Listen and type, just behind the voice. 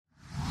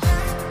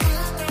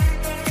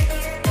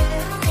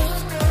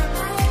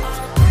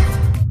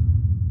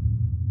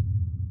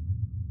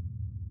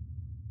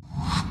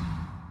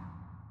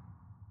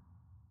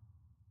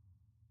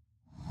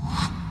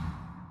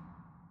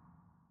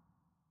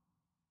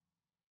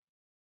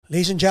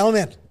Ladies and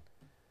gentlemen,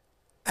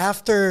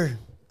 after,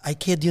 I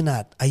kid you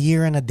not, a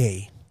year and a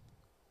day,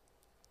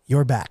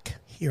 you're back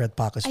here at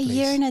Paco's Place. A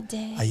year and a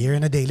day. A year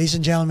and a day. Ladies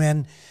and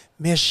gentlemen,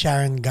 Miss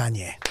Sharon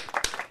Gagne.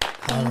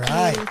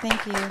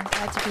 Thank you.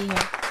 Glad to be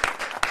here.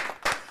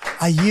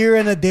 A year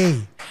and a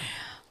day.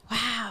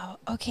 Wow.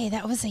 Okay,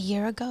 that was a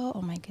year ago?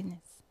 Oh my goodness.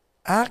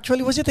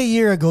 Actually, was it a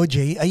year ago,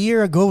 Jay? A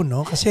year ago,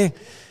 no? Kasi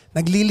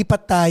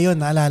naglilipat tayo,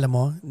 naalala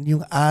mo?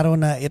 Yung araw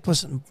na, it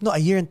was, no, a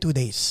year and 2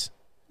 days.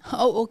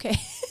 Oh, okay.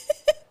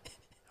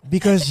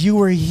 Because you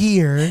were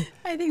here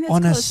I think that's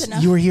close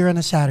enough. You were here on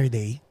a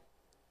Saturday.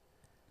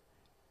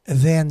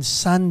 Then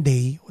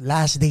Sunday,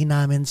 last day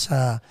namin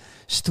sa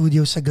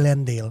studio sa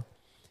Glendale.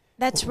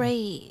 That's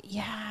right.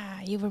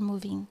 Yeah, you were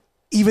moving.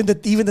 Even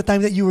the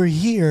time that you were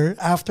here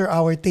after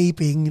our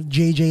taping,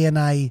 JJ and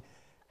I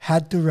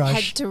had to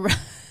rush to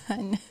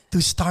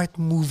start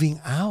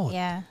moving out.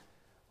 Yeah,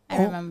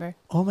 I remember.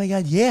 Oh my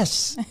God,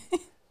 yes.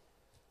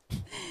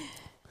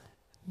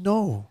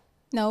 No.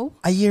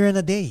 A year and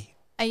a day.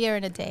 A year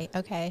and a day.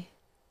 Okay.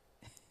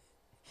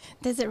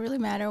 Does it really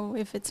matter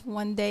if it's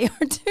 1 day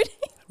or 2 days?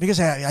 Because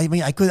I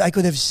mean I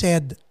could have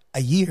said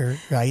a year,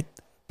 right?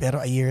 Pero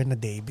a year and a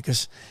day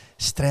because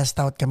stressed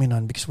out kami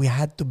nun because we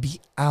had to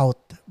be out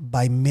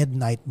by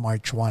midnight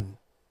March 1.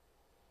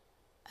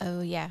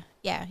 Oh yeah.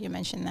 Yeah, you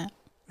mentioned that.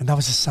 And that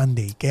was a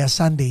Sunday. Kaya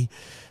Sunday,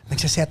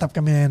 nagsaset up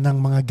kami ng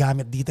mga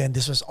gamit dito and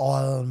this was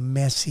all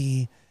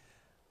messy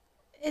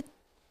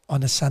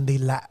on a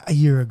Sunday a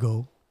year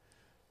ago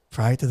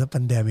prior to the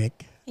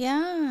pandemic.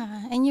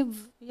 Yeah, and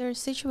you're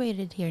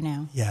situated here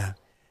now. Yeah.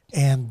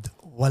 And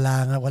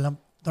walang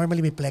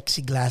normally may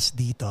plexiglass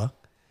dito.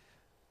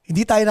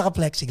 Hindi tayo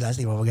naka-plexiglass,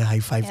 di ba? Mag-high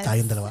five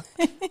tayong dalawa.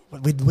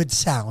 with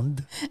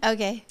sound.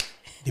 Okay.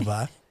 Di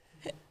ba?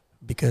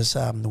 Because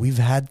we've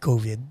had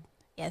COVID.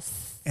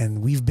 Yes.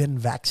 And we've been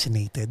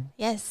vaccinated.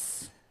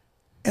 Yes.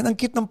 And ang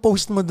cute ng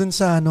post mo dun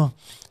sa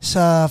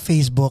sa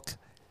Facebook.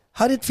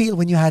 How did it feel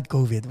when you had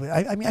COVID?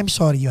 I mean, I'm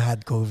sorry you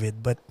had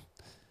COVID, but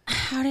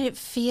how did it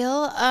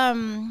feel? I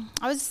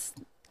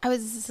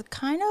was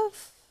kind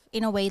of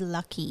in a way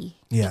lucky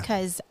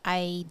because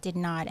I did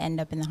not end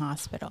up in the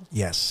hospital.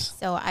 Yes.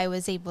 So I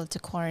was able to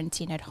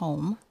quarantine at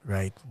home.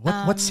 Right.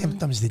 What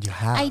symptoms did you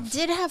have? I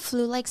did have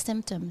flu-like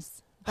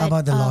symptoms. How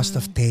about the loss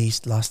of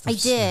taste, loss of smell?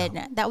 I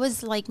did. That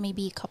was like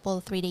maybe a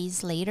couple, 3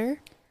 days later.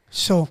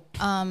 So,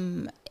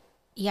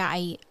 yeah,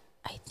 I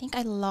think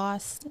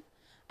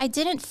I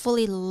didn't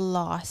fully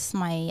lost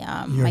my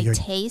my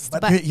taste,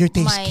 but your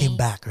taste came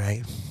back,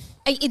 right?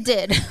 It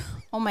did.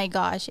 Oh my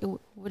gosh, it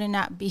would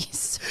not be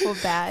so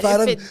bad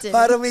parang, if it did.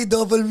 Parang may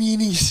double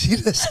meaning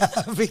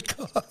sinasabi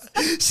ko.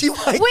 Si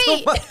Mike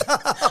Wait.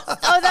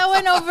 Oh, that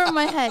went over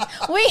my head.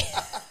 Wait.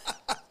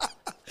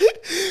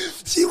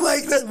 Si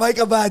Mike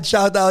Abad,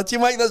 shout out. Si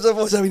Mike nasa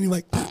po sabi ni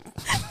Mike.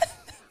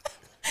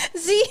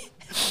 See,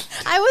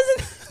 I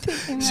wasn't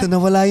thinking So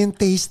nawala yung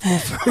taste mo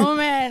for... Oh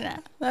man,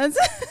 that's...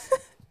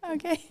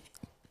 Okay.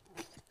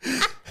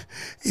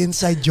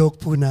 Inside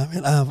joke po namin.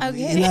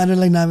 Okay. Inaano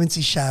lang namin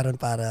si Sharon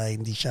para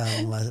hindi siya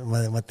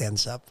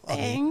ma-tense up.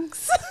 Okay.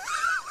 Thanks.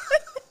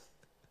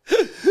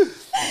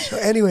 So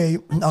anyway,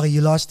 okay,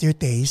 you lost your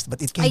taste,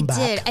 but it came back.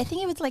 I did. I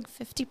think it was like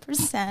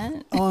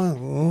 50%.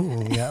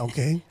 Oh, yeah,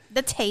 okay.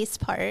 The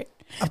taste part.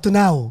 Up to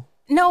now?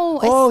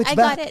 No, it's I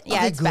back. got it. Yeah,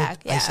 okay, it's good.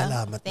 back. Yeah. Ay,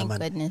 salamat Thank naman.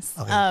 goodness.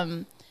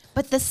 Okay.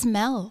 But the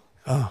smell.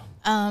 Oh.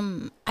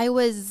 I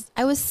was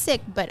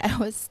sick, but I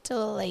was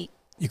still like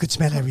You could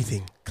smell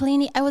everything.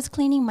 I was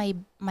cleaning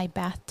my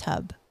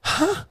bathtub.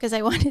 Huh? Because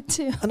I wanted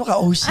to. Ano ka,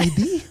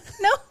 OCD?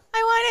 No,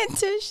 I wanted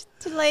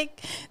to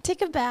like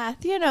take a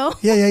bath, you know.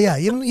 Yeah.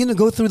 You know,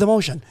 go through the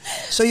motion.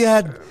 So you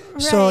had,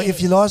 so if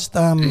you lost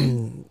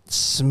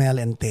smell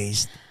and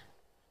taste,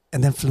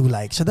 and then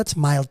flu-like, so that's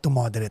mild to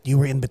moderate.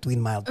 You were in between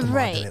mild to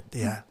moderate.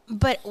 Yeah.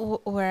 But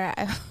where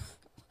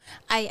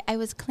I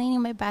was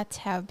cleaning my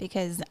bathtub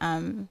because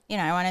you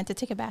know, I wanted to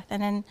take a bath,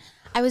 and then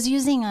I was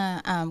using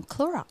a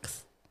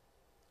Clorox.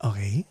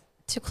 Okay.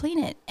 To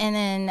clean it, and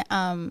then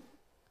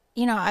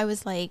you know, I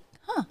was like,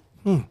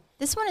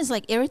 this one is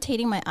like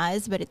irritating my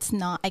eyes, but it's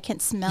not. I can't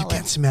smell it. You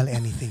can't smell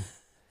anything.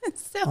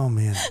 So oh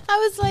man. I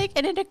was like,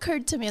 and it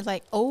occurred to me, I was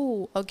like,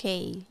 oh,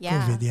 okay,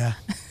 yeah. COVID, yeah.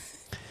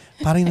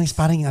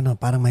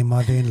 Parang my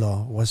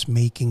mother-in-law was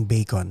making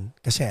bacon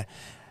kasi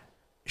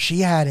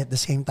she had it the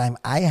same time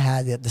I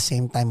had it, the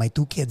same time my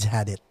 2 kids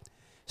had it.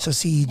 So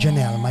si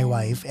Janelle, my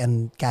wife,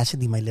 and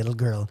Cassidy, my little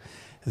girl,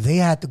 they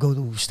had to go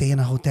to stay in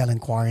a hotel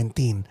and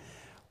quarantine.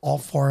 All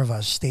 4 of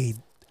us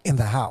stayed in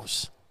the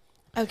house.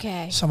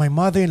 Okay. So my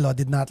mother-in-law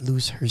did not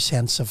lose her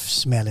sense of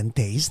smell and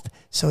taste.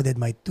 So did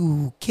my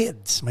 2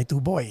 kids, my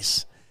 2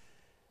 boys.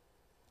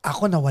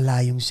 Ako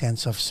nawala yung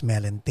sense of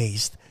smell and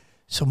taste.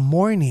 So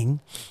morning,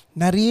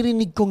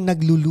 naririnig kong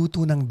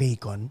nagluluto ng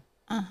bacon.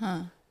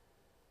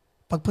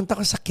 Pagpunta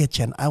ko sa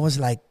kitchen, I was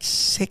like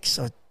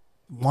 6 or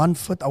 1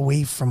 foot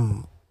away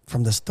from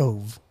the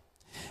stove.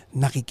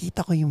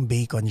 Nakikita ko yung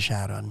bacon,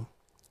 Sharon.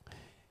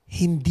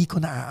 Hindi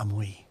ko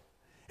naaamoy.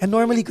 And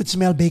normally you could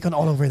smell bacon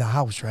all over the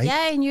house, right?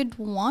 Yeah, and you'd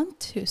want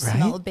to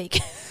smell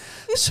bacon.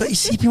 So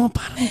isipin mo,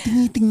 parang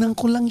tinitingnan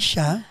ko lang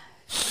siya.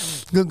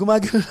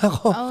 Gumagano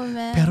ako. Oh,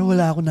 man. Pero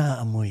wala ako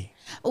naaamoy.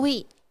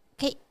 Wait,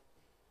 okay,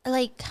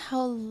 like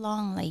how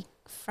long, like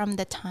from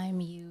the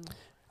time you...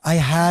 I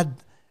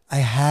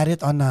had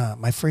it on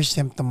my first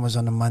symptom was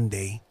on a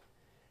Monday.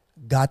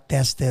 Got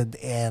tested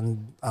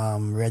and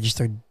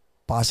registered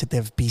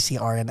positive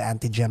PCR and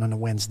antigen on a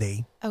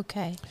Wednesday.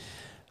 Okay.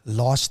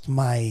 Lost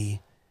my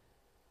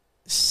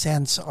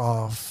sense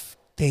of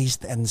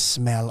taste and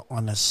smell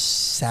on a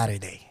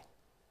Saturday.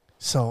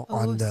 So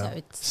on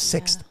the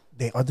sixth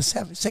day or the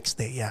sixth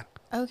day, yeah.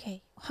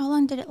 Okay. How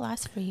long did it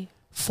last for you?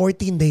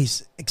 14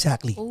 days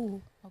exactly.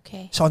 Oh,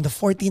 okay. So on the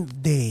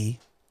 14th day,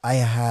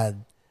 I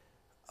had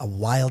a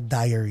wild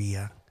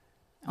diarrhea.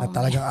 Na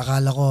talagang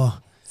akala ko.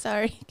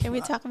 Sorry, can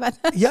we talk about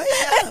that? Yeah.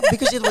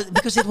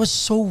 Because it was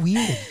so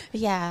weird.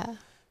 Yeah.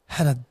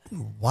 Had a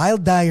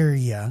wild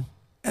diarrhea.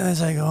 And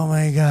it's like, oh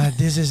my God,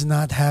 this is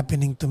not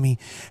happening to me.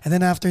 And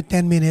then after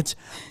 10 minutes,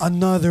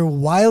 another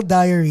wild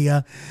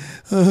diarrhea.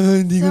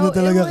 Hindi ko na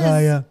talaga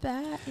kaya.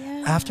 Bad,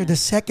 yeah. After the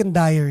second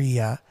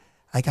diarrhea,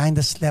 I kind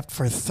of slept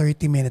for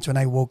 30 minutes. When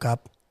I woke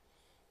up,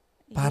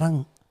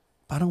 parang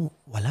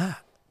wala.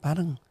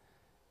 Parang,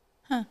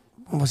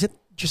 was it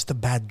just a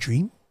bad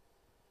dream?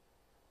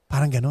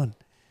 Parang ganon.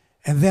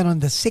 And then on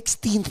the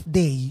 16th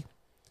day,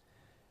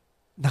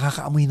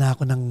 nakakaamoy na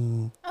ako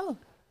ng... Oh.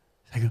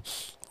 Sabi ko,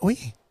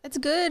 uy. That's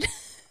good.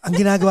 Ang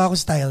ginagawa ko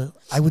style,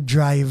 I would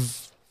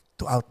drive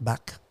to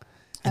Outback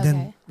and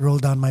then roll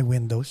down my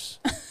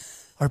windows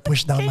or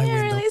push down my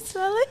window. Can you really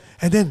smell it?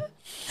 And then,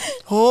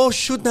 oh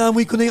shoot,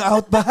 naamoy ko na yung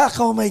Outback.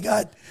 Oh my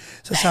God.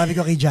 So sabi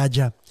ko kay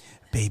Jaja,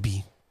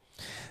 baby,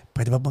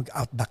 pwede ba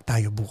mag-Outback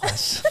tayo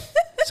bukas?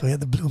 So we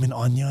had the bloomin'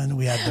 onion,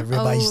 we had the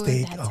ribeye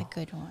steak. That's a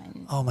good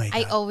one. Oh my God.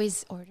 I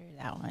always order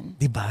that one.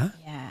 Diba?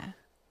 Yeah.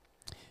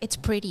 It's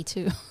pretty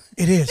too.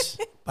 It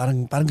is.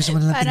 Parang gusto mo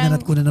na lang tignan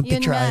at kunan ng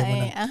picture. Ayaw mo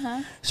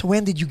na. So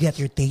when did you get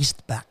your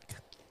taste back?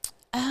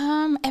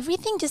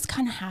 Everything just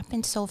kind of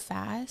happened so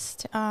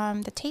fast.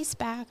 The taste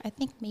back, I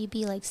think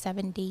maybe like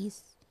 7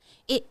 days.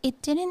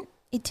 It didn't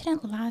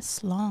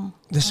last long.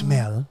 The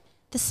smell?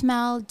 The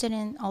smell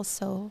didn't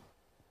also.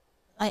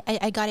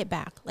 I got it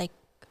back like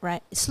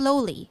right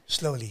slowly.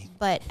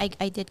 But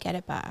I did get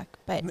it back.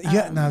 But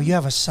now you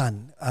have a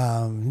son.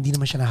 Hindi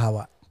naman siya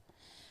nahawa.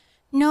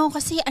 No,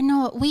 kasi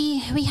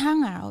we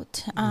hung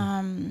out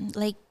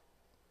like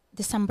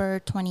December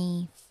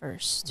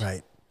 21st.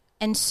 Right.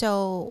 And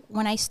so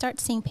when I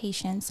start seeing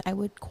patients, I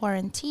would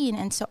quarantine,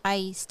 and so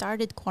I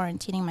started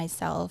quarantining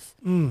myself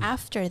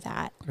after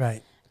that.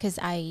 Right. Because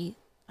I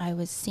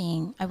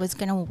was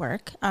gonna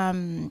work.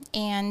 And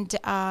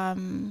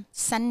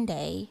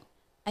Sunday,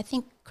 I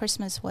think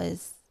Christmas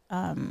was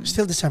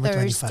still December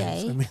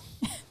Thursday. 25. I mean.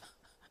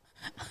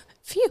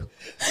 Phew.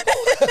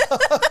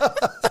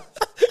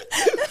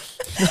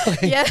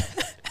 Okay. Yeah,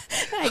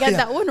 I got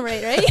that one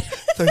right?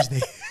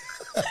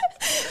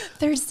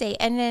 Thursday,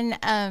 and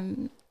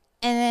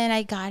then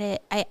I got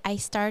it. I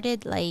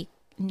started like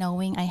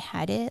knowing I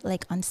had it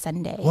like on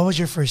Sunday. What was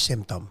your first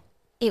symptom?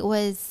 It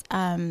was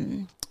I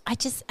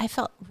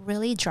felt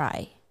really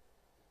dry,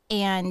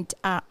 and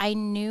I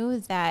knew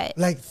that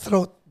like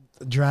throat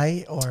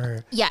dry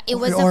or it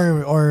was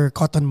or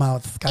cotton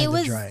mouth kind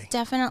of dry. It was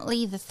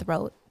definitely the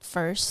throat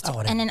first,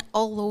 and then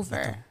all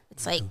over.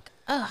 It's like,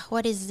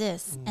 what is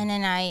this? And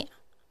then I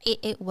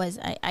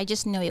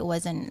just knew it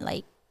wasn't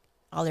like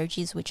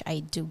allergies, which I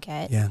do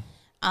get. Yeah.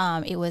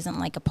 It wasn't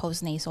like a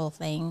postnasal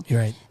thing. You're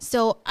right.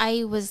 So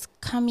I was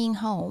coming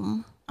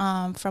home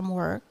from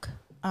work.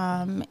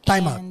 Time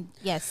out.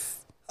 Yes.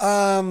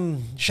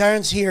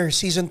 Sharon's here,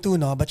 season 2,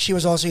 no? But she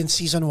was also in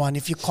season 1.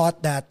 If you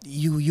caught that,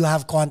 you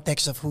have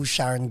context of who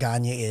Sharon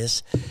Gagne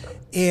is.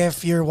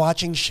 If you're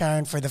watching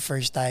Sharon for the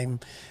first time,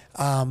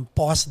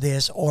 pause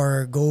this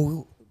or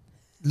go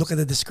look at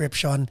the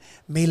description.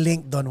 May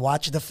link doon.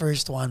 Watch the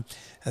first one.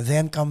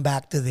 Then come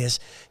back to this.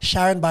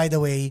 Sharon, by the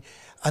way,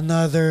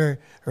 another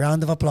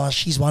round of applause.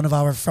 She's one of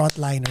our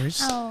frontliners.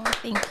 Oh,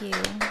 thank you.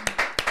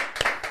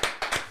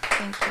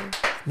 Thank you.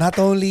 Not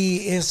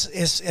only is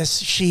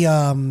she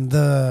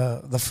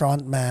the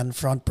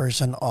front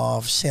person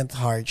of Synth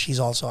Heart, she's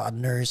also a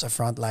nurse, a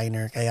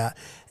frontliner. Kaya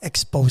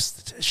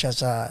exposed siya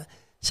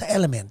sa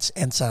elements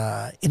and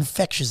sa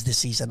infectious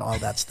disease and all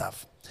that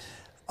stuff.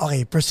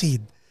 Okay,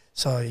 proceed.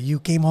 So you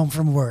came home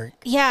from work.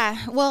 Yeah.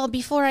 Well,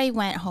 before I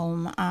went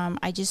home,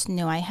 I just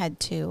knew I had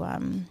to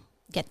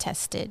get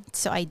tested.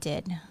 So I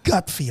did.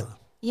 Gut feel.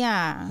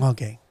 Yeah.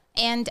 Okay.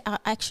 And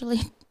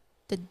actually,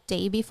 the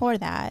day before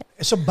that.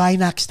 So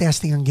Binax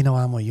testing ang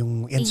ginawa mo,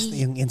 yung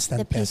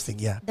instant testing.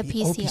 Yeah. The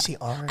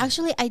PCR.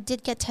 Actually, I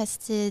did get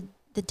tested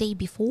the day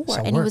before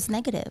and it was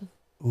negative.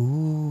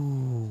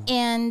 Ooh.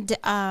 And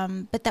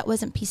but that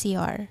wasn't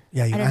PCR.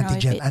 Yeah, yung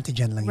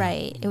antigen lang.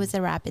 Right. It was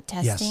a rapid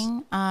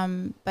testing.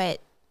 Yes.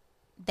 But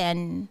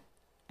then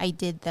I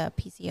did the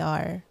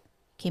PCR,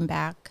 came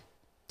back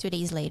 2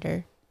 days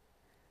later,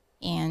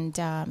 And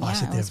yeah,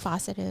 it was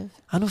positive.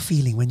 Ano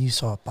feeling when you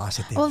saw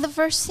positive? Well, the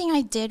first thing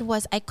I did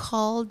was I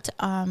called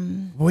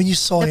when you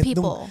saw the it,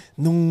 people.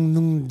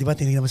 Nung di ba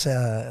tinignan mo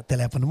sa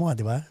telepono mo,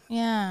 di ba?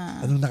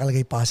 Yeah. Anong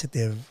nakalagay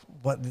positive?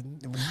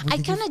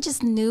 I kind of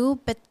just knew,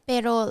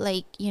 pero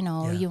like,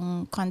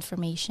 yung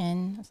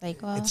confirmation. I was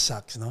like, well. It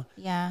sucks, no?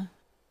 Yeah.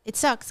 It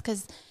sucks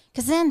because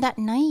then that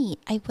night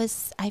I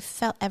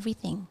felt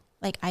everything.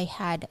 Like I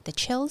had the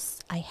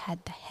chills, I had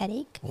the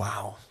headache.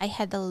 Wow. I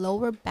had the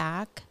lower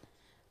back.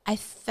 I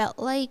felt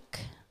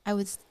like I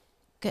was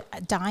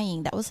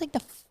dying. That was like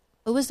it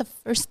was the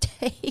first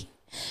day.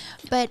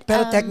 But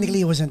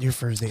technically it wasn't your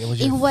first day. It was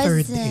your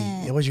third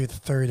day. It was your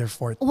third or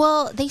fourth.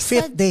 Well, they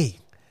fifth said day.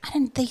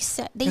 And they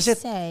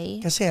say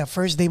Kasi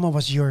first day mo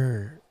was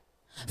your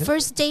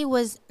first day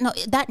was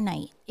that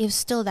night. It was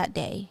still that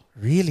day.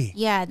 Really?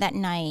 Yeah, that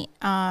night.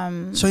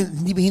 So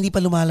hindi pa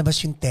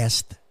lumalabas yung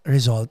test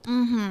result.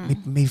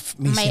 May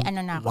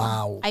ano na ako.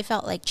 Wow. I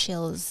felt like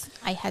chills.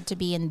 I had to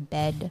be in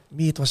bed.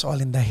 Me, it was all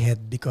in the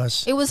head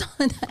because it was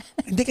on the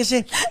hindi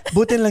kasi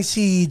butin lang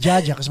si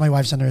Jaja because my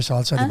wife's a nurse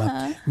also, di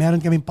ba? Meron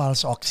kaming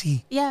pulse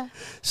oxy. Yeah.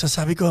 So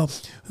sabi ko,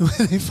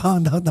 when I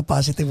found out na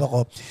positive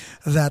ako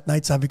that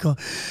night, sabi ko,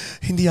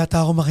 hindi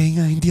ako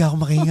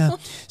makahinga.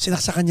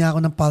 Sinaksakan niya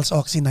ako ng pulse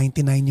oxy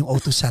 99 yung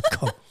O2 sat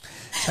ko.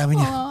 Sabi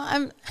niya,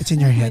 it's in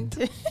your head.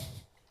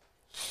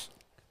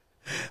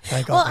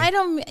 Like, well, okay.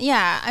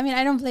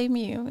 I don't blame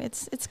you.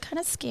 It's kind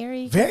of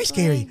scary. Very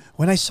scary.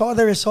 When I saw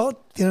the result,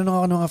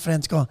 tinanong ako ng mga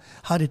friends ko,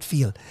 how did it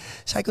feel?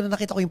 Sabi ko,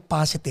 nakita ko yung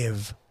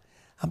positive.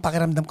 Ang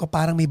pakiramdam ko,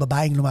 parang may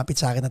babaeng lumapit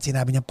sa akin at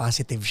sinabi niya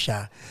positive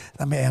siya.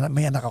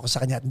 May anak ako sa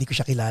kanya at hindi ko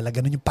siya kilala.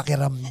 Ganun yung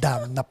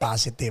pakiramdam na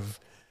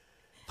positive.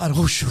 Parang,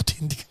 oh shoot,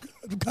 hindi ko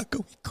ano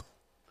gagawin ko.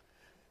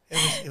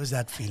 It was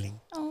that feeling.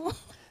 Oh.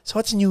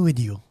 So what's new with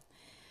you?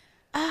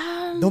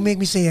 Don't make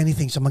me say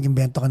anything so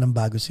mag-imbento ka ng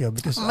bago sa'yo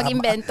because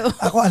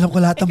ako alam ko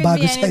lahat ng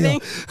bago sa'yo.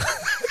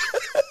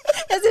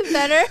 Is it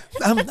better?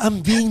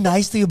 I'm being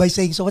nice to you by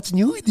saying, so what's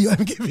new with you?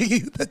 I'm giving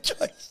you the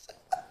choice.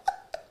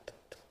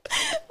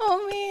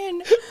 Oh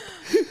man.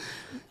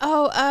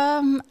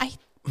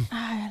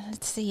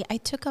 Let's see. I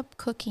took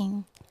up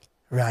cooking.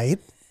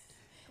 Right?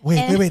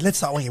 Wait. Let's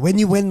start. Wait. When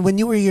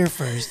you were here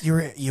first,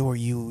 you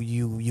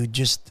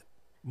just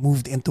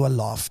moved into a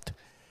loft.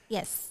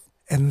 Yes.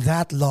 And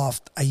that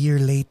loft a year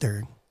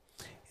later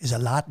is a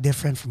lot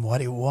different from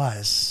what it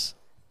was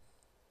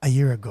a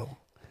year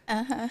ago.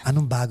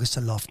 Anong bago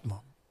sa loft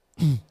mo?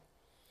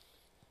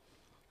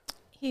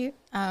 Here,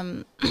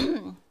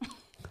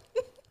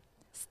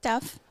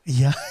 stuff.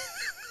 Yeah.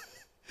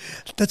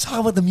 Let's talk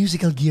about the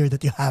musical gear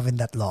that you have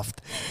in that loft.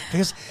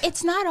 Because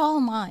it's not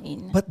all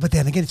mine. But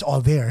then again, it's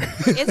all there.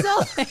 It's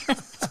all there.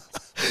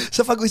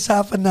 Sa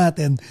pag-usapan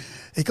natin,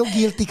 ikaw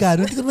guilty ka.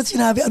 Hindi ko naman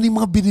sinabi ano yung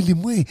mga binili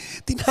mo eh.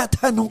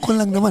 Tinatanong ko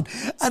lang naman,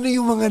 ano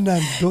yung mga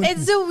nandun?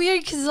 It's so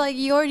weird because like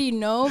you already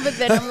know, but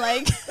then I'm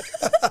like...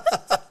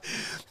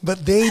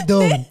 But they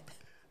don't.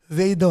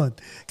 They don't.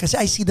 Kasi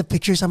I see the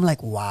pictures, I'm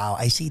like, wow,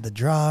 I see the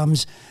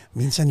drums.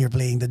 Minsan you're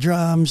playing the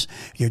drums,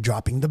 you're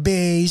dropping the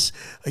bass.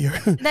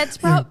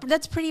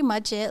 That's pretty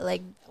much it.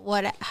 Like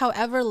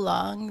however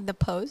long the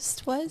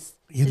post was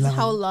is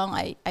how long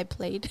I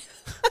played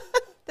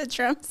the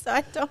drums. So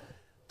I don't...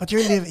 But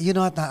you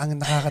know what, ang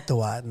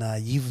nakakatuwa na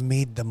you've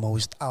made the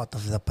most out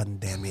of the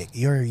pandemic.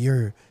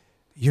 Your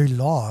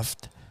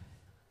loft,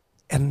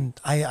 and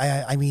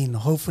I mean,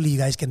 hopefully you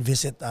guys can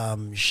visit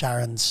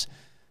Sharon's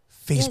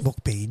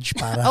Facebook page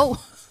para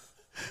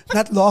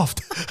not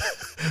loft.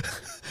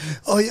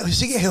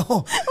 Sige.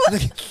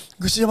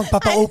 Gusto niya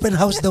magpapa-open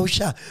house daw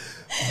siya.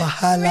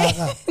 Bahala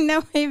ka.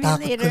 No, maybe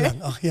Takot later. Ko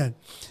lang. Yan.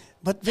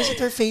 But visit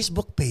her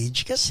Facebook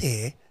page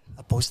kasi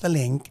I'll post a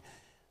link.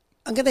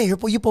 Ang ganda, you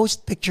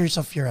post pictures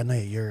of your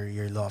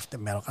loft.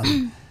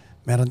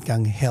 Meron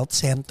kang health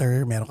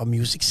center, meron kang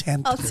music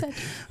center,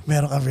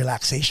 meron kang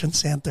relaxation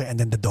center, and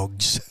then the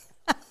dogs.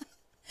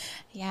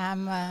 Yeah,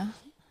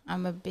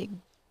 I'm a big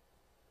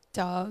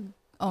dog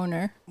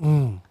owner.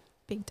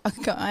 Big dog.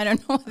 I don't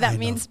know what that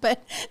means,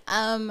 but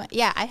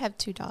yeah, I have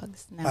 2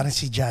 dogs now. Parang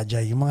si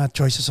Jaja, yung mga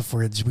choices of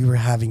words, we were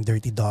having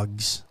dirty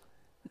dogs,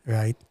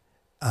 right?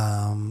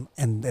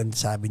 And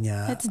sabi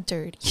niya, that's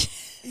dirty.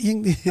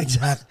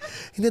 Exact.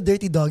 Yung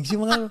dirty dogs,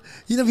 yung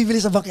nabibili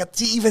sa bucket.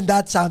 See, even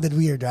that sounded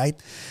weird, right?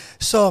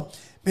 So,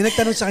 may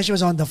nagtanong sa akin, she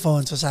was on the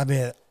phone. So sabi,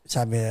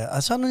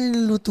 ano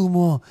niluluto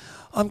mo?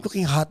 I'm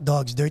cooking hot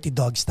dogs, dirty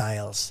dog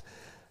styles.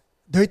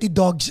 Dirty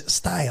dogs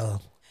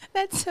style.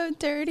 That's so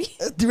dirty.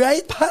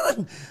 Right?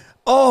 Parang,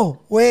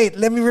 wait,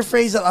 let me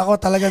rephrase it. Ako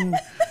talagang,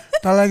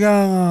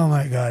 oh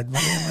my God.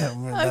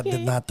 That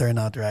did not turn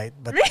out right.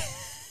 But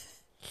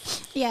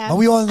yeah. But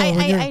we all know.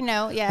 I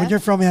know, yeah. When you're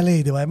from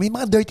LA, di ba? May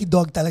mga dirty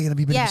dog talaga na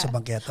bibili mo sa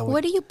bangketa.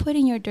 What do you put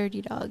in your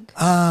dirty dog?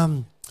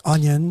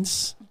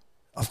 Onions.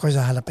 Of course,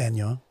 a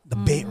jalapeno.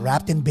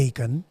 Wrapped in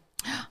bacon.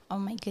 Oh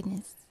my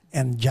goodness.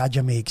 And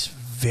Jaja makes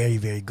very,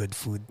 very good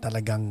food.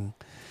 Talagang,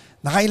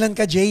 nakailan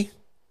ka, Jay?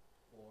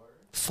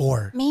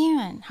 4.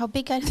 Man, how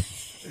big are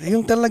they?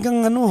 Yung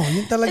talagang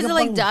Is it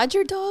like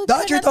Dodger dog?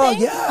 Dodger dog,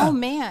 yeah. Oh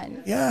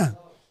man. Yeah.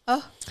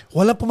 Oh.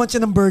 Walang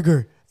pumansin ng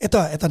burger. Ito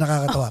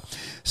nakakatawa.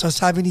 So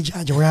sabi ni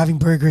Jaja, we're having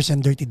burgers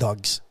and dirty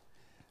dogs.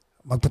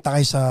 Magpunta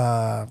kayo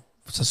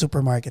sa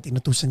supermarket.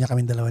 Inutusan niya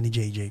kami dalawa ni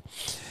JJ.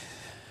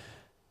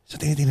 So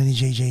tinitingnan ni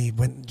JJ,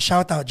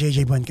 shout out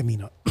JJ Buen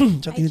Camino.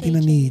 So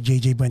tinitingnan ni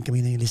JJ Buen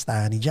Camino yung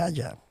listahan ni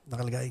Jaja.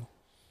 Nakalagay,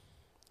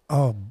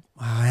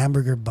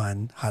 hamburger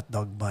bun, hot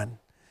dog bun.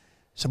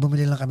 So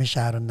bumili lang kami,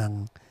 Sharon,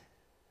 ng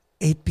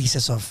 8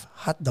 pieces of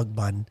hot dog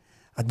bun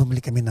at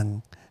bumili kami ng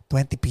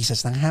 20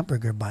 pieces ng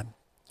hamburger bun.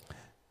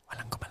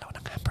 Walang gumalaw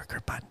ng hamburger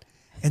bun.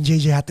 And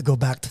JJ had to go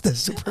back to the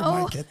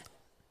supermarket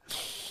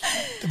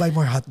to buy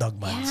more hot dog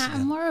buns. Yeah,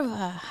 I'm more of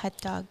a hot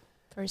dog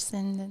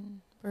person than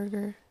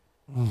burger.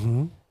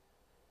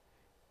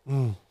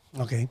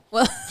 Okay.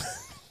 Well,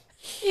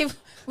 if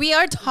we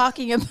are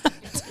talking about...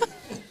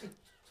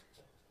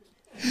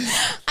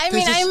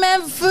 I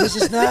meant food. This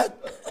is not...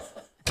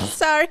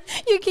 Sorry,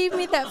 you gave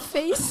me that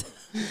face.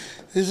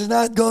 This is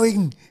not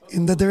going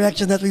in the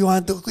direction that we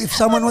want to. If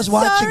someone was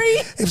watching,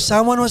 if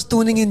someone was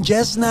tuning in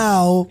just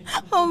now.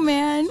 Oh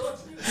man.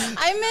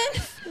 I meant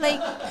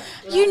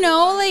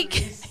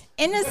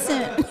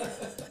innocent.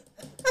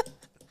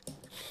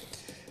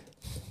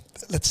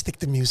 Let's stick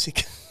to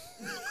music.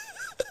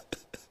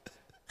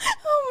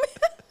 Oh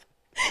man.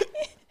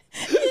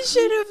 You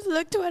should have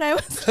looked what I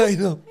was I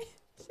know.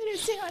 Should have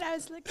seen what I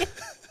was looking.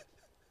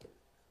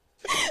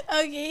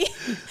 Okay.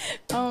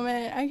 Oh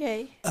man,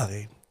 okay.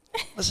 Okay.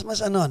 Mas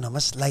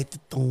light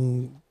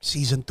itong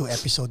season 2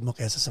 episode mo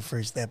kaysa sa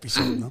first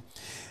episode, no?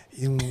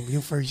 Yung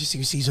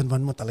season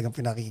 1 mo talagang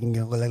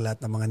pinakikinggan ko lang lahat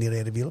ng mga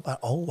nire-reveal.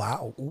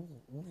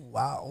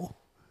 Wow.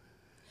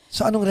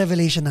 So anong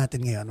revelation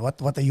natin ngayon? What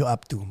are you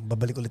up to?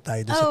 Babalik ulit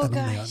tayo doon sa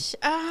tanong na yun.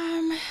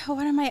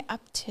 What am I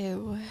up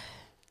to?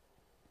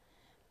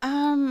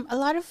 A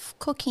lot of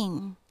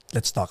cooking.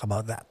 Let's talk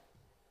about that.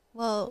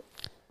 Well,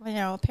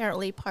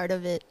 apparently part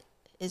of it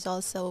is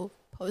also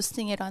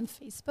posting it on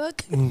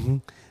Facebook. Mm-hmm.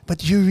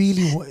 But you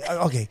really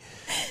okay.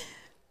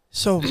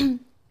 So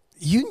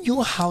you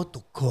knew how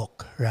to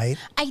cook, right?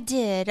 I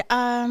did.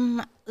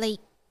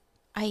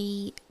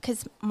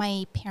 Because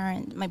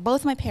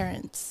both my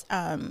parents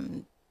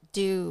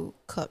do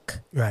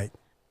cook. Right.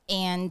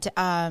 And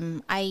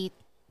I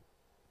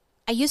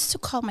used to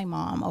call my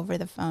mom over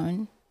the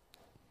phone.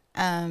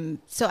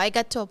 So I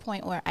got to a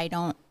point where I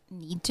don't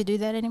need to do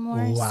that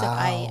anymore. Wow. So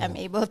I am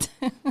able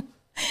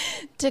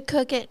to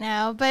cook it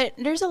now. But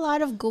there's a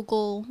lot of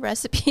Google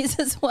recipes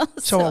as well.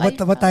 So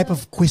what type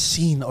of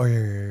cuisine or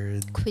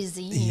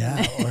cuisine?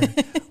 Yeah, or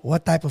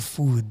what type of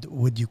food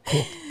would you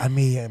cook?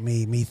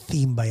 May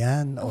theme ba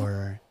yan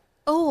or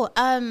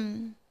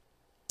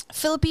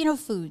Filipino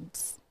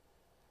foods.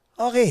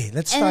 Okay,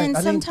 let's start.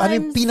 Ano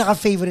yung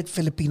pinaka-favorite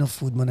Filipino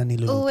food mo na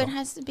niluluto? Oh, it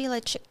has to be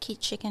like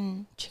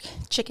chicken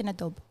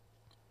adobo.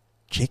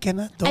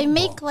 Chicken adobo? I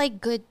make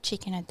good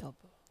chicken adobo.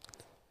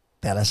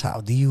 Tell us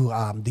how. Do you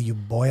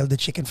boil the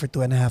chicken for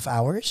 2.5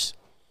 hours?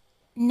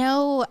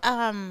 No,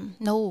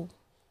 no.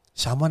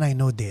 Someone I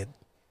know did.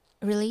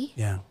 Really?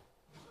 Yeah.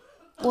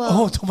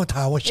 Well,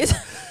 tumatawa siya.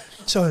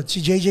 So, si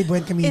JJ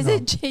Buen Camino. Is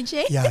it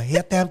JJ? Yeah, he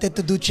attempted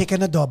to do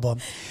chicken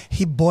adobo.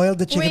 He boiled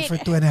the chicken for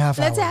 2.5 hours.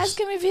 Let's ask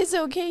him if he's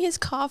okay. He's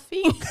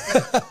coughing.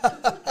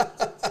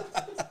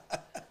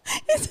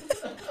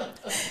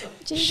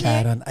 JJ,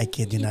 Sharon, I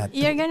kid you not.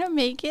 You're gonna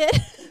make it?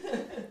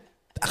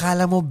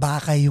 Akala mo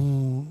baka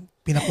yung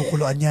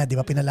pinakukuluan niya, di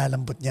ba,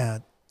 pinalalambot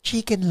niya.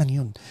 Chicken lang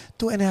yun.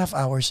 2.5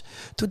 hours.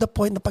 To the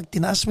point na pag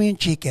tinaas mo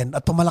yung chicken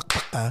at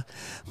pumalakpak ka,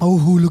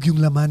 mahuhulog yung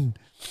laman.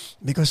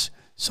 Because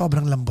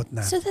sobrang lambot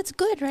na. So that's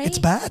good, right? It's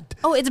bad.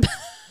 Oh, it's bad.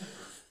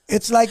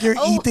 It's like you're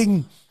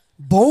eating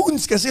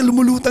bones kasi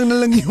lumulutang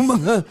na lang yung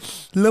mga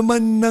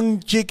laman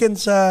ng chicken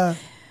sa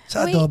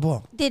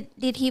adobo. Did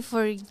he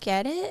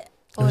forget it?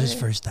 It was his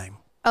first time.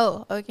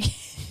 Oh, okay.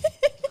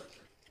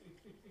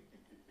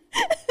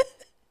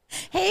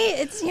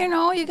 Hey, it's, you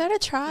gotta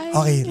try.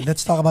 Okay,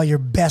 let's talk about your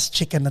best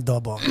chicken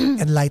adobo.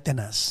 Enlighten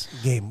us.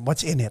 Game.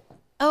 What's in it?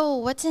 Oh,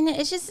 what's in it?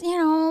 It's just,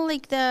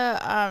 like the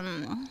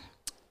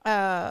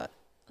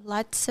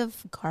lots of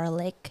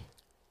garlic.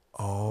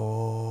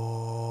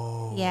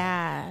 Oh.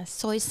 Yeah,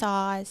 soy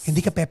sauce.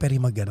 Hindi ka peppery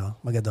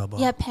mag-adobo?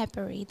 Yeah,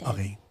 peppery then.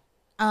 Okay.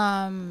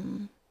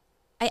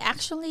 I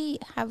actually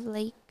have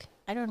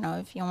I don't know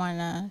if you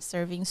want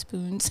serving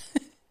spoons.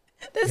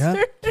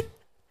 Yeah?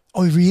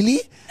 Oh,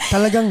 really?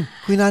 Talagang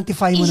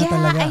quinantify mo na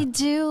talaga? Yeah, I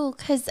do.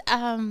 Because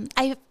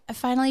I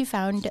finally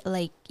found,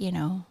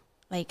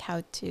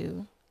 how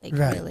to,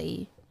 right.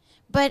 really.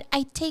 But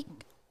I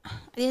take,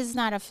 this is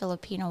not a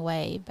Filipino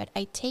way, but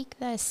I take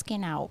the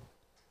skin out.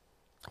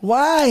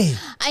 Why?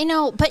 I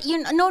know, but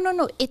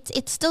no.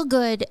 It's still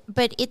good,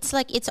 but it's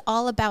it's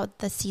all about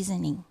the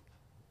seasoning.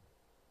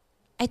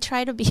 I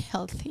try to be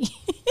healthy.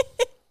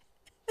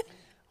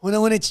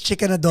 When it's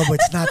chicken adobo,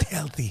 it's not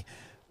healthy.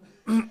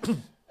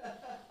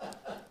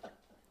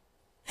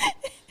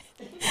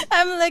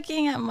 I'm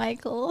looking at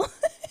Michael.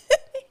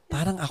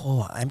 Parang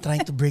ako, I'm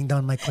trying to bring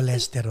down my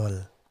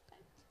cholesterol.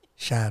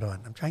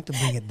 Sharon, I'm trying to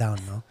bring it down,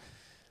 no?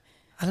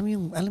 alam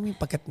mo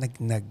yung pagkat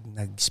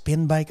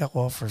nag-spin bike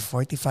ako for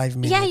 45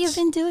 minutes. Yeah, you've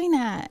been doing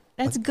that.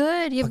 That's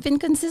good. You've been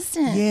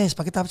consistent. Yes,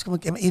 pagkatapos ko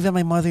even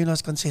my mother-in-law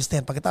is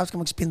consistent. Pagkatapos ko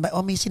mag-spin bike,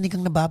 may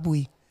sinigang na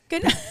baboy.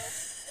 Good.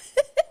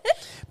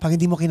 Pag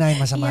hindi mo kinain,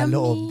 masama ang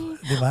loob.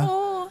 Di ba?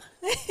 Oh.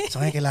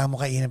 So kaya kailangan mo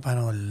kainin,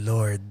 parang, oh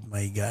Lord,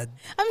 my God.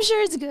 I'm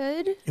sure it's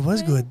good. It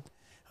was good.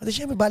 At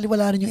syempre,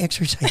 baliwala rin yung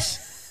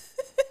exercise.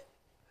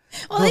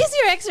 Well, at least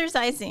you're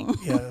exercising.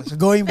 Yeah. So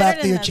going back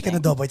to your chicken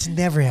adobo, it's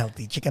never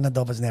healthy. Chicken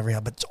adobo is never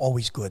healthy, but it's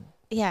always good.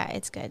 Yeah,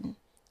 it's good.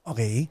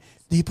 Okay.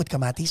 Do you put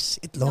kamatis,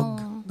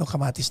 itlog? No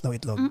kamatis, no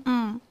itlog.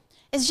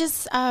 It's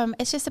just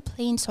a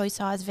plain soy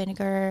sauce,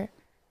 vinegar,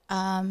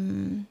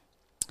 the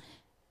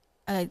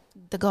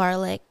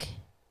garlic.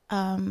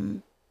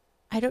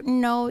 I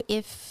don't know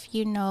if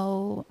you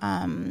know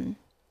a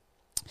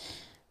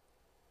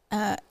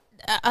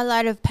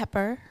lot of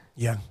pepper.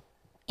 Yeah.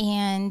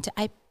 And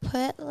I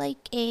put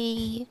like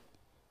a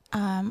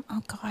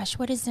oh gosh,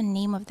 what is the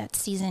name of that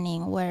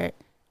seasoning where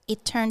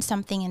it turns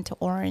something into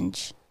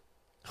orange?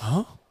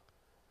 Huh?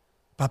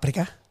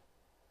 Paprika?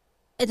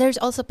 There's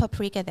also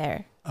paprika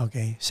there.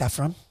 Okay.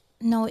 Saffron?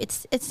 No,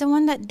 it's the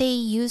one that they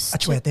use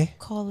Achuete? to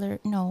color.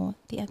 No,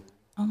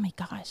 oh my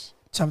gosh.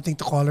 Something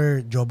to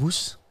color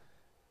jobus?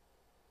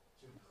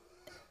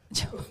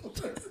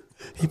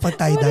 Ipag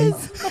tie-dye?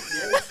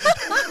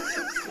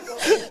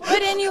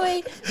 But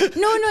anyway,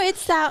 no,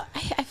 it's that.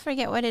 I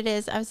forget what it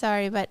is. I'm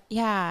sorry, but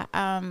yeah.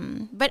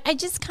 But I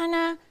just kind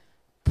of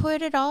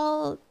put it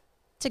all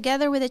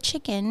together with a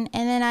chicken,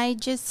 and then I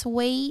just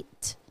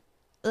wait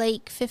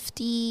like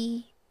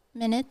 50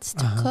 minutes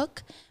to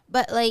cook.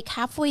 But like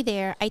halfway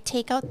there, I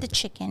take out the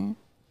chicken,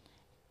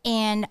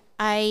 and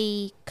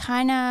I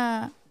kind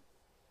of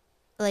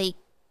like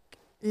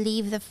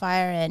leave the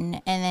fire in,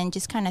 and then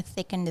just kind of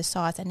thicken the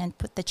sauce, and then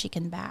put the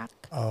chicken back.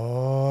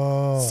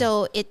 Oh.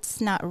 So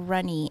it's not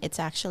runny. It's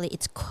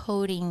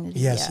coating the,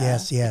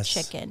 the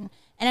chicken.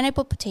 And then I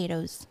put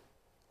potatoes.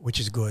 Which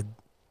is good.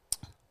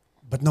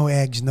 But no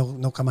eggs, no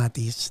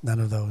kamatis, none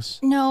of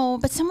those. No,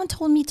 but someone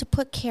told me to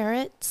put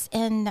carrots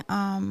and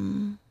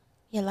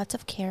lots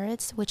of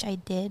carrots, which I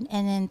did.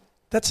 And then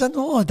that's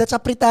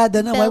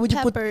apritada na. Why would you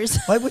peppers.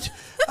 Why would you,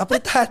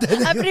 apritada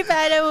na?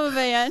 Apritada mo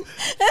ba yan?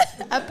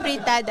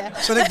 Apritada.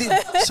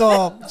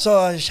 So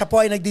siya po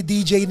ay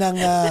nagdi-DJ ng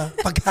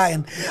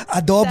pagkain.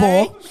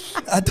 Adobo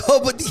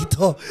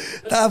dito.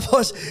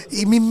 Tapos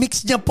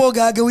i-mix niya po,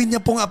 gagawin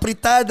niya pong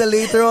apritada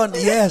later on.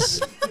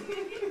 Yes.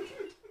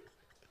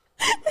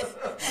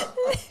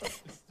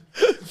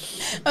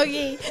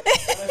 Okay.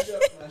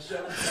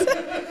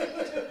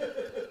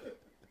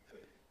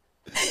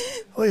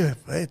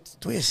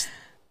 Twist.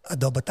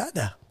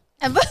 Adobatada.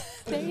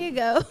 There you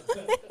go.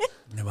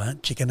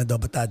 Diba? Chicken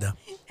adobatada.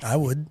 I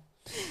would.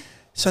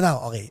 So now,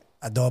 okay,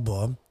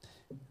 adobo.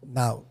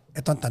 Now,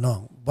 etong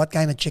tanong. What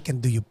kind of chicken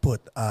do you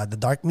put? The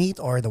dark meat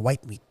or the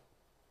white meat?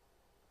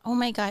 Oh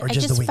my God. Or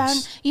just the wings?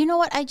 found, you know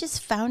what? I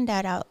just found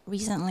that out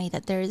recently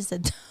that there is a...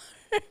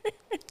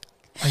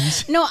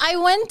 No, I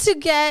went to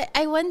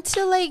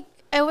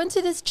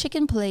this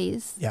chicken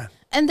place. Yeah.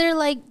 And they're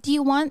like, do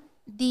you want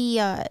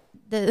the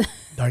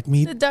dark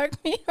meat? The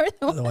dark meat or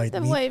the white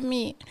meat? White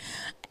meat?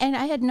 And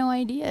I had no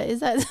idea. Is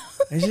that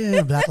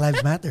Black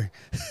Lives Matter.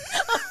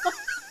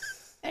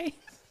 I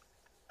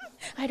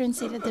don't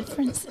see the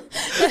difference.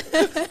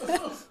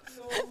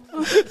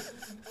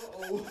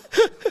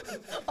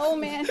 Oh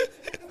man.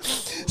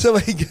 So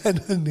may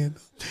ganun din.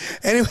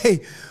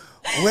 Anyway,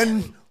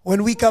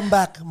 when we come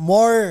back,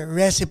 more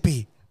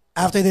recipe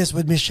after this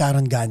with Miss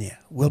Sharon Gagne.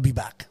 We'll be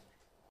back.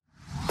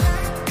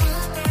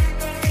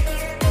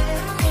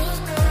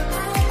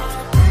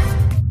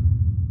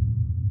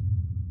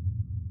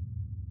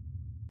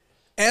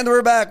 And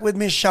we're back with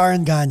Miss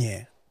Sharon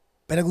Gagne.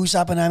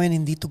 Pinag-uusapan namin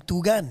hindi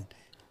tugtugan,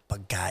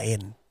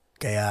 pagkain.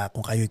 Kaya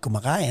kung kayo'y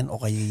kumakain o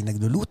kayo'y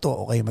nagluluto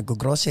o kayo'y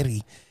mag-grocery,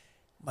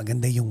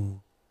 maganda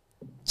yung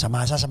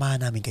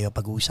samahan namin kayo,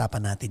 pag-uusapan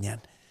natin yan.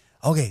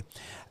 Okay,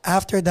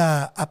 after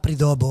the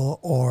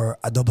apridobo or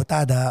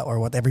adobotada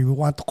or whatever we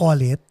want to call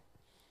it,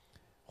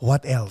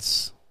 what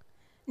else?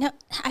 Now,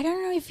 I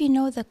don't know if you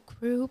know the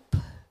group,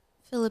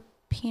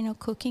 Filipino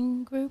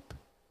cooking group.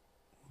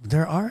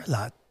 There are a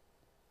lot.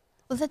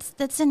 Well,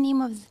 that's the name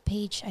of the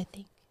page, I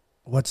think.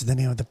 What's the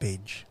name of the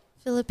page?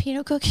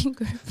 Filipino cooking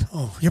group.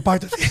 Oh, you're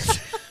part of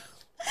it.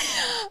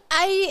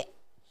 I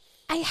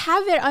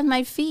have it on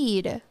my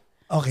feed.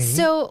 Okay.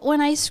 So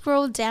when I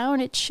scroll down,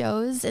 it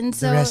shows, and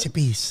so the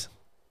recipes.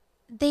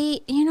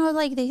 They,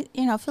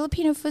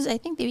 Filipino foods. I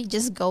think they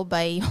just go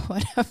by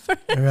whatever.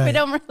 Right. We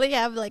don't really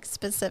have like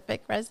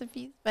specific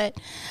recipes, but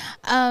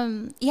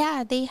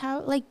they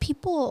have like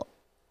people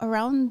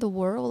around the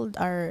world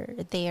are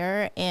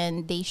there,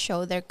 and they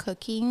show their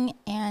cooking,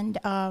 and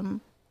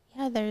they're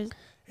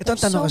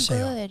so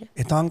good.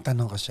 Ito ang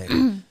tanong ko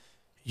sa'yo.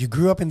 You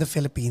grew up in the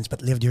Philippines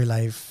but lived your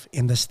life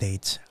in the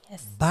States.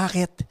 Yes.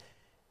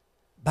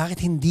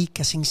 Bakit hindi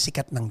kasing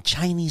sikat ng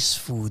Chinese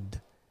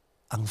food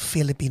ang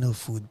Filipino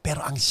food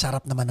pero ang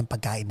sarap naman ng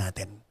pagkain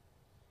natin?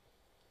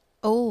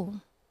 Oh,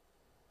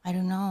 I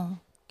don't know.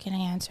 Can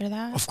I answer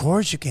that? Of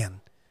course you can.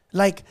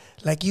 Like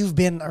you've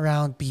been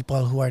around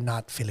people who are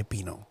not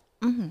Filipino.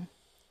 Mm-hmm.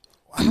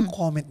 Anong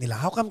comment nila?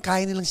 How come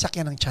kaya nilang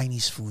sakyan ng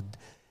Chinese food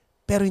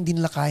pero hindi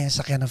nila kaya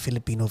sakyan ng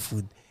Filipino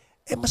food?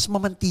 Eh mas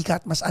mamantika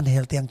at mas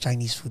unhealthy ang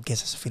Chinese food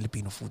kaysa sa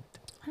Filipino food.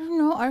 I don't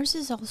know. Ours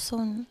is also...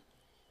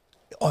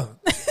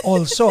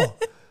 Also.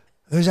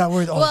 There's that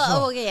word also.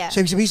 Well, okay, yeah.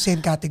 So ibig sabihin,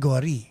 same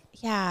category.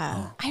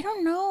 Yeah. I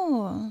don't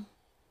know.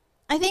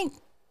 I think...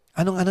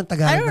 Anong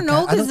Tagalog? I don't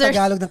know, anong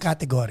Tagalog ng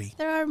category?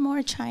 There are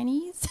more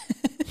Chinese.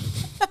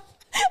 I'm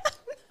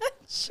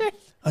not sure.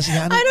 Oh, sige,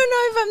 I don't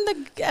know if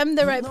I'm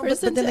the right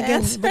person to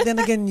answer. But then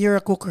again, you're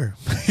a cooker.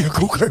 You're a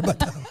cooker ba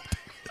tawag?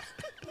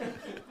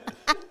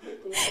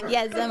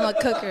 Yes, I'm a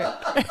cooker.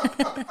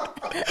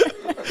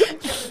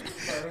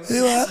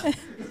 Diba?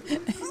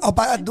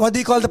 What do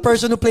you call the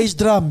person who plays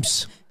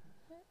drums?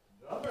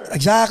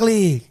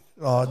 Exactly.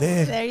 Oh,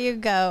 there you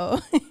go.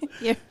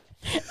 You're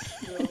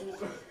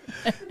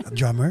a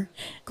drummer,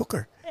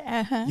 cooker.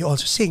 Uh-huh. You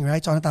also sing, right?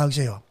 So ano tawag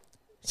sa'yo?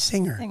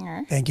 Singer.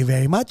 Thank you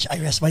very much.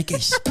 I rest my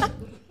case.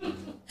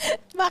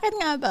 Bakit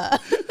nga ba?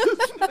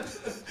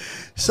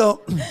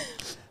 So,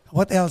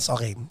 what else?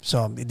 Okay.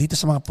 So, dito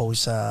sa mga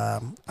posts,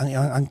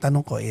 ang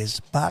tanong ko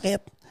is,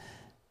 bakit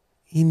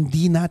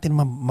hindi natin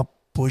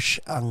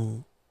ma-push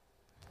ang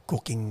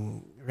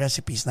cooking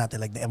recipes natin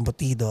like the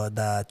embutido,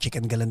 the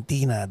chicken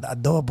galantina, the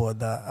adobo,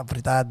 the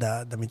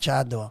apritada, the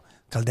mechado,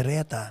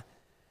 caldereta,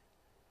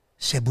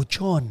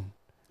 cebuchon.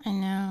 I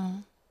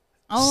know.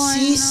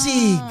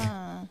 Sisig. I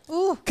know.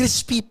 Ooh.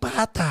 Crispy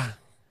pata.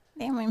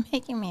 Damn, you're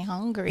making me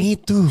hungry. Me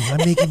too.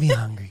 I'm making me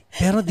hungry.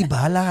 Pero di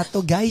ba lahat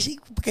to, guys,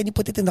 can you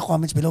put it in the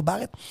comments below?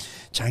 Bakit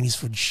Chinese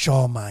food,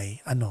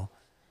 siomai,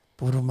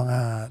 puro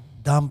mga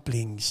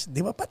dumplings.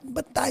 Di ba?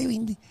 Ba't tayo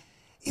hindi?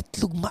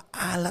 Itlog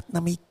maalat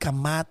na may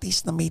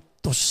kamatis, na may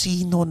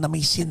tosino, na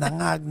may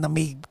sinangag, na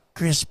may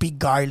crispy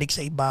garlic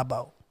sa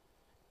ibabaw.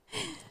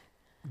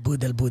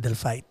 Budal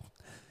fight.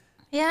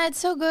 Yeah,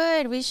 it's so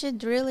good. We should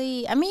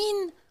really,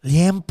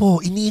 liempo,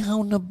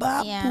 inihaw na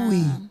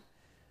baboy. Yeah.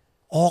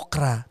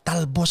 Okra,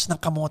 talbos ng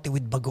kamote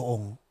with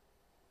bagoong.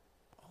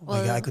 Oh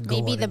well, my God, I could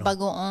go maybe on the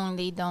bagoong,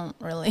 they don't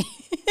really.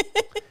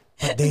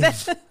 But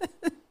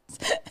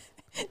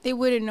they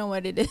wouldn't know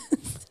what it is.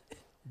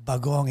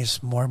 Bagoong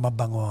is more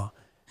mabango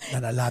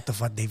than a lot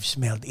of what they've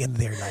smelled in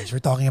their lives.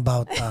 We're talking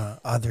about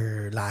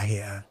other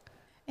lahi.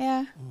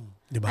 Yeah.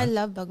 Diba? I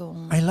love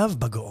bagoong. I love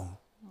bagoong.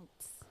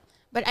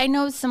 But I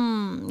know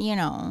some,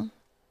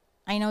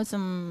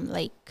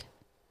 like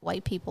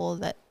white people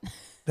that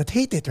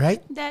hate it,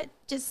 right? That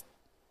just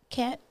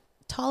can't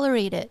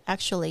tolerate it,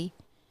 actually.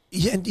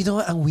 Yeah, and you know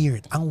what? Ang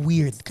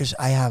weird because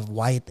I have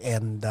white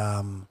and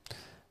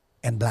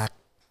black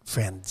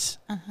friends.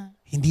 Uh-huh.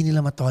 Hindi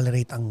nila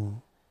ma-tolerate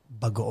ang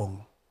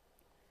bagoong.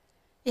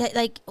 Yeah,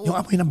 like yung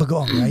amoy ng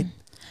bagoong, right?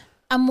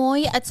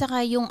 Amoy at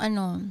saka yung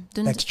dun,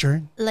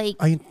 texture? Like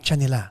yung tiyan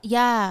nila?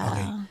 Yeah.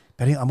 Okay.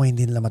 Pero yung amoy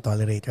hindi nila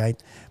ma-tolerate,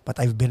 right? But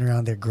I've been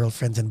around their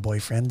girlfriends and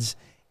boyfriends.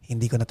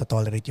 Hindi ko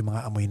na-tolerate yung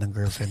mga amoy ng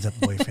girlfriends at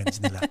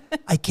boyfriends nila.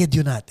 I kid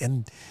you not.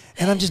 And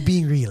I'm just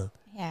being real.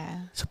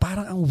 Yeah. So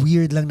parang ang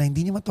weird lang na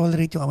hindi niya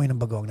ma-tolerate yung amoy ng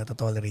bagoong na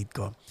tolerate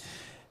ko.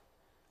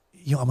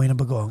 Yung amoy ng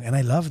bagoong. And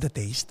I love the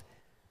taste.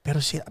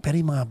 Pero yung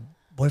mga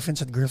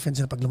boyfriends at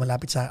girlfriends na pag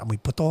lumalapit sa amoy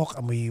putok,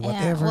 amoy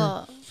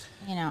whatever.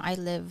 Yeah, well, I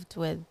lived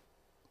with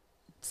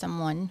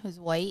someone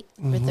who's white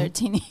for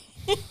 13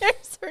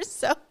 years or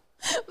so.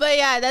 But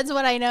yeah, that's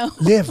what I know.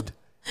 Lived?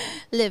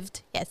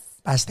 Lived, yes.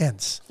 Past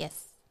tense?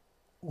 Yes.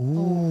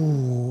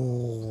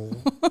 Ooh.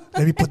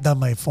 Let me put down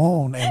my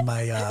phone and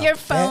my your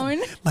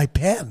phone. My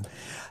pen.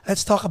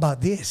 Let's talk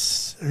about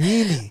this.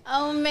 Really?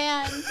 Oh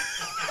man.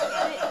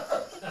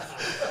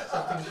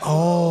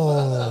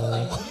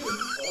 Oh.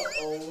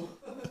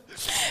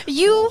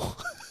 You.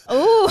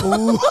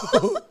 Ooh.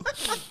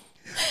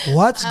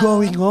 What's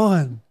going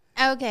on?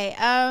 Okay.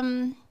 Are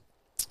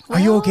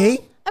you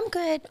okay? I'm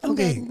good. I'm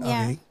okay. good.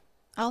 Yeah. Okay.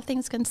 All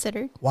things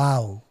considered.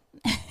 Wow.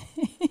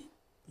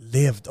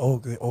 Lived. Oh,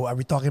 are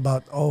we talking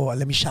about? Oh,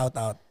 let me shout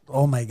out.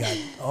 Oh my God.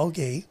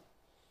 Okay.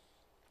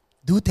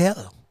 Do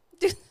tell.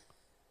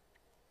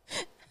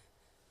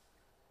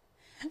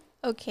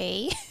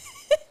 Okay.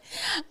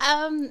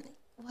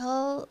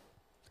 Well.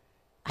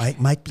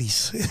 Mike,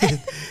 please.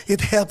 It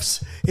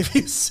helps if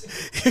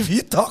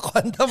you talk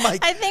on the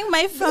mic. I think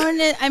my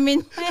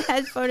my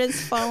headphone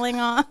is falling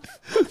off.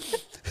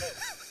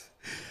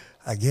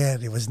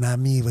 Again, it was not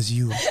me. It was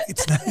you.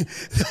 It's not.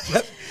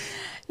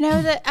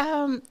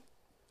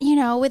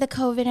 No, with the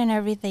COVID and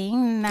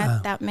everything,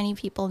 not that many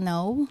people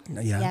know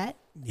yet.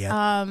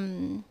 Yeah.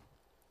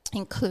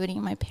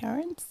 Including my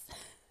parents.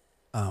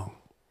 Oh.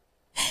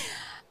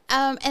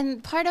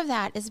 And part of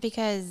that is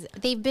because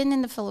they've been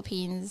in the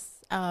Philippines.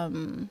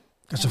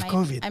 Because of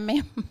COVID. I'm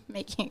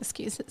making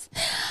excuses.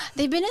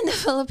 They've been in the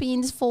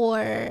Philippines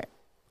for,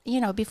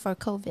 before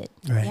COVID.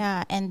 Right.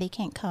 Yeah, and they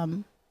can't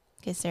come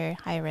because they're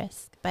high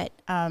risk. But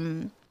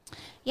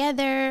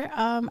they're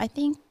I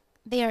think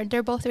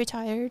they're both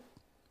retired,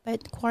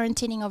 but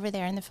quarantining over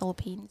there in the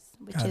Philipines,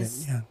 which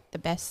is the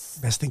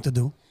best thing to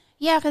do.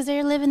 Yeah, because they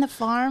live in the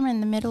farm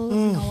in the middle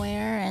of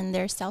nowhere, and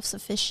they're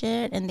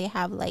self-sufficient, and they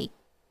have like,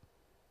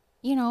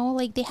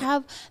 like they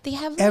have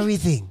like,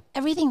 Everything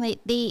everything they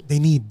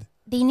need.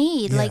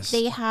 like Yes.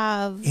 they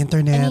have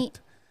Internet.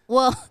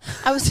 well,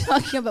 I was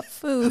talking about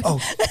food. Oh,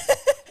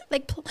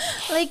 like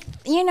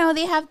they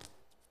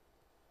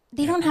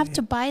don't have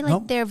to buy like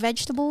Nope. their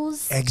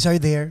vegetables. eggs are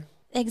there.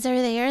 Eggs are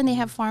there, and they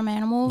have farm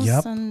animals,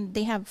 Yep. and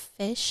they have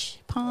fish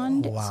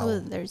pond. Oh, wow. So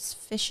there's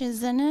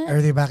fishes in it.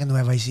 Are they back in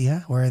Nueva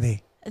Ecija? Where are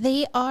they?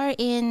 They are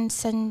in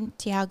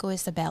Santiago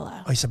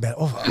Isabela. Oh, Isabel.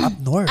 Oh, up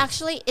north.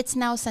 Actually, it's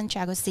now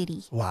Santiago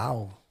City.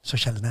 Wow.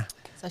 Social na.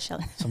 So So,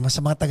 mas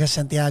sa mga taga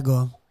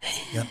Santiago,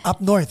 yan.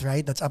 Up north,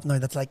 right? That's up north.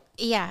 That's like,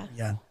 yeah,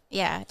 yan.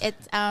 yeah.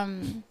 It's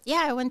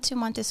yeah. I went to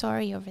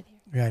Montessori over there.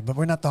 Right. But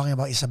we're not talking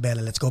about Isabella.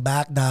 Let's go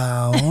back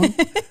down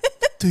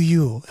to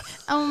you.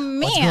 Oh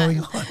man, What's going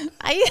on?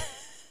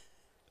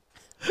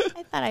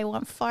 I thought I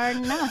went far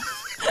enough.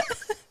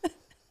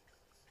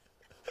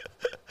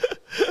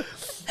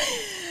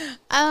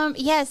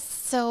 Yes.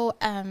 So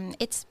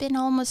it's been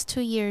almost 2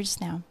 years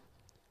now.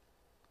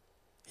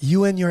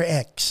 You and your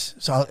ex.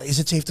 So, is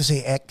it safe to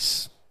say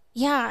ex?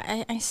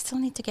 Yeah, I still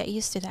need to get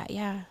used to that.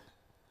 Yeah.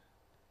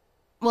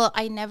 Well,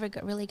 I never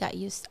really got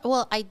used.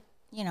 Well,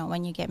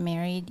 when you get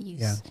married,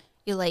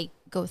 you like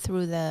go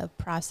through the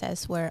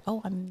process where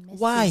I'm Mrs.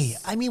 Why?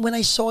 I mean, when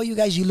I saw you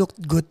guys, you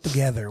looked good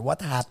together.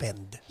 What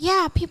happened?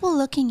 Yeah, people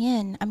looking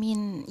in. I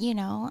mean,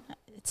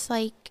 it's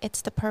like it's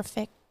the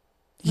perfect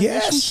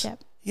relationship.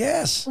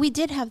 Yes. We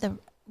did have the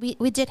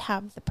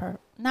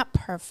not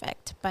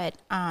perfect, but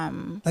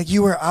Like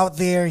you were out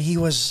there, he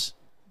was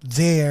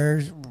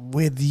there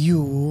with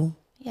you.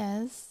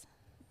 yes.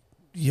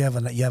 You have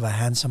a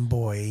handsome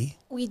boy.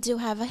 We do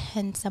have a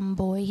handsome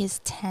boy. He's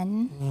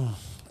 10.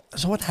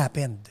 So what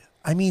happened?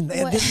 I mean,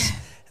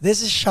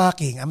 this is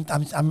shocking.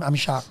 I'm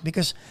shocked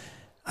because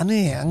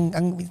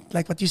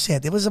like what you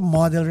said, it was a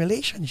model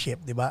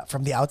relationship, diba?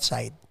 From the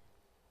outside.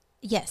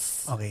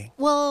 Yes. Okay.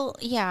 Well,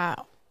 yeah,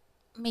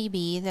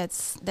 maybe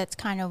that's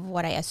kind of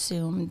what I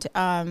assumed.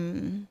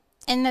 And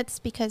that's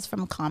because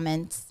from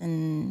comments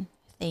and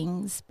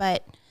things,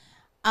 but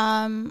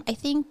I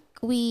think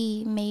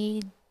we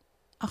made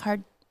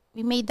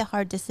the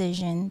hard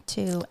decision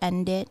to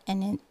end it,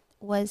 and it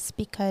was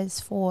because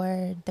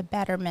for the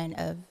betterment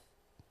of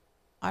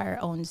our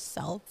own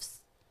selves.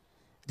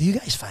 Do you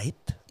guys fight?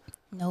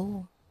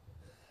 No.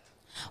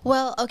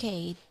 Well,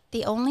 okay.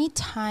 The only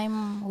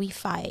time we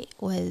fight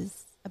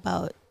was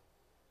about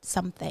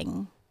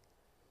something.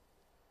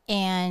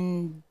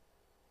 And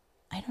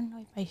I don't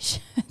know if I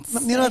should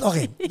You know what?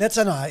 Okay. That's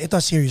ito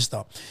serious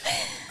though.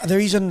 The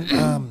reason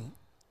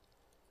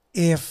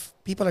if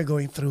people are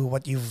going through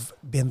what you've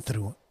been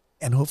through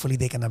and hopefully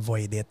they can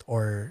avoid it,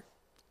 or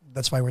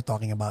that's why we're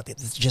talking about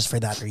it. It's just for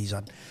that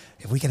reason.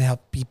 If we can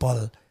help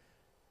people,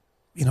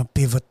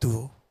 pivot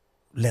to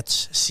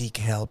let's seek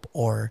help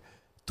or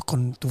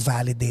to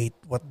validate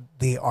what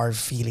they are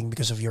feeling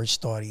because of your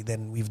story,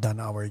 then we've done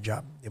our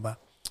job, diba?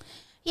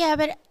 Yeah,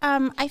 but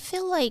I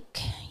feel like,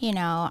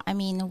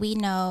 we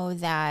know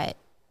that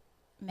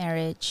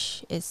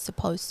marriage is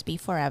supposed to be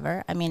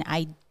forever. I mean,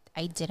 I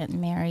didn't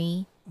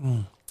marry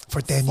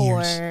for 10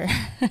 years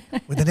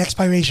with an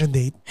expiration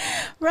date.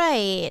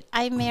 Right.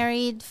 I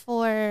married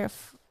for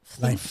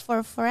Life.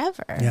 for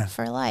forever,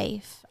 for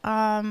life.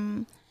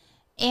 And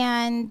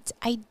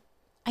I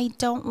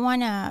don't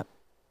want to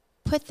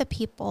put the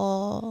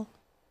people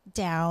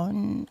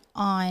down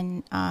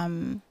on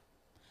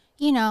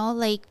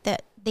like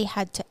that they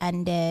had to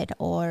end it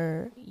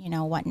or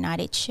whatnot.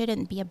 It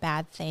shouldn't be a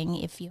bad thing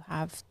if you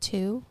have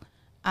to.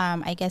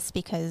 I guess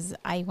because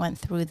I went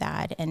through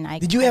that, and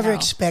Did you ever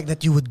expect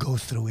that you would go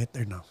through it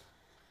or no?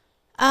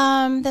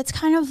 That's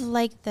kind of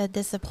like the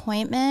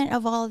disappointment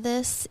of all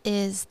this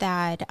is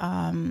that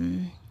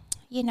I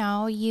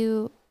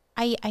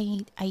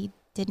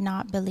did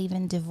not believe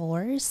in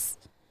divorce.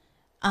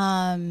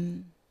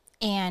 And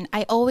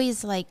I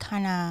always like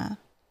kind of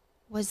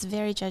was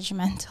very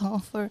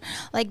judgmental for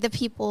like the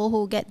people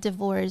who get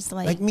divorced.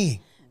 Like me.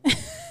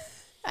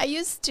 I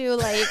used to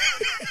like,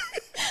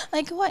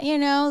 like what,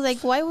 like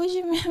why would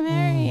you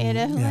marry it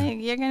if like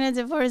you're going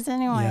to divorce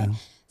anyway? Yeah.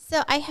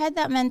 So I had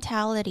that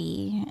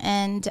mentality,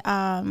 and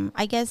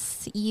I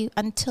guess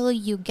until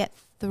you get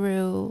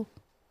through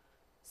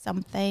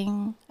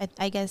something,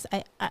 I guess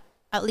I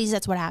at least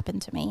that's what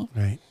happened to me.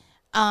 Right.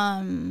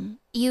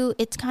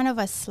 It's kind of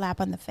a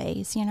slap on the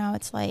face,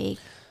 it's like,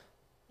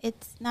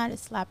 it's not a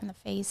slap in the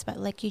face, but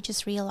like you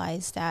just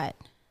realize that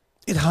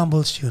it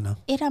humbles you, no?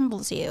 It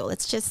humbles you.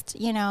 It's just,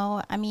 you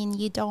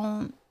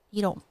don't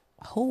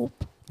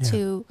hope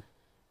to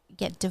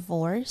get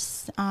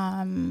divorced.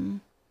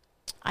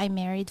 I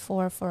married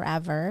for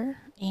forever,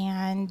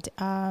 and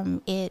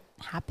it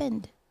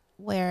happened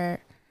where,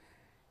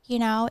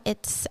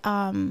 it's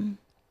I'm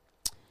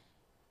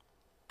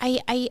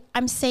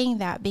saying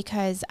that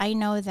because I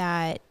know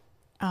that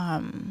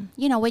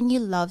when you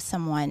love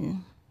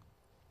someone,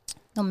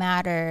 no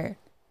matter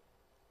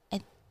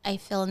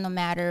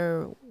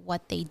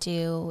what they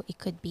do. It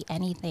could be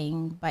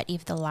anything. But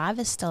if the love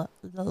is still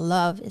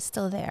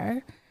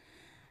there,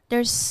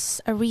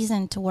 there's a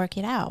reason to work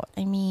it out.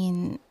 I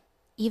mean,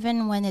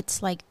 even when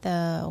it's like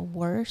the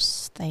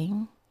worst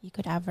thing you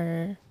could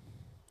ever.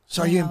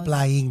 So are you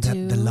implying that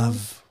the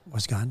love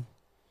was gone?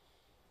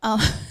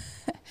 Oh,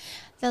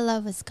 the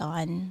love was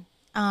gone.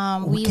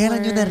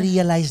 Kailan nyo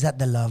na-realize that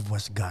the love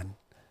was gone?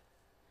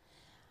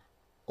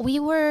 We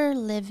were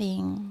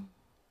living,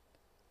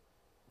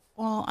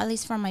 well, at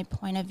least from my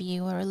point of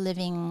view, we were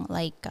living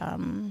like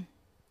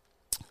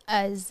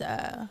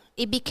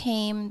it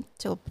became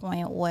to a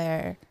point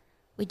where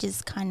we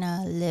just kind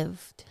of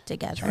lived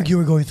together. You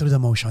were going through the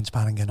motions,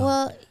 parang ganon.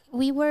 Well,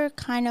 we were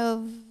kind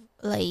of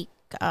like,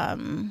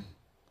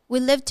 we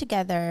lived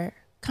together,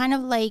 kind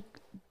of like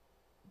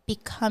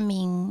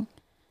becoming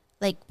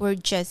like we're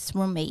just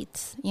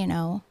roommates, you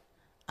know?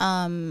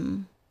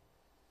 And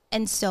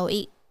so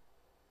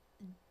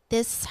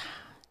this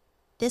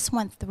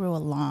went through a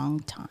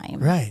long time.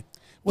 Right.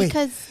 Wait.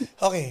 Because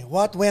okay,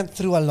 what went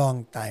through a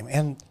long time?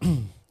 And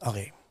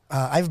okay,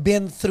 I've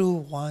been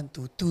through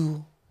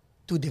two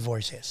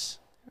divorces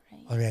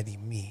already,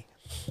 me.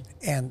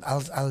 And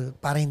I'll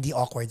para hindi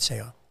awkward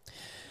sa'yo.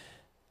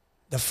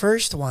 The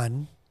first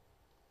one,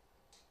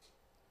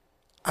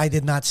 I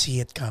did not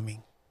see it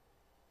coming.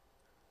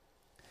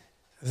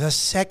 The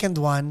second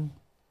one,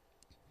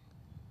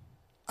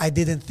 I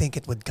didn't think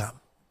it would come.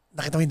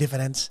 Nakita mo yung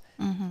difference?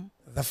 Mm-hmm.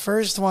 The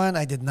first one,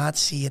 I did not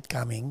see it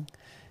coming.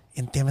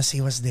 Intimacy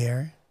was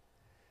there.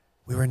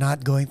 We were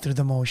not going through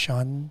the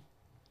motion.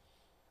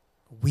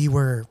 We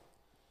were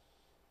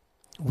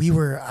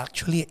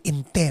actually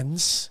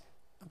intense.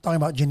 I'm talking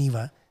about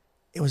Geneva.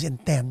 It was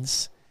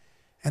intense.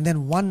 And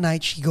then one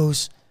night she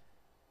goes,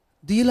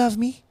 "Do you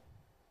love me?"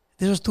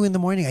 This was 2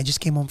 a.m. I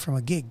just came home from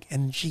a gig.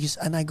 And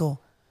I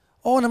go,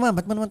 "Oo naman,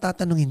 ba't mo naman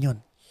tatanungin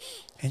yun?"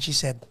 And she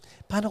said,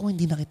 "Paano kung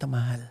hindi na kita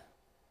mahal?"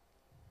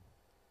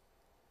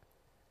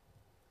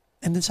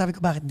 And then sabi ko,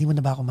 "Bakit? Hindi mo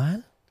na ba ako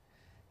mahal?"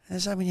 And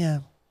sabi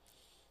niya,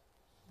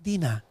 "Di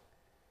na."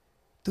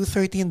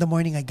 2:30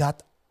 a.m, I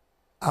got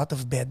out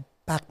of bed,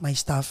 packed my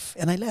stuff,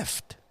 and I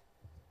left.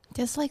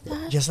 Just like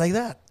that? Just like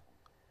that.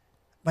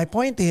 My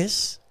point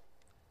is,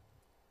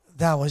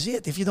 that was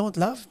it. If you don't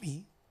love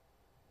me,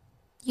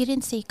 you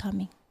didn't see it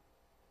coming.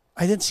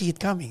 I didn't see it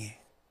coming.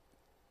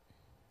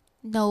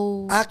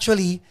 No.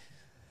 Actually,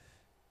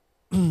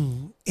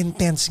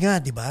 intense nga,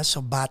 di ba? So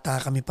bata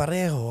kami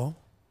pareho.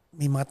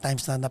 May mga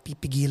times na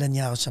napipigilan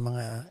niya ako sa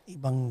mga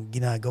ibang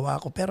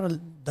ginagawa ko. Pero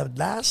the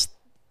last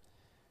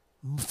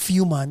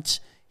few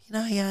months,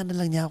 hinahayaan na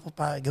lang niya ako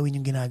pa gawin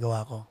yung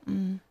ginagawa ko.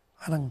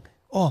 Parang,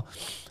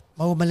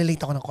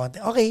 malilate ako ng konti.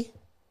 Okay.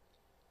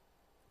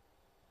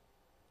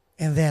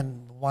 And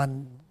then,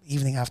 one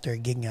evening after a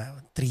gig nga,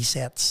 3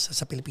 sets.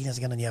 Sa Pilipinas,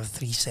 ganun, you have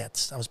 3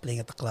 sets. I was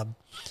playing at the club.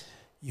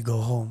 You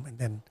go home. And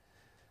then,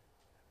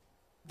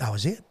 that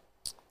was it.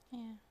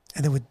 Yeah.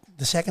 And then with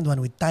the second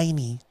one, with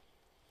Tiny,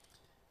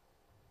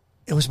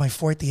 it was my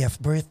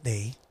 40th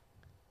birthday.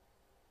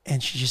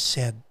 And she just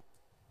said,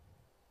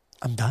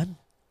 "I'm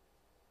done."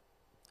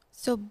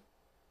 So,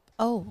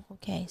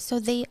 okay.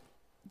 So they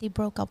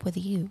broke up with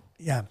you.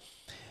 Yeah.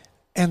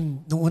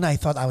 And noong una, I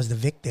thought I was the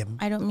victim.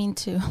 I don't mean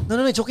to. No,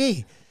 it's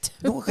okay.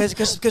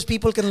 Because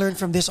people can learn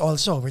from this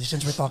also,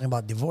 since we're talking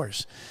about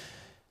divorce.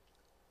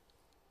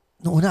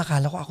 Noong una,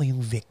 akala ko ako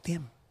yung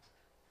victim.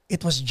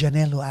 It was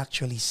Janelle who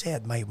actually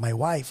said, my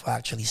wife who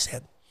actually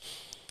said,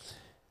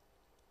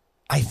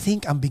 "I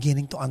think I'm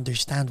beginning to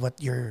understand what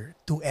your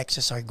 2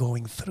 exes are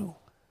going through.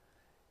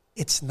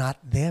 It's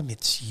not them,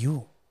 it's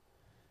you.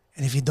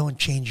 And if you don't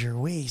change your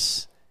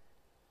ways,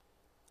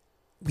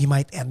 we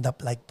might end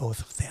up like both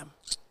of them."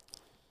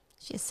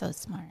 She's so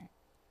smart.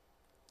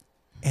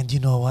 And you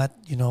know what,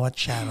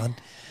 Sharon?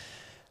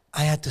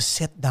 I had to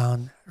sit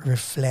down,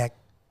 reflect,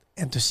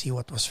 and to see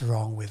what was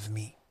wrong with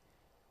me.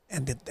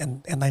 And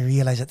I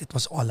realized that it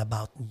was all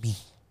about me.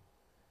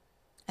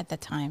 At the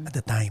time. At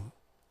the time.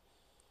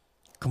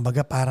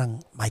 Kumbaga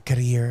parang my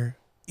career,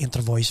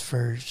 intro voice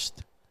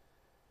first.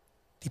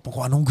 Tipong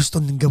kung anong gusto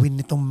nang gawin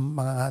nitong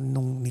mga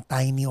ni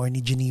Tiny or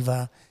ni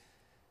Geneva.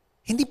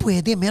 Hindi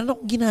pwede. Meron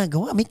akong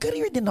ginagawa. May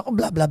career din ako.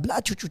 Blah, blah,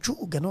 blah. Chu-chu-chu.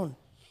 Ganon.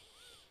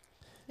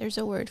 There's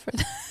a word for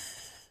that.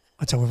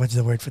 What's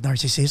the word for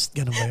narcissist?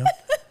 Ganon ba yun?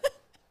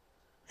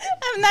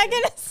 I'm not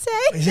gonna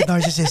say. Is it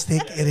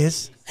narcissistic? It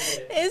is?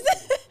 Is it?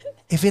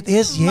 If it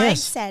is, yes. Mike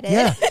said it.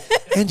 Yeah.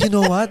 And you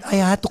know what? I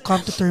had to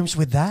come to terms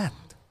with that.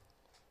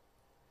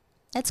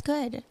 That's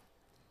good.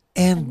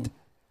 And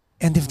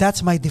if that's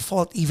my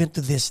default even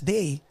to this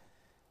day,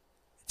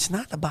 it's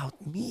not about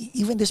me.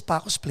 Even this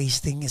Paco's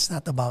Place thing is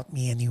not about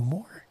me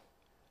anymore.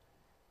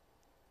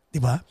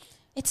 Diba?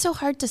 It's so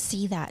hard to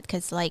see that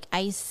because like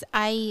I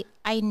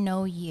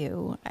know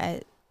you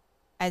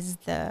as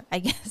the, I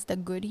guess, the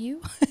good you.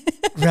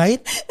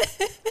 Right?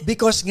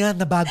 Because nga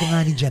nabago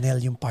nga ni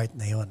Janelle yung part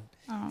na yon.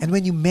 And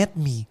when you met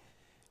me,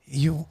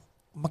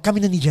 kami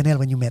na ni Janelle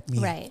when you met me.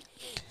 Right.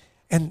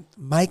 And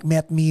Mike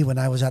met me when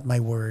I was at my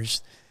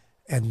worst.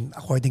 And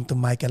according to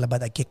Mike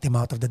Alabad, I kicked him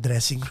out of the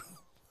dressing room.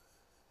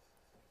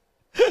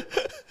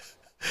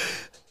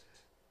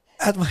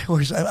 At my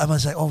worst, I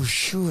was like, oh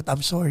shoot,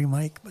 I'm sorry,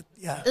 Mike, but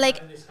yeah.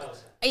 Like,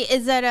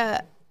 is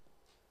that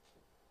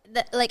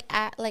like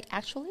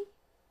actually?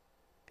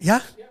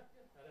 Yeah.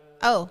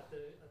 Oh.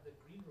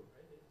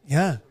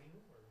 Yeah.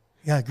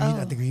 Yeah, green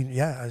at the green.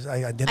 Yeah,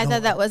 I didn't I know.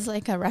 thought that was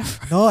like a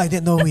reference. No, I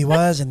didn't know who he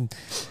was, and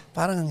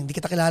parang hindi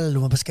kita kilala,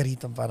 lumabas ka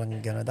rito, parang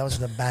gano'n. That was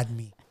the bad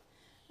me.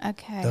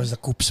 Okay. That was the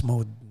coops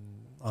mode,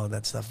 all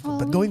that stuff. Oh.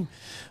 But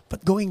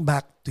going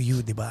back to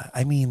you, diba?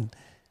 I mean,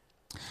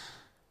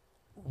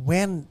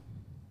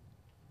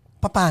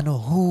 paano,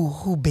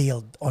 who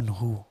bailed on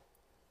who?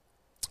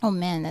 Oh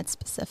man, that's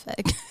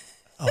specific.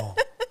 Oh,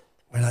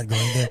 we're not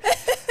going there.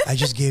 I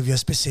just gave you a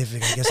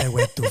specific. I guess I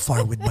went too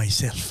far with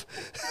myself.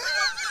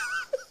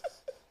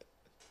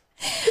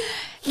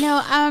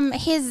 No,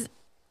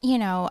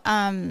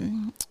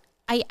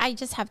 I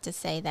just have to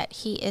say that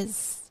he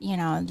is,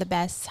 the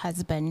best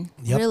husband.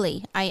 Yep.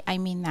 Really. I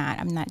mean that.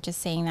 I'm not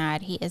just saying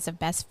that. He is a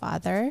best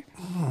father.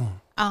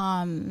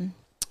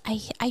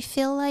 I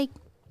feel like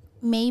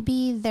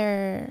maybe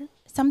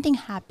something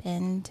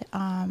happened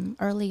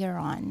earlier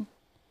on.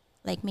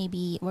 Like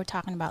maybe we're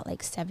talking about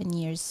like 7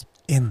 years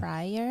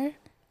prior.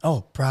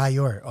 Oh,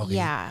 prior. Okay.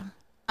 Yeah.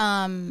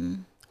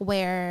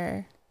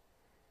 Where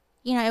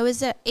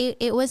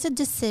it was a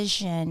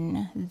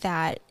decision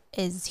that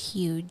is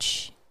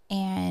huge,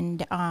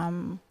 and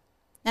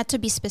not to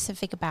be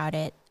specific about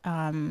it,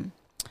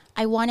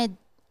 I wanted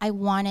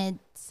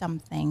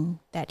something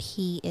that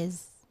he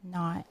is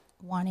not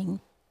wanting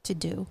to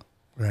do.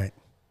 Right.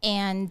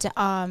 And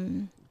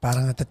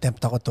parang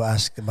natatempt ako to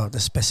ask about the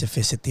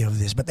specificity of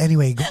this, but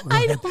anyway, go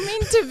I ahead. don't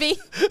mean to be.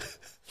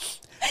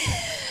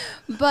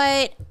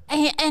 But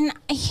I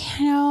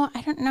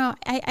don't know.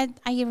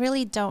 I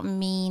really don't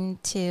mean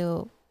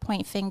to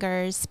point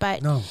fingers,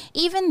 but No.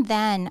 even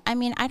then, I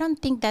mean, I don't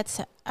think that's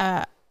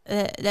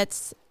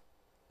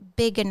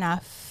big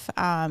enough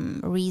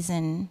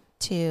reason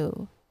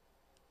to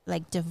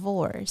like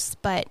divorce.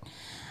 But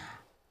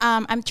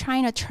I'm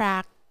trying to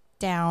track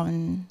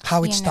down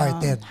How it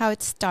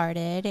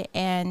started,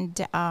 and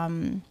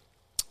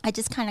I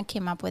just kind of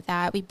came up with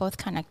that. We both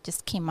kind of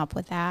just came up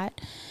with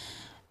that.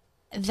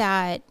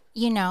 That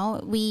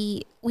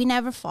we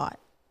never fought.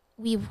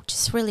 We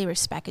just really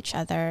respect each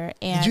other.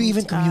 And did you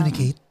even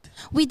communicate?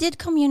 We did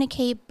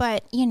communicate,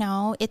 but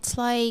it's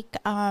like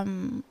I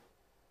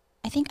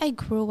think I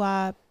grew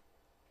up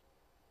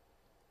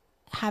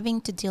having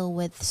to deal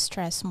with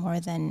stress more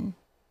than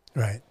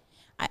Right.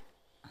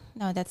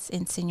 No, that's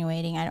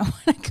insinuating. I don't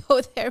want to go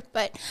there,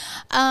 but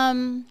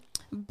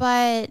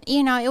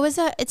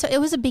it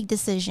was a big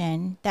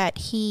decision that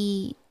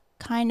he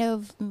kind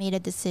of made a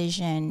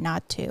decision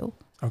not to.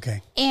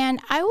 Okay. And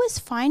I was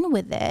fine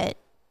with it,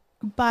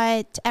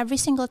 but every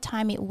single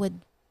time it would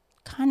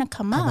kind of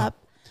come up,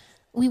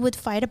 we would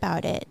fight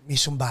about it. May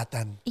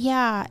sumbatan.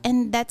 Yeah,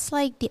 and that's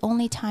like the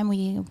only time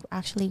we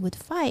actually would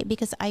fight,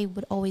 because I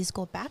would always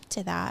go back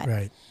to that.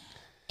 Right.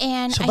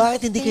 And so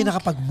bakit hindi kayo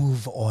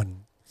nakapag-move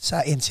on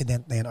sa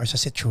incident na yun or sa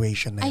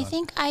situation na yun? I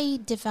think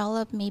I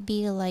developed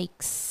maybe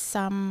like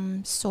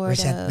some sort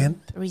Resentment?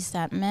 of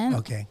resentment.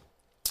 Okay.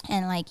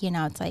 And like,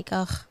 it's like,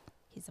 ugh,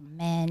 he's a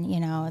man,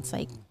 it's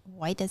like,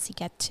 why does he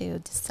get to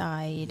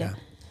decide? Yeah.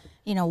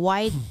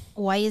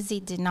 Why is he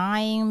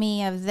denying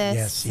me of this?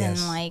 Yes, yes.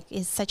 And like,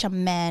 is such a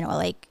man, or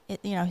like,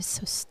 he's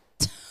so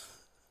stupid.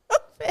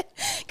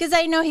 Because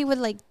I know he would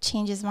like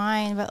change his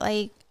mind, but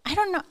like, I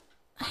don't know.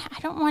 I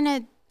don't want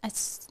to,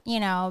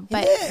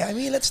 but. Yeah, I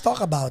mean, let's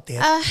talk about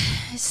it.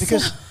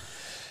 Because,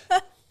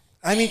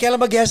 I mean, kailan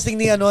ba guesting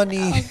ni? Oh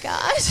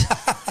gosh.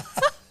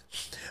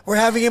 We're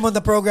having him on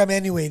the program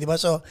anyway, diba?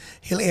 So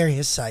he'll air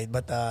his side.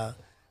 But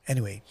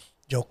anyway,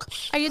 joke.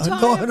 Are you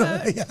talking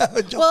about? Yeah,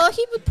 joke. Well,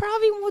 he would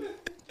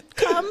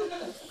come.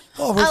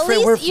 Oh, At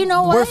least,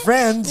 we're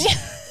friends.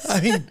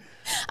 I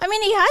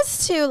mean, he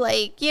has to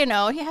you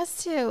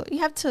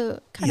have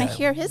to kind of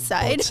hear his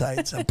side. Both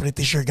sides. I'm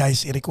pretty sure,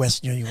 guys,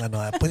 i-request nyo yung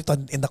put it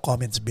in the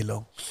comments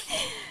below.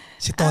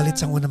 Si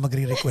Tolitz ang una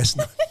magre-request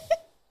na.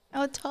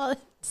 Oh,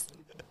 Tolitz.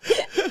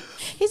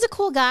 He's a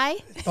cool guy.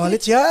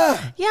 Tolitz,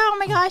 yeah. Yeah, oh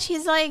my gosh,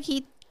 he's like,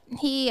 he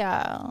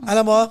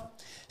Alam mo,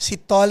 si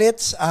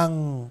Tolitz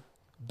ang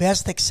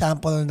best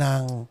example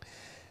ng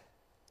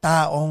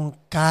taong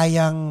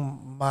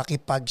kayang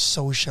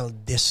makipag-social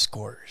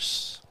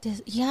discourse.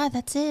 Yeah,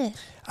 that's it.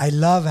 I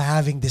love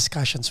having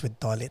discussions with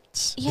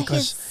Tolitz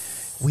because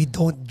we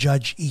don't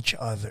judge each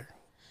other.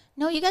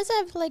 No, you guys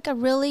have like a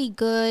really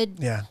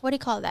good, what do you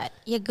call that?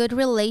 Yeah, good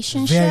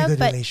relationship. Very good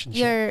but relationship.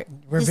 Your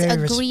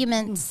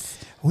disagreements.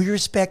 We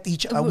respect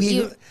each other.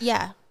 We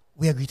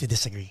agree to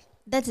disagree.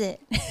 That's it.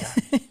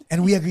 Yeah.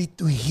 And we agree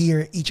to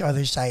hear each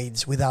other's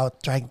sides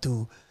without trying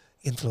to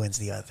influence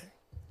the other.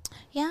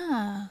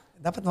 Yeah.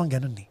 Dapat mong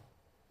ganun eh.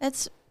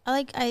 That's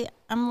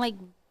I'm like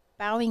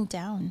bowing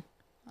down.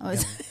 I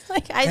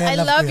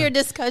love your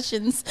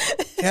discussions.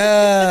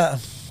 Yeah.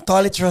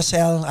 Tolitz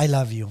Rosel, I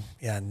love you.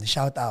 Yan,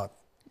 shout out.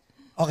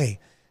 Okay.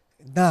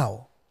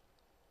 Now,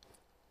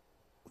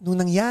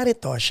 nung nangyari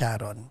to,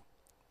 Sharon,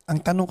 ang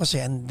tanong kasi,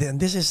 and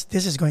this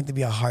is going to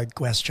be a hard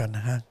question,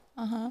 ha?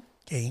 Uh-huh.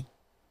 Okay?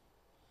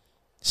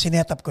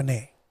 Sinet up ko na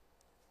eh.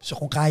 So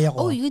kung kaya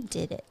ko. Oh, you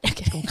did it.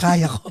 Kung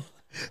kaya ko,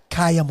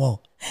 kaya mo.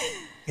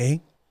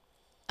 Okay?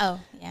 Oh,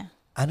 yeah.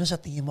 Ano sa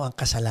tingin mo ang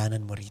kasalanan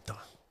mo rito?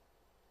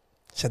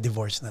 Sa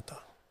divorce na to?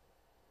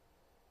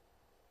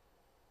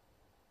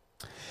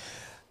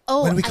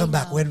 Oh, when we come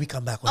back.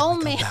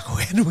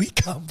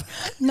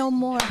 No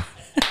more.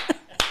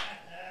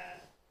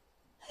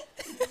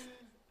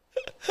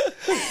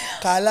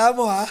 Kala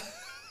mo ha?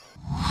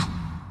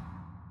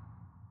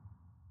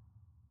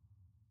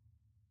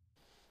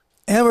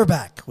 And we're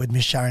back with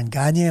Miss Sharon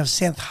Gagne of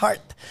Synth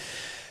Heart.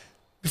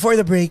 Before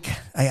the break,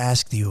 I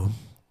asked you,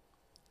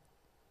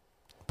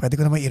 pwede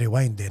ko naman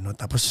i-rewind din, no?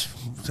 Tapos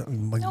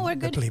No, we're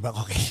good. playback.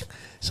 Okay.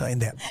 So,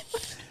 hindi.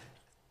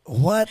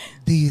 What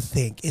do you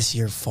think is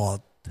your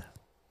fault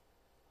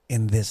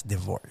in this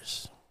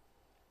divorce?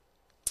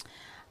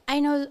 I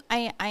know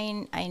why.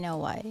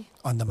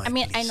 On the mic, I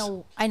mean, please.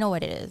 I know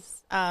what it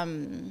is.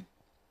 Oh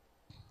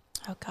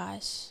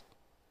gosh.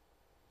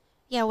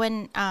 Yeah,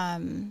 when I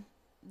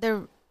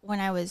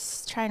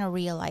was trying to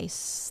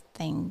realize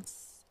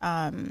things,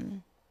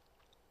 gosh,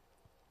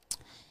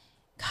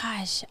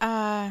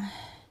 man,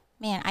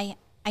 I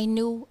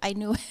knew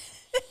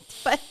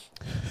but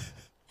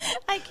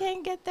I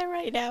can't get there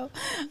right now.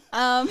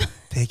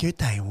 Take your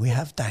time. We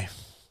have time.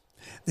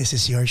 This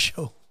is your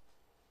show.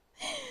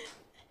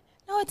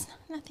 No,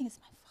 nothing is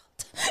my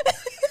fault.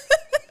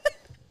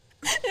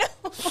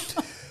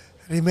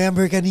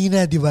 Remember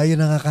kanina, di ba?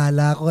 Yun ang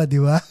akala ko, di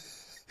ba?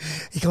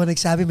 Ikaw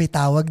nagsabi may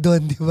tawag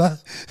doon, di ba?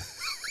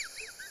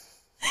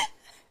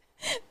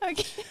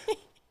 Okay.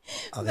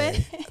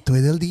 Okay.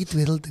 Twiddle-dee,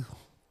 twiddle-doo.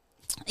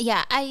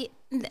 Yeah,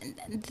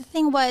 the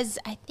thing was,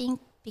 I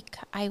think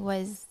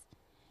because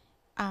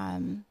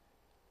I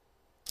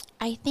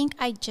think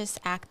I just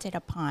acted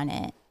upon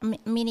it.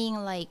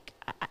 Meaning like,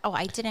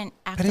 I didn't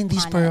act Pero hindi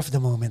upon spur it. of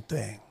the moment to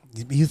eh.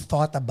 You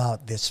thought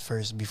about this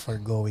first before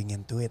going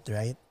into it,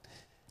 right?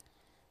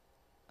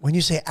 When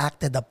you say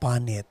acted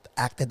upon the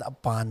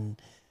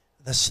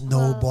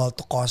snowball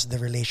to cause the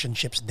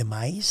relationship's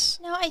demise?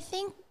 No, I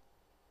think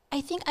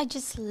I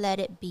just let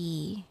it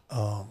be.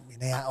 Oh,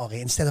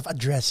 okay. Instead of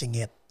addressing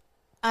it.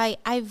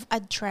 I've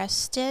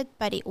addressed it,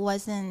 but it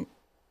wasn't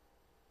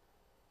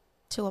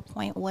to a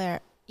point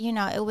where,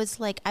 it was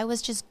like I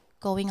was just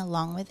going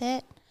along with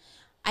it.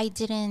 I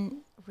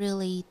didn't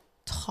really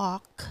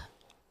talk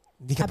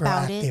Hindi ka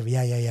about proactive. it.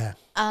 Yeah.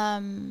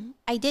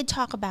 I did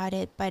talk about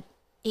it, but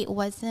it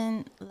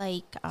wasn't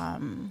like,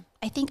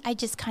 I think I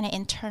just kind of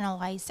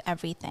internalized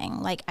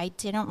everything. Like, I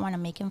didn't want to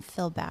make him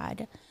feel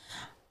bad.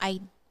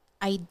 I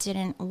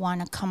didn't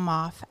want to come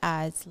off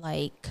as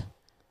like,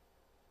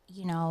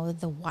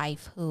 the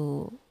wife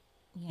who,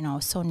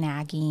 so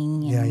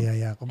nagging.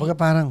 Yeah. Kumbaga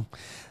parang,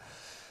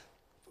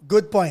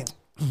 good point.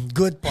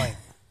 Good point.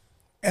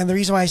 And the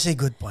reason why I say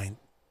good point,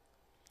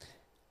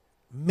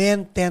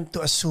 men tend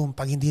to assume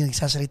pag hindi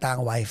nagsasalita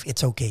ang wife,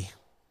 it's okay.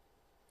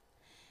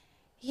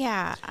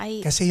 Yeah,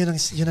 Kasi yun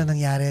ang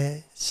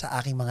nangyari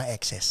sa aking mga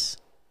exes.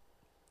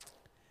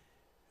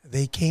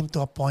 They came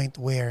to a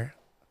point where,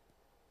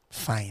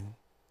 fine,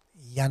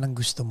 yan ang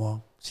gusto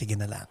mo, sige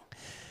na lang.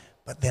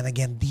 But then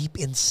again,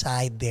 deep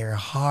inside their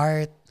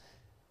heart,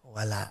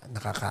 wala,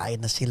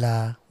 nakakain na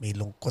sila, may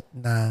lungkot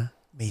na,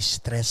 may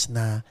stress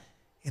na.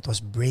 It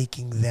was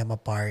breaking them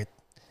apart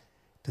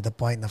to the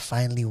point na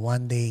finally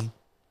one day,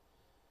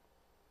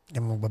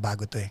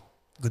 magbabago to eh.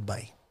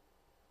 Goodbye.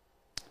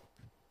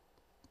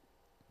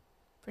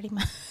 pretty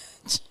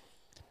much.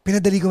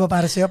 Pinadali ko ba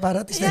para sa'yo?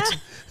 Para at least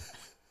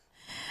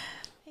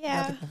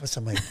Yeah. Lapit mo pa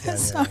sa mic. Yeah,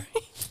 Sorry.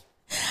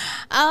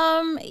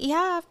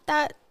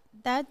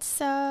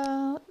 That's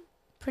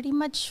pretty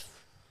much.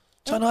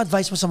 So ano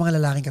advice mo sa mga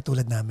lalaking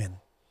katulad namin?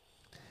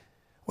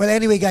 Well,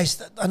 anyway guys,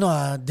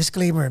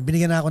 disclaimer,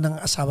 binigyan na ako ng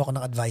asawa ko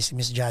ng advice, si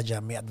Miss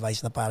Jaja, may advice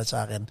na para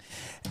sa akin.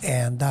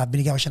 And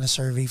binigyan ko siya ng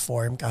survey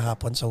form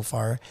kahapon so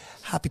far.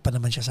 Happy pa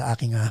naman siya sa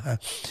aking...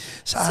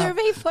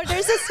 survey form?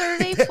 There's a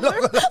survey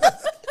form?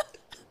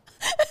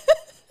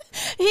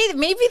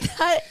 Maybe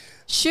that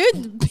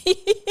should be.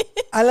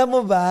 Alam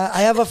mo ba,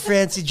 I have a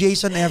friend, si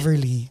Jason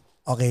Everly.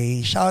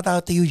 Okay, shout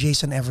out to you,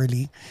 Jason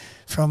Everly.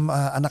 From,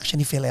 anak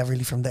siya ni Phil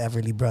Everly from the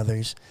Everly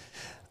Brothers.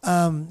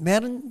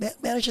 Meron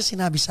siya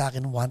sinabi sa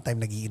akin one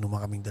time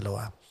nagiinuman kaming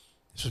dalawa.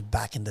 This was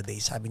back in the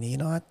day. Sabi niya, you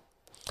know what?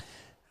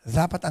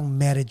 Dapat ang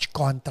marriage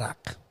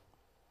contract.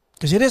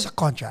 Because it is a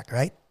contract,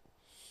 right?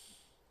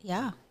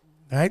 Yeah.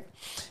 Right?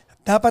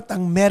 Dapat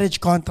ang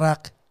marriage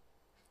contract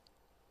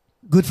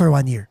good for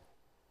 1 year.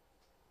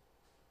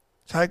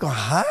 Sabi ko,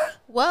 ha?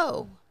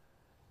 Whoa.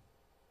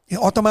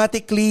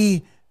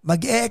 Automatically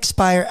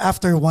mag-expire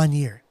after 1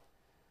 year.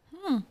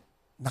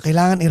 Na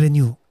kailangan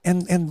i-renew.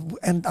 And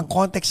ang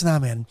context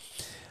namin,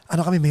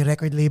 may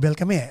record label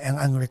kami.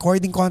 Ang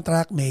recording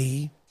contract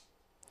may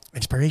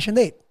expiration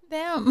date.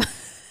 Damn.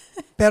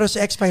 Pero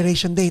sa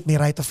expiration date, may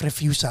right of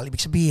refusal.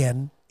 Ibig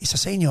sabihin, isa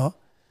sa inyo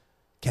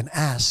can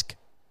ask,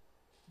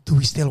 do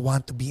we still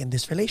want to be in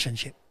this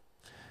relationship?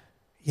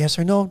 Yes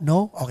or no?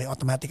 No? Okay,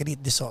 automatically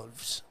it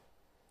dissolves.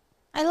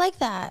 I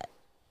like that.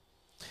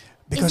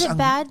 Is it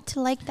bad to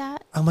like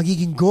that? Ang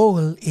magiging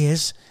goal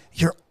is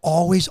you're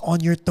always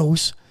on your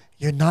toes.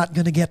 You're not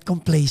gonna get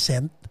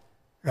complacent,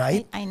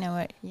 right? I know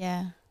it.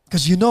 Yeah.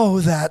 Because you know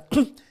that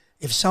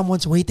if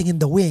someone's waiting in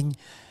the wing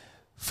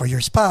for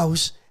your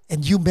spouse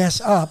and you mess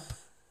up,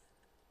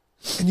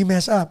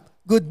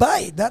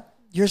 goodbye. That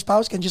your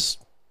spouse can just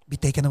be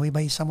taken away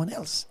by someone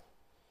else.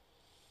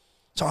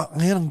 So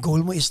ngayon ang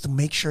goal mo is to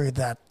make sure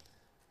that.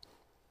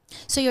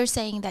 So you're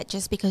saying that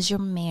just because you're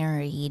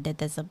married, that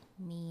doesn't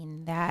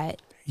mean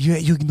that you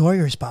ignore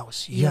your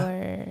spouse.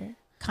 You're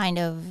kind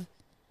of,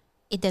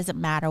 it doesn't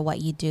matter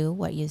what you do,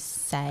 what you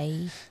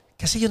say.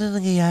 Kasi yun ang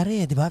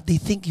nangyayari, di ba? They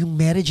think yung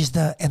marriage is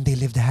and they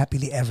lived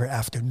happily ever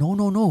after.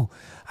 No.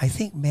 I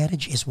think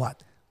marriage is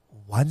what?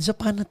 Once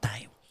upon a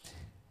time.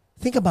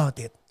 Think about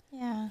it.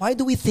 Yeah. Why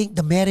do we think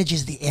the marriage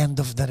is the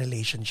end of the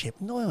relationship?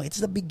 No, it's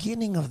the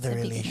beginning of the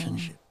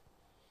relationship.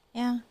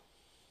 Yeah.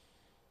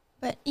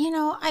 But,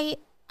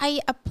 I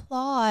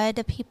applaud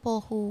the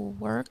people who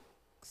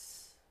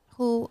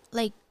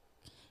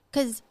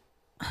because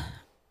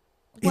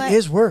it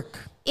is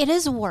work. It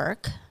is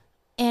work,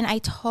 and I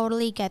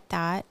totally get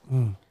that.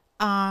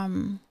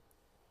 But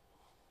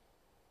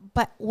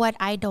what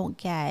I don't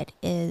get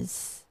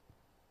is,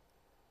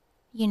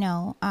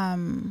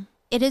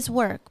 it is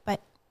work, but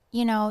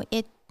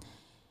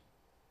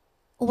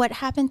what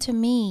happened to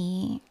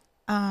me,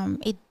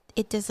 it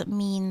doesn't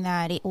mean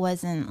that it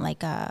wasn't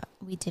like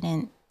we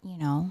didn't,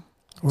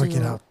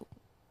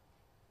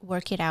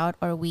 work it out,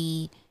 or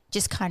we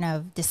just kind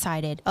of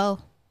decided,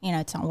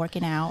 it's not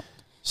working out.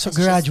 So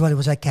gradually, it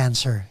was like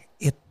cancer.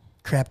 It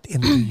crept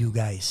into you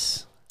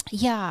guys.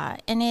 Yeah,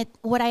 and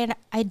what I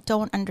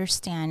don't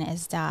understand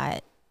is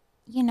that,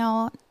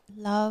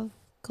 love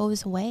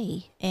goes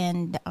away,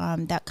 and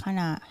that kind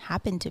of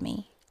happened to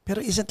me.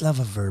 Pero isn't love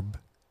a verb?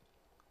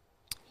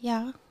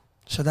 Yeah.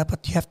 So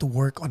dapat you have to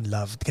work on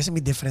love. Kasi may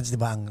difference, di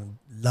ba, ang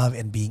love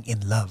and being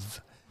in love.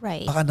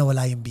 Right. Baka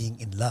nawala yung being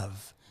in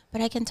love.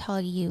 But I can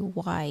tell you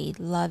why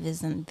love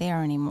isn't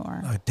there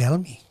anymore. Oh, tell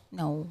me.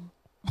 No.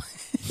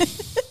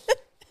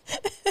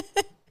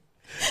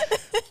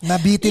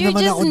 Nabiti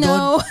naman ako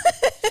doon.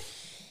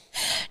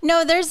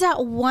 No, there's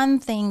that one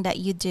thing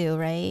that you do,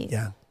 right?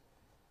 Yeah.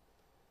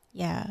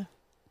 Yeah.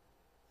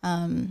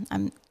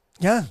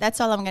 Yeah.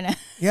 That's all I'm gonna.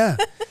 Yeah.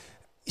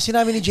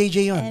 Sinabi ni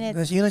JJ yun.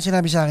 Yun ang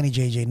sinabi sa akin ni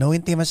JJ. No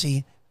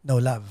intimacy, no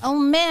love. Oh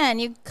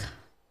man,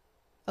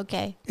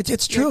 okay.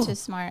 It's true. You're too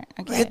smart.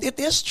 Okay. It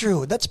is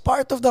true. That's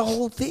part of the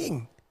whole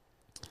thing.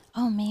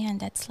 Oh man,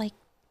 that's like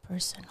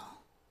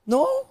personal.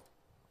 No.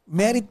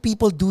 Married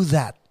people do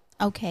that.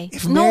 Okay.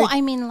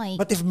 I mean like.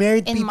 But if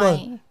married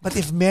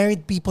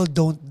people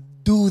don't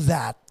do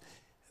that,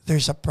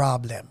 there's a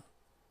problem.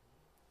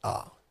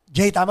 Oh.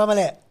 Jay, tama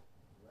mali?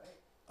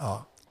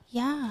 Oh.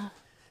 Yeah.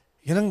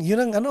 Yun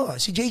ang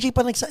si JJ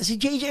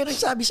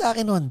nagsabi sa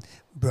akin nun,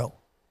 bro.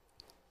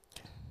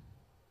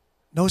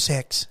 No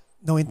sex,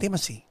 no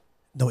intimacy.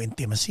 No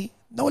intimacy,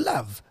 no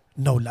love.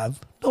 No love,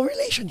 no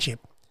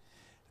relationship.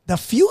 The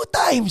few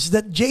times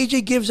that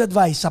JJ gives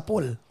advice sa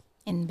pool.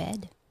 In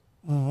bed.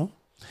 Mm-hmm.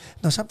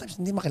 No, sometimes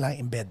hindi makailangan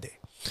in bed eh.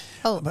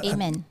 Oh, but,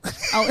 amen.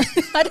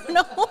 I don't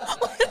know.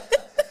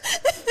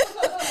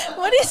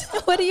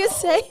 What do you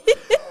say?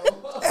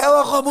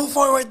 Ewan ko, move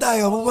forward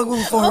tayo.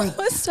 Move forward.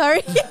 Oh,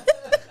 sorry.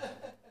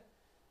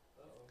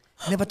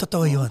 Hindi ba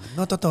totoo yun?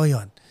 No, totoo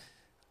yun.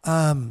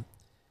 And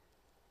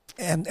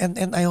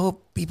I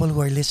hope people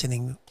who are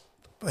listening,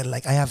 well,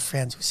 like I have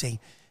friends who say,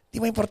 di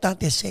ba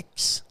importante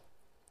sex?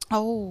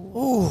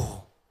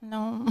 Oh.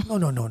 No.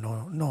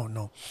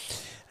 No.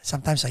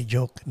 Sometimes I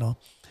joke, no?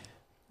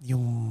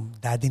 Yung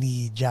daddy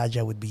ni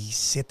Jaja would be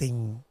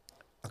sitting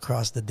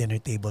across the dinner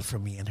table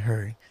from me and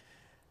her.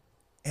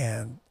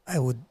 And I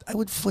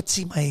would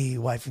footsie my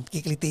wife.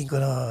 Kikilitiin ko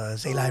na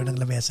sa ilalim ng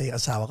lamesa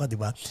yung asawa ko, di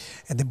ba?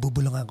 And then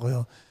bubulungan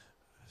ko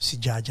si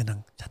Jaja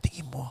ng, sa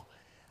tingin mo,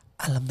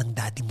 alam ng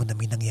daddy mo na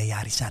may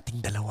nangyayari sa ating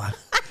dalawa.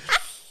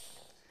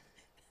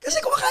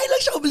 Kasi kumakain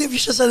lang siya,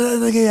 oblivious siya sa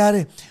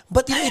nangyayari.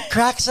 But it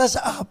cracks us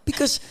up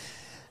because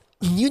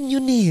yun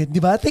eh,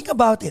 di ba? Think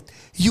about it.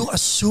 You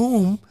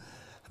assume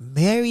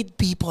married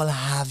people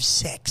have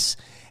sex.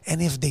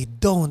 And if they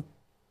don't,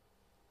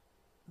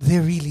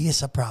 there really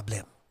is a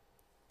problem.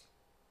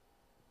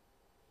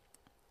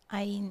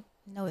 I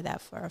know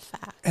that for a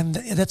fact. And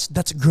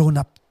that's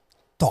grown-up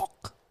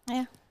talk.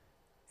 Yeah.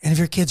 And if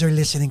your kids are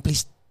listening,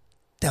 please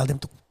tell them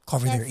to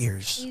cover their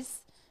ears.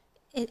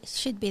 It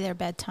should be their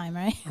bedtime,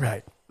 right?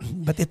 Right.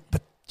 But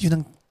yun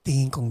ang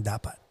tingin kong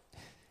dapat.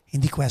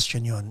 Hindi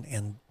question yun,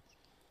 and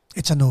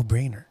it's a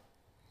no-brainer.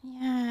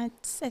 Yeah,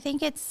 I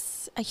think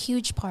it's a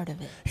huge part of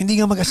it. Hindi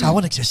nga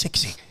mag-asawa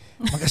nagsisex eh.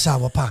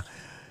 Mag-asawa pa.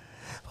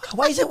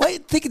 Why,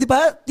 think, di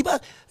ba?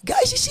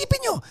 Guys,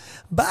 isipin nyo,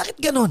 bakit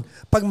ganun?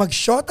 Pag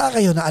mag-shota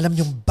kayo na alam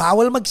nyong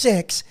bawal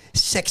mag-sex,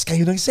 sex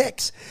kayo ng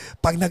sex.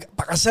 Pag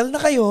nagpakasal na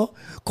kayo,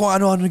 kung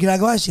ano-ano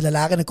ginagawa, si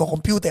lalaki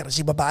nagko-computer,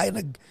 si babae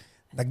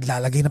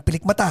naglalagay ng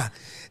pilikmata,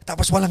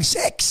 tapos walang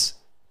sex.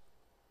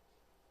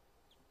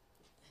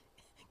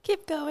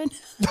 Keep going.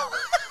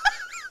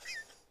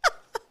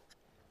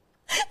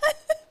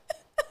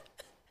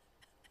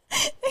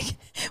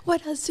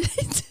 What else did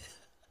I do?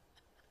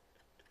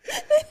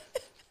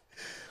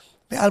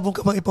 May album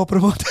ka bang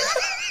ipopromote?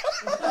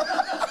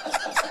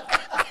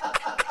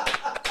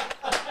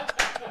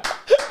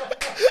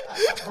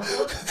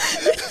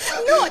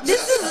 No,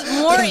 this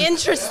is more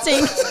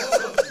interesting.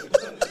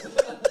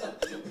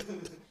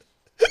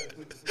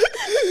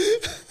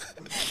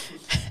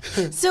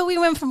 So we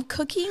went from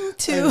cooking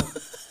to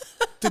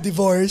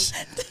divorce.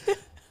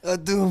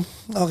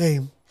 Okay.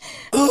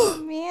 Oh,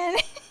 man.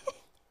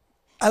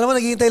 Alam mo,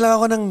 naghihintay lang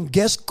ako ng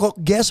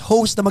guest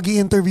host na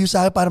mag-i-interview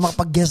sa akin para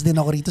makapag-guest din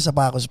ako rito sa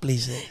Paco's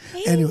Place.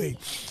 Hey. Anyway,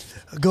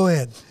 go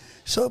ahead.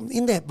 So,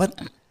 hindi. But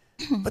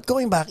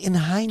going back, in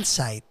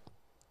hindsight,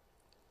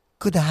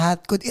 could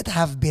it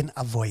have been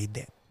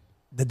avoided,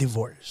 the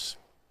divorce?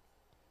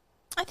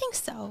 I think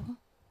so.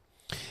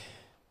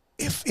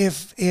 If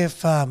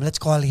let's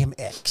call him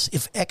X.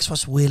 If X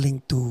was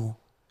willing to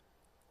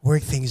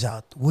work things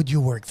out, would you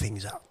work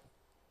things out?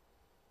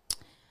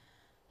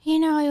 You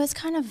know, it was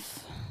kind of,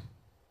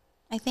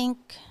 I think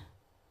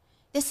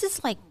this is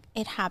like,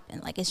 it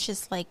happened. Like, it's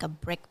just like a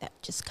brick that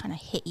just kind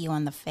of hit you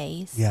on the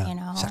face, Yeah. you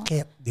know?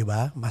 Sakit, di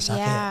ba? Masakit.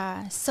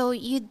 Yeah. So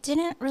you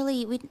didn't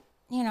really, we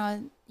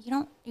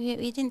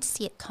didn't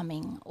see it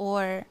coming,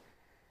 or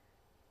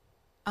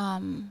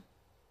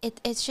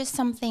it's just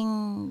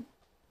something,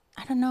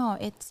 I don't know,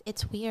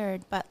 it's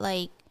weird, but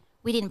like,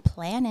 we didn't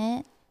plan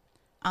it.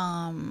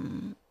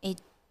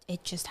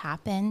 It just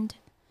happened.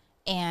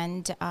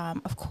 And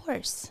of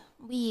course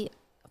we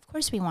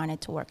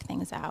wanted to work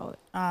things out.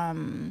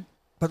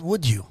 But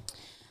would you?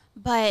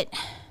 But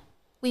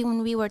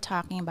when we were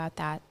talking about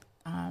that,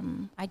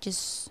 I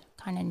just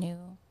kind of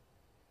knew,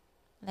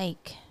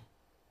 like,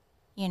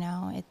 you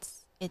know,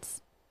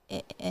 it's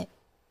I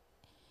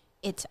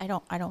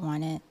don't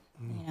want it,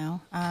 you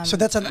know. So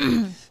that's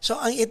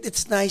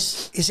it's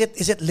nice. Is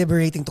it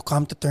liberating to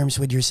come to terms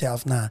with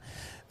yourself na,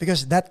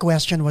 because that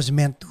question was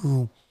meant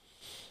to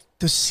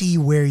see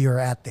where you're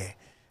at eh.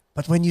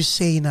 But when you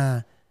say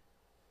na,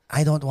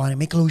 I don't want it,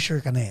 may closure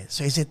ka na eh.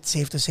 So is it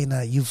safe to say na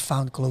you've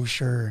found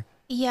closure?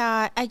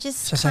 Yeah, I just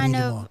Sa kind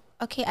sarili of mo?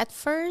 Okay, at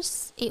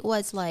first it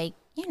was like,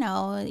 you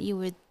know,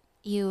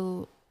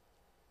 you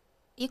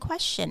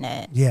question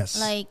it. Yes.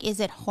 Like, is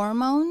it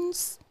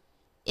hormones?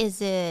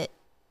 Is it,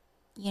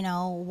 you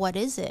know, what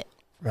is it?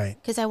 Right.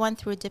 Because I went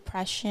through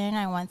depression.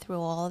 I went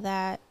through all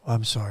that. Oh,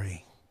 I'm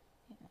sorry.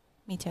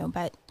 Me too.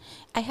 But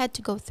I had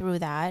to go through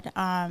that.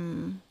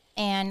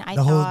 And I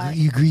The thought,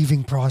 whole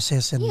grieving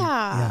process and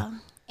yeah.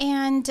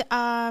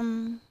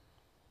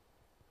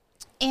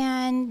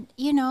 And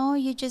you know,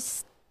 you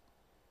just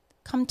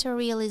come to a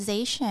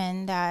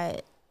realization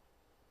that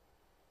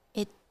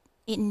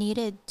it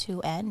needed to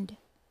end.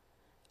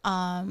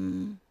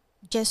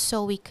 Just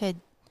so we could,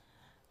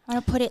 I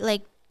want to put it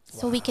like,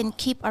 so we can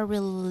keep our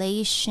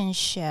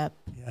relationship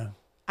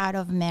out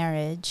of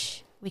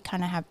marriage. We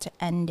kind of have to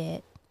end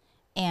it.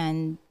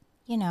 And,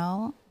 you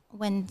know,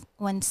 when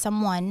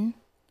someone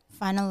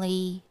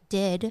finally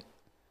did,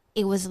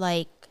 it was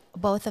like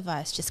both of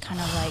us just kind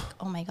of like,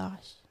 oh my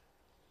gosh.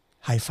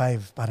 high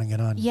five, parang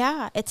ganon.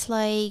 Yeah, it's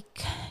like,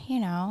 you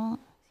know,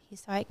 he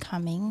saw it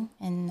coming,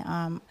 and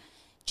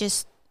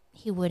just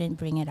he wouldn't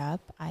bring it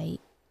up. I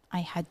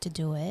had to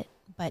do it,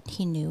 but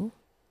he knew.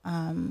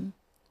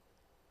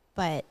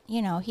 But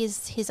you know,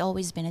 he's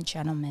always been a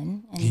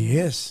gentleman, and He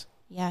is.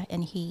 yeah,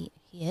 and he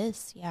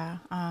is, yeah.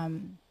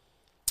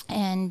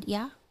 And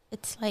yeah,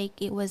 it's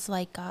like, it was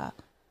like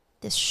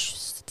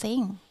this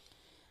thing.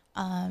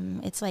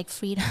 It's like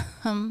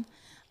freedom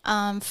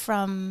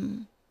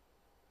from,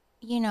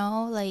 you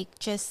know, like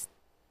just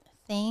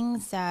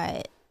things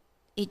that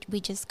we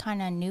just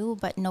kind of knew,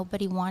 but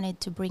nobody wanted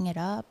to bring it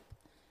up.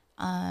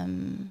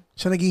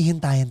 So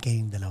naghihintayan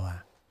kayong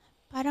dalawa?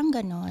 Parang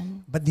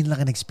ganon. Ba't din lang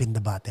ka nag-spin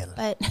the bottle?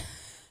 But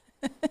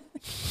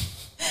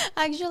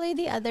actually,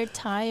 the other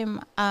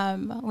time,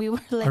 we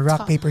were like, A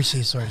rock, paper,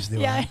 scissors, di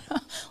ba? yeah, I know.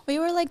 We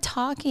were like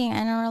talking,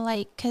 and we were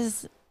like,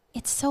 because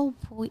it's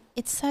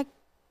like,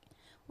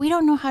 we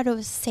don't know how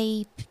to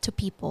say to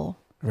people,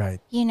 Right.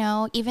 you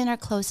know, even our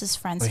closest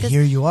friends. But 'Cause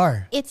here you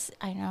are.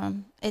 I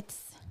know,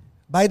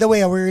 By the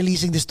way, we're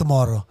releasing this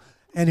tomorrow.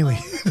 Anyway,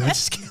 I'm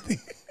just kidding.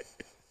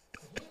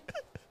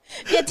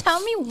 yeah, tell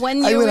me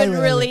when I you will, would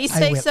release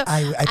I it, will. so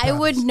I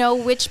would promise. know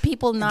which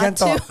people not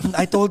Ganto, to.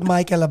 I told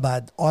Michael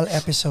Abad, all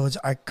episodes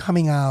are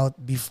coming out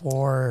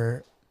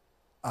before,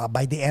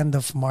 by the end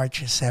of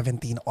March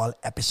 17, all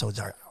episodes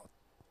are out.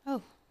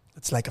 Oh,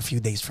 It's like a few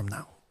days from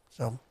now.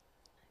 So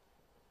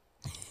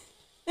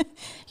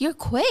you're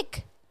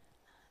quick.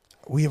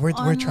 we're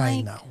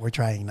trying like- now. We're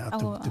trying now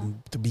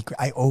to be.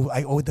 I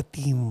owe the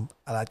team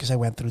a lot because I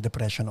went through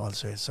depression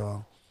also.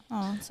 So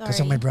Oh, sorry. because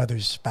of my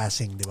brother's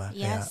passing, di ba?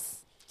 Yes.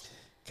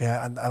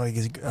 Kaya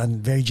I'm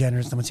very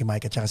generous naman si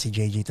Mike at saka si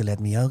JJ to let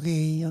me,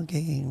 okay,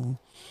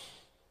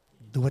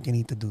 do what you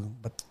need to do.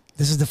 But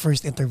this is the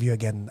first interview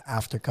again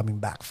after coming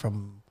back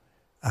from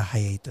a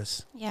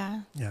hiatus.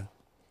 Yeah. Yeah.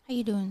 How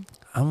you doing?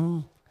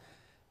 I'm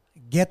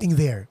getting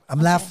there. I'm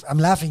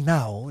laughing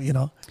now, you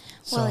know.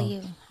 So Well,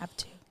 you have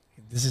to.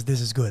 this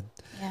is good.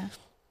 Yeah.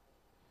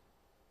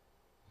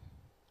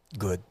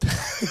 Good.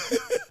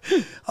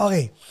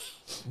 Okay.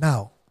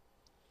 Now,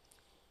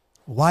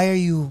 why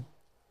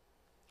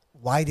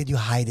did you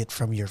hide it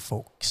from your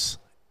folks?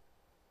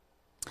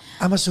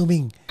 I'm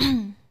assuming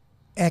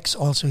ex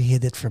also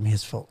hid it from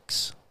his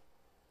folks.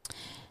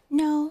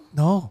 No.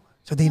 No.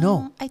 So they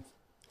know.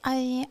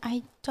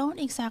 I don't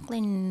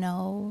exactly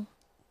know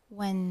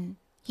when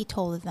he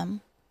told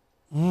them.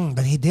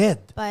 But he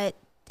did. But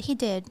he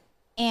did.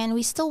 And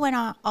we still went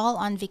all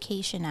on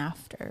vacation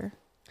after.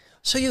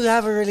 So you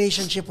have a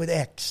relationship with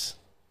ex?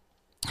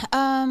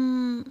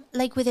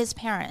 Like with his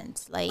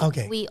parents. Like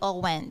Okay. we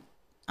all went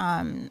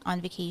on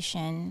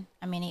vacation.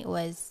 I mean,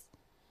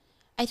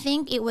 I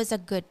think it was a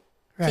good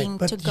thing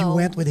but to go. you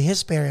went with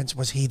his parents.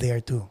 Was he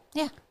there too?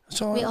 Yeah.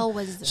 So We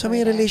always So were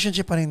may there.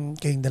 relationship pa rin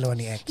kayong dalawa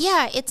ni ex?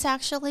 Yeah, it's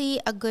actually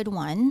a good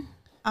one.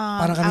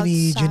 Parang kami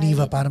ni outside-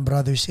 Geneva, parang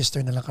brother,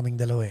 sister na lang kaming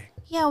dalawa eh.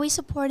 Yeah, we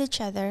support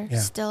each other Yeah.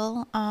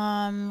 still.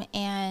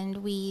 And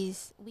we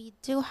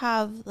do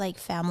have like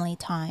family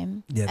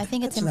time. Yeah, I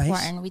think it's that's nice.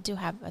 important. We do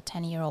have a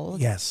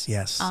 10-year-old. Yes.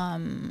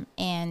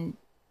 And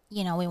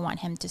you know, we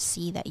want him to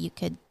see that you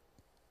could,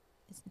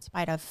 in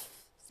spite of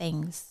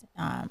things,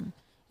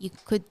 you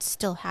could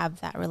still have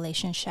that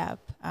relationship.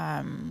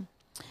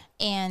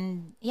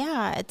 And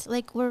yeah, it's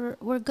like we're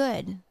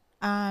good.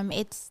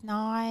 It's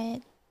not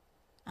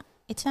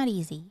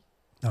easy.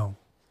 No.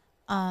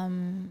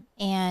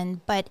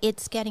 But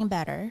it's getting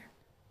better.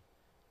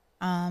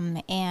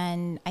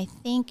 And I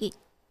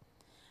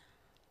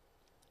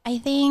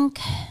think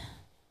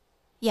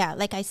yeah,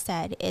 like I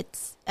said,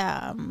 it's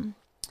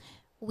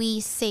we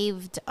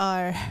saved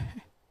our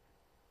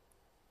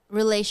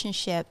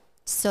relationship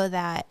so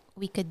that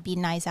we could be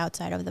nice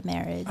outside of the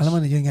marriage. Alam mo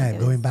na yun nga, It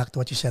was- going back to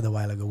what you said a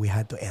while ago, we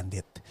had to end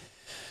it.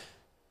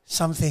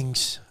 Some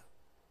things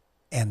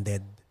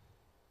ended.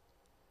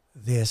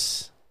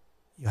 This,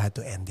 you had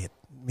to end it.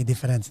 May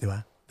difference, di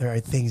ba? There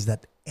are things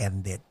that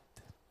ended.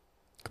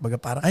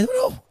 Kumbaga parang,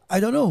 I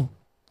don't know.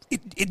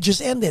 It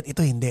just ended.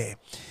 Ito hindi.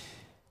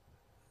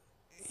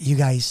 You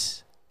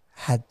guys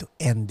had to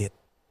end it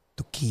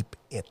to keep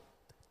it.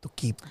 To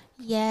keep.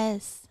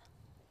 Yes.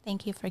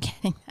 Thank you for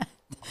getting that.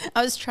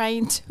 I was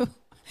trying to.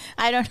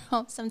 I don't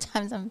know.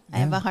 Sometimes I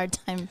have a hard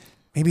time.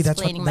 Maybe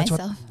that's explaining what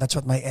myself. that's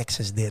what my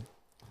exes did.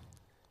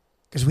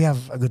 Because we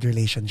have a good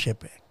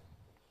relationship. Eh.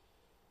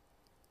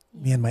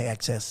 Me and my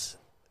exes.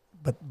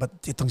 But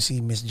itong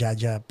si Miss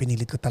Jaja,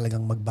 pinilit ko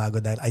talagang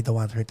magbago dahil I don't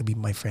want her to be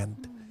my friend.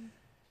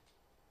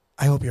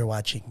 I hope you're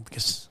watching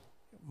because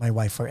my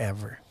wife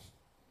forever.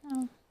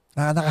 Oh.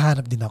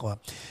 Nakahanap din ako.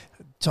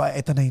 So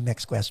ito na yung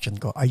next question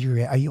ko. Are you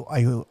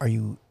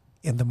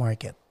in the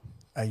market?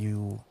 Are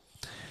you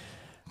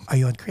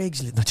on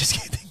Craigslist? No, just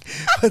kidding.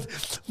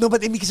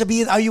 but ibig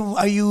sabihin, are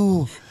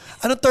you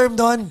ano term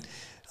doon?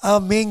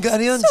 Mingle,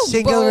 ano yun? So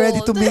Single, bold.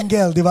 ready to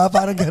mingle, di ba?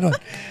 Parang ganun.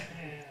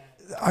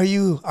 Are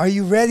you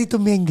ready to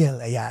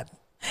mingle? Ayan.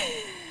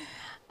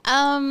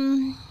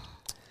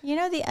 You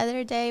know, the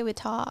other day we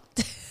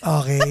talked.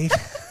 Okay.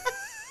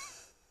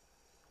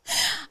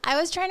 I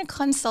was trying to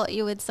consult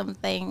you with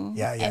something.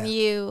 Yeah. And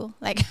you,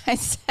 like I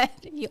said,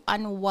 you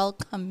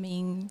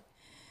unwelcoming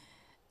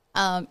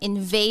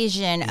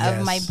invasion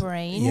of my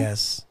brain.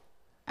 Yes.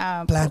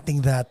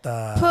 Planting that.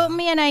 Put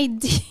me an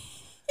idea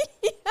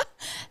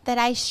that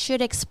I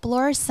should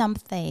explore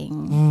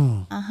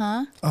something.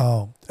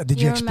 Oh, did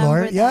you You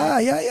explore? remember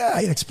that? Yeah.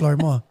 I-explore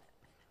mo.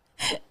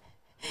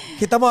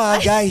 Kita mo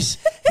guys,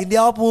 hindi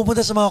ako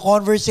pumupunta sa mga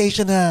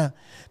conversation na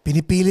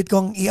pinipilit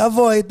kong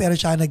i-avoid pero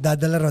siya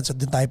nagdadala ron so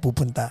doon tayo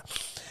pupunta.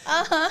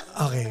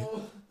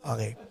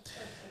 Okay.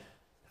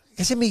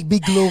 Kasi may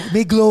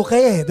glow ka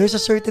eh. There's a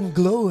certain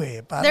glow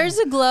eh. Parang,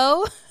 There's a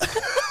glow.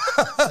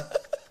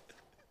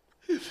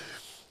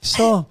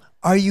 so,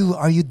 are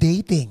you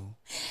dating?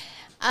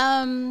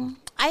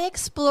 I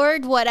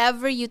explored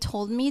whatever you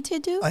told me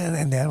to do.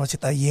 And then, was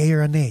it a yay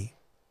or a nay?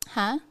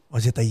 Huh?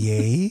 Was it a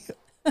yay?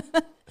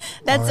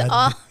 That's Alright.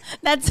 all.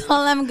 That's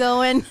all I'm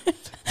going.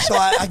 So,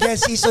 I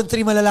guess season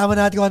 3 malalaman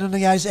natin kung ano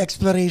nangyari sa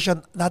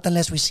exploration. Not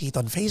unless we see it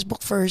on Facebook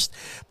first.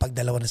 Pag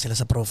dalawa na sila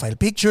sa profile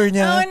picture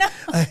niya. Oh no.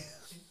 Ay.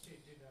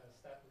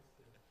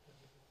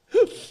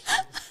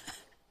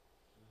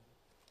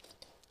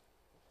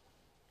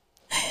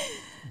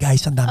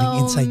 Guys, ang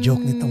daming inside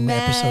joke nitong man.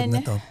 episode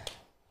na to.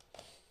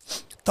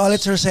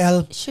 Toilets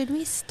Rosel. Should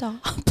we stop?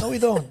 No, we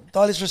don't.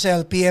 Toilets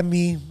Rosel, PM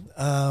me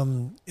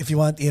if you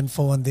want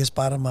info on this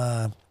para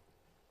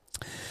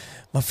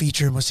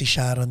ma-feature mo si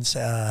Sharon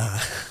sa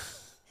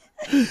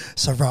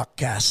sa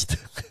Rockcast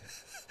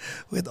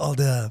with all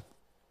the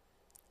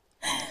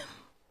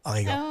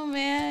okay, go. Oh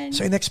man.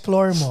 So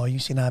in-explore mo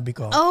yung sinabi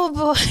ko. Oh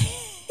boy.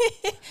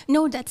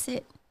 No, that's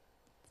it.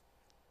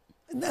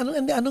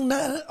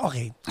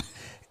 Okay.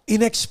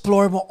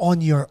 In-explore mo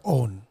on your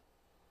own.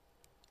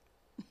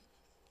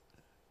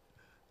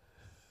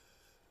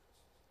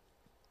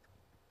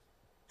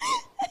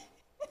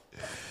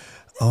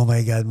 Oh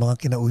my God,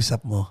 mga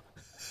kinausap mo.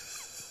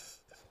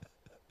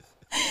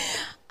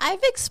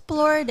 I've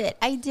explored it.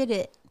 I did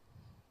it.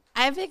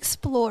 I've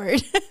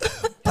explored.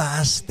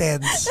 Past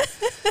tense.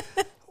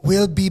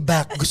 We'll be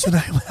back. Gusto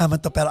na malaman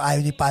to pero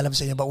ayaw niyo paalam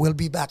sa inyo. But we'll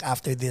be back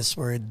after this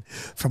word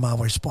from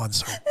our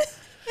sponsor.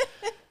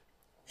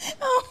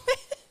 Oh,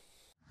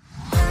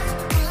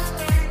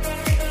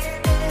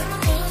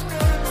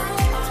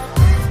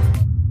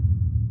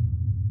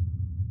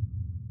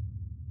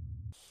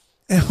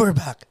 and we're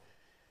back.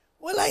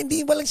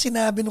 Hindi walang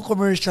sinabi ng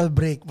commercial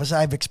break. Basta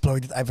I've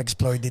explored it.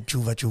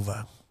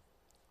 Chuva.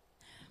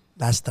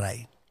 Last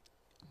try.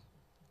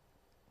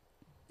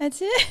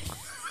 That's it.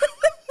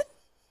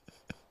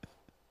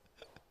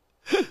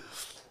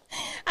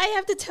 I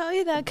have to tell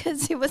you that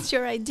because it was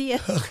your idea.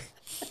 Okay.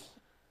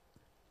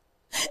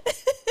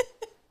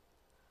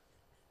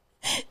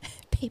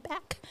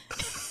 Payback.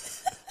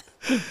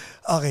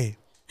 Okay.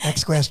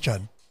 Next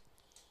question.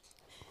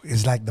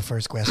 It's like the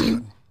first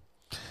question.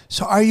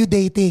 So are you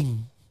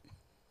dating?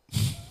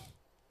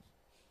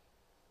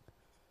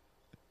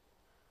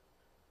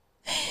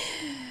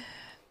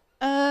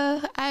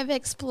 I've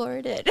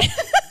explored it.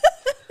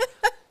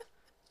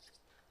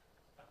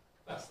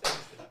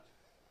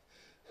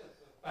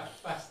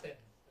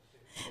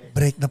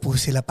 Break na po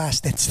sila,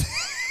 past tense.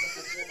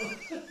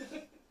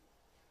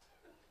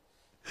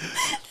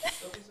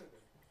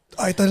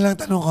 Ito na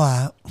lang tanong ko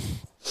ha.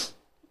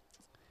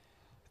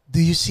 Do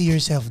you see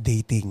yourself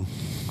dating?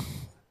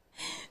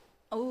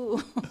 Oh.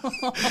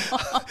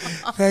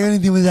 Kaya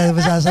hindi mo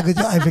masasagot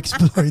yung I've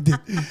explored it.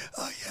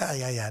 Oh,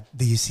 yeah.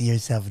 Do you see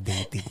yourself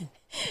dating?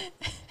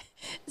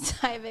 So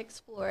I've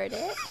explored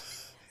it.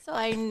 So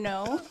I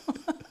know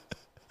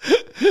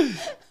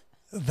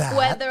That?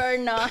 whether or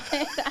not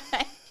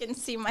I can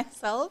see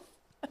myself.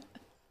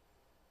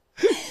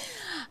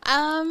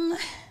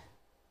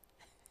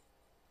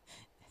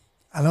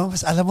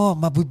 Alam mo,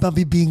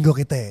 mabibingo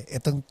kita eh.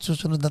 Itong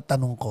susunod na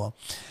tanong ko,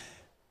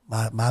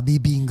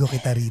 mabibingo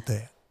kita rito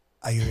eh.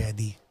 Are you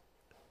ready?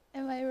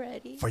 Am I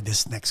ready? For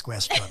this next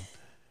question?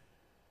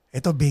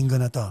 Ito, bingo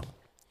na to.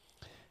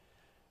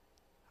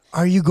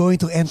 Are you going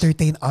to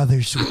entertain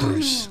other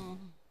suitors?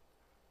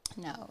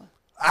 No.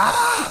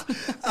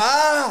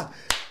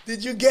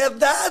 Did you get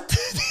that?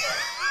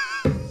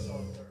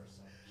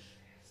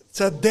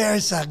 So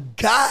there's a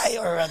guy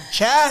or a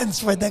chance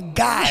for the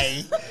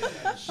guy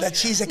that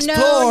she's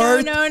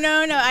explored. No.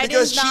 I did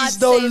because not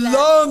she's no say that.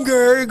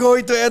 longer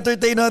going to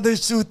entertain other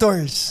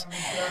suitors.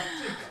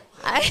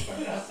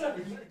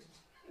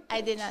 I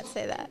did not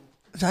say that.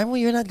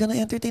 Simon, you're not gonna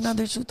entertain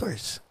other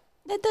suitors.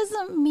 That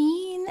doesn't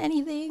mean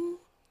anything.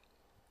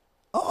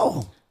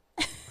 Oh.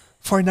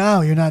 For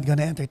now, you're not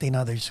gonna entertain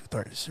other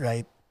suitors,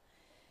 right?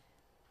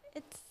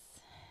 It's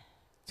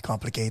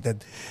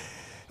Complicated.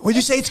 When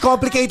you say it's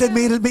complicated,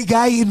 may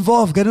guy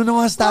involved. Ganun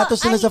ang mga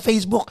status nila sa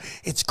Facebook.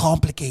 It's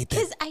complicated.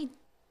 because I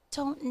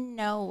don't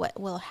know what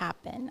will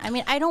happen. I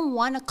mean, I don't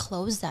want to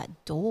close that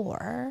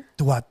door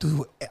To what?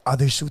 To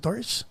other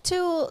suitors? to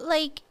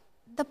like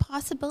the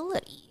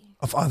possibility.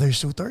 Of other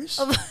suitors?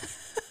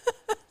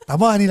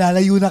 Tama,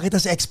 nilalayo na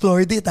kita sa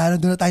explored it.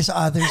 Nandun na tayo sa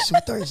other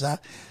suitors,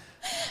 ha?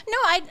 No,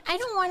 I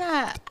don't want to.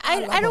 I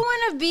don't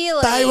want to be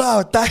like. Time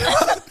out.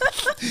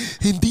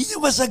 Hindi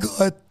niya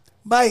masagot.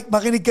 Mike,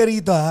 makinig ka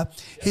rito, ha?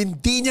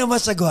 Hindi niya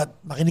masagot.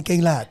 Makinig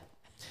kayong lahat.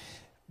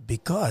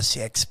 Because si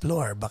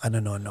Explore baka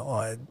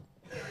nanonood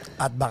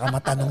at baka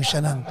matanong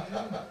siya ng,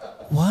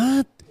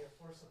 what?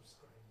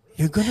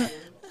 You're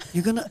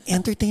gonna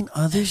entertain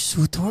other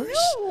suitors?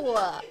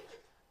 No.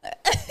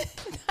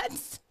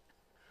 That's.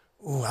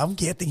 Oh, I'm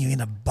getting you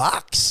in a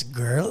box,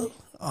 girl.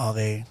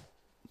 Okay.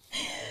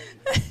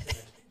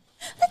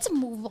 Let's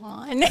move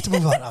on. Let's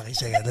move on. Okay,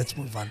 sige. Let's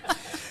move on.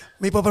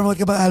 May papromote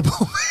ka bang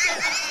album?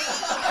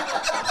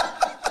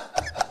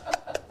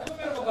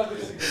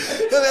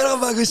 Meron ka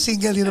bagong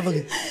single. Yun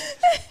ang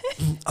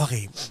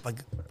okay,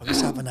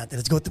 pag-usapan natin.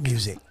 Let's go to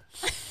music.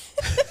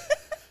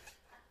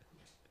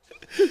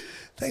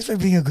 Thanks for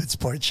being a good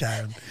sport,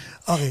 Sharon.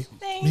 Okay,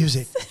 Thanks.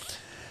 music.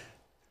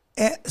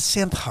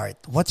 Synth Heart.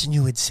 What's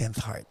new with Synth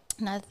Heart?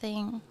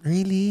 Nothing.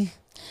 Really?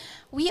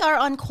 We are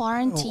on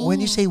quarantine.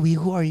 When you say we,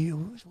 who are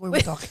you? What are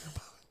we talking about?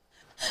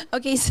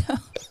 Okay, so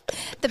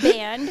the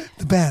band.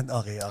 The band.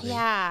 Okay.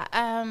 Yeah.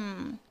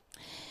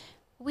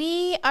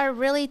 We are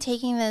really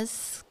taking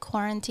this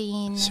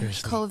quarantine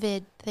Seriously.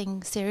 COVID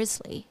thing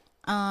seriously.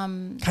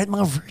 Kahit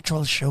mga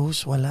virtual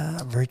shows, wala.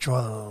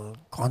 Virtual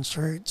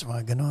concerts,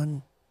 mga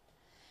ganon.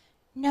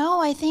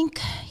 No, I think,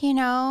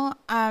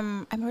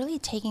 I'm really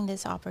taking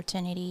this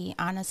opportunity,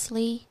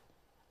 honestly,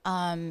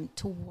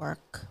 to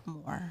work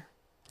more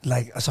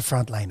Like as a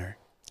frontliner.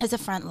 as a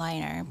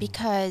frontliner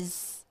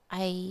because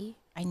I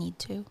need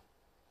to.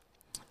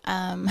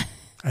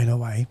 I know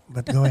why,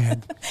 but go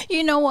ahead.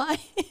 You know why?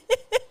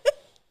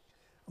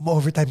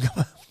 Overtime ka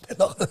ba?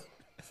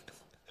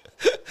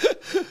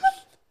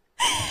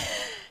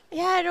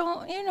 Yeah, I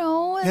don't,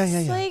 it's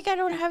Yeah. like I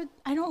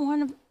don't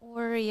want to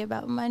worry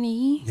about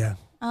money. Yeah.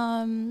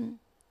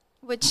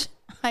 Which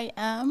I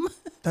am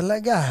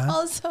Talaga, ha?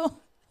 also.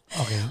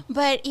 Okay.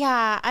 But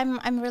yeah,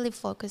 I'm really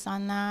focused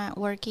on that,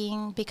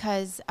 working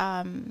because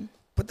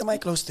Put the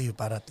mic close to you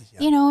para at least.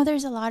 Yeah.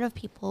 there's a lot of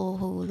people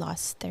who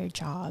lost their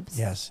jobs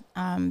Yes.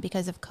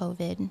 because of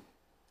COVID.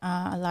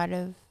 A lot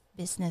of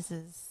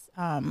businesses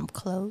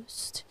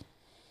closed.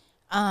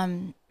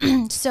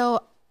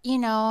 So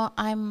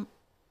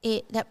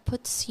that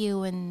puts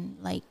you in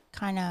like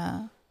kind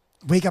of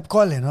Wake up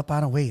call, no?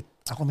 Parang wait,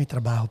 ako may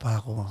trabaho pa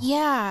ako.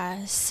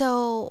 yeah.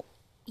 So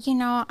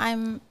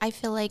I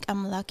feel like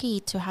I'm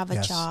lucky to have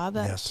a job,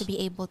 to be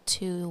able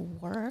to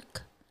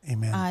work.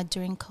 Amen.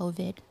 During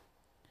COVID.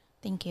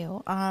 Thank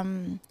you.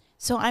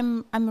 So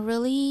I'm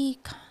really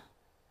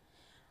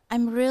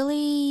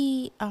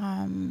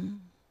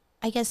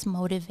I guess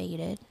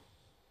motivated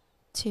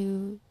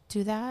to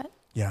do that.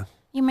 Yeah.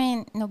 You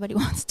mean nobody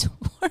wants to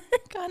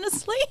work,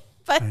 honestly,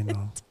 but I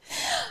know.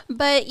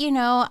 But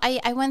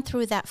I went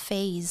through that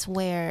phase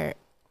where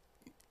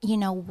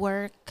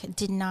work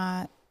did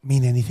not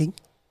Mean anything?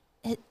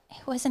 It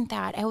wasn't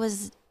that. I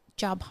was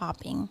job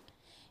hopping.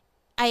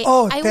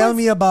 Tell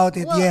me about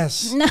it. Well,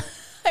 yes. No,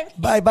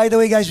 by the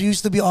way, guys, we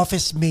used to be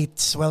office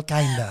mates. Well,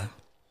 kinda.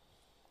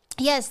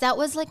 Yes, that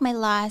was like my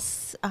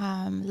last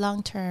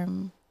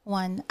long-term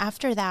one.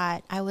 After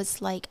that, I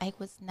was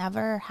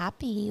never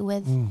happy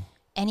with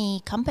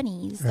any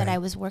companies that I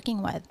was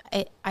working with.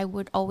 I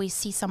would always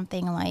see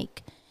something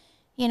like,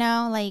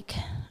 like,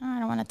 oh, I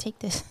don't want to take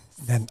this.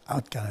 Then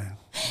out ka.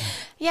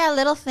 Yeah,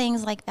 little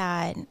things like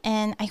that.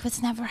 And I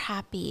was never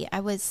happy.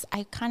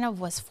 I kind of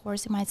was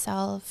forcing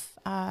myself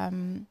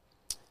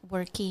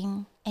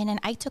working. And then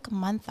I took a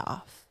month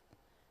off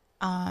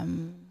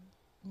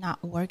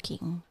not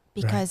working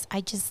because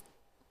I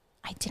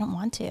didn't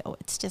want to.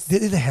 It's just...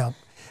 Did it help?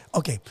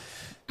 Okay.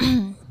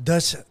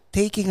 Does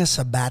taking a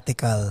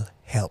sabbatical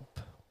help?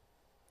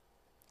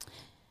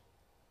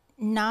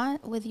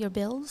 Not with your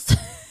bills.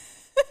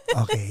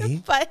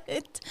 Okay.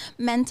 But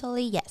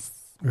mentally, yes.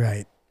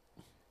 Right.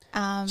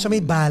 So may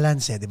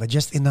balance diba?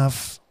 Just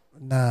enough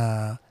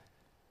na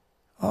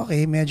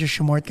okay, medyo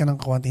shumort ka ng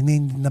konti. Hindi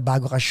na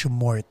bago ka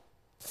shumort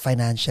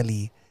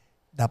financially,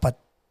 dapat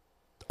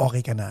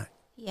okay ka na.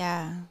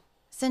 Yeah.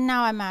 So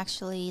now I'm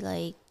actually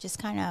like just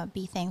kind of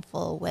be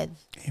thankful with.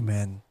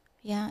 Amen.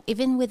 Yeah,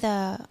 even with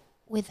a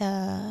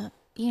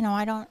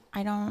I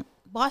don't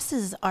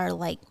bosses are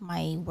like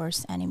my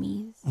worst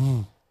enemies.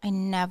 I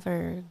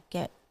never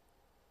get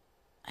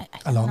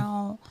I don't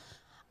know.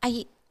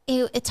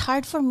 It's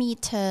hard for me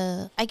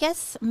to, I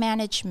guess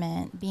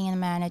being in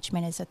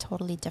management is a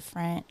totally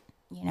different,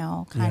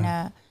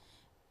 kind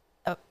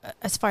of,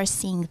 as far as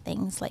seeing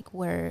things like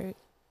where,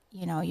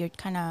 you're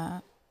kind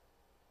of,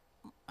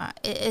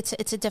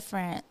 it's a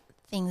different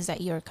things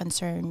that you're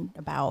concerned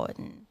about.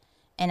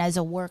 And as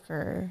a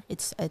worker,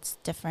 it's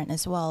different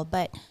as well.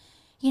 But,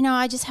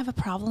 I just have a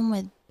problem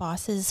with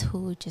bosses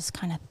who just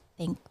kind of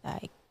think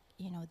that,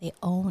 they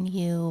own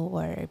you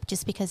or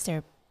just because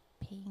they're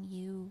paying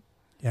you.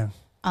 Yeah.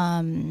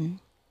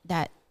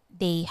 That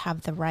they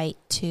have the right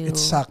to. It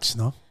sucks,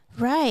 no?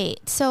 Right.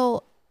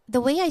 So the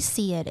way I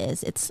see it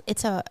is, it's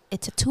a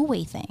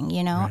two-way thing.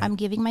 Right. I'm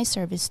giving my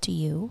service to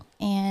you,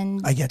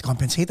 and I get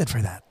compensated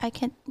for that. I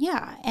can,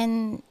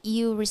 and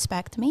you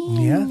respect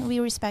me. Yeah. And we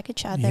respect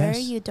each other.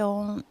 Yes. You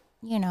don't,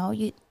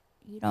 you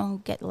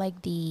don't get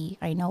like the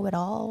I know it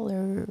all,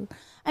 or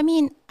I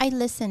mean, I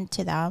listen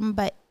to them,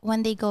 but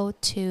when they go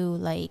to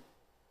like,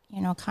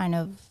 kind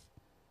of,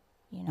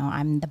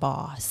 I'm the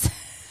boss.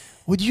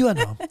 Would you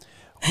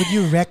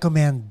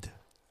recommend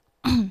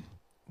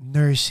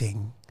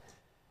nursing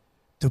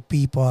to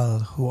people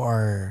who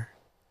are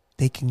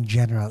taking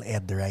general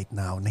ed right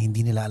now na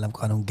hindi nila alam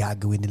kung anong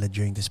gagawin nila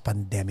during this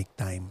pandemic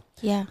time?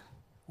 Yeah.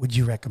 Would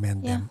you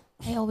recommend them?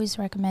 I always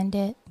recommend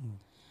it.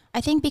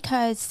 I think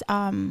because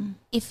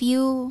if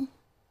you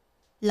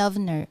love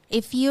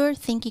if you're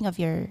thinking of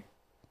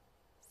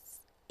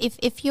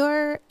if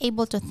you're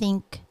able to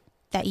think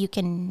that you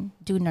can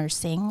do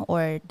nursing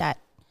or that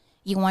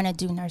you want to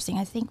do nursing,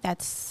 I think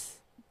that's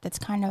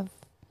kind of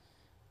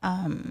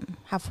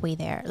halfway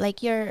there.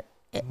 Like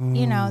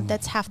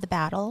that's half the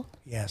battle.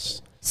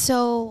 Yes.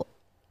 So,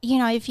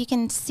 if you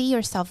can see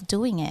yourself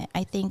doing it,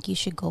 I think you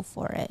should go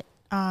for it.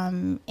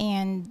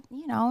 And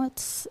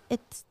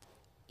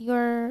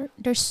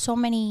there's so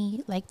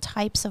many like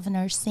types of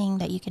nursing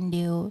that you can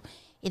do.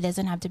 It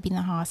doesn't have to be in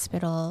the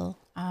hospital.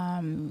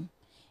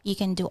 You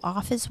can do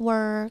office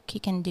work. You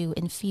can do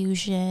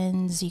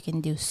infusions. You can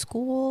do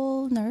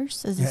school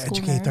nurse as a school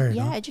educator, nurse.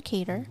 no? Yeah,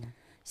 educator. Mm-hmm.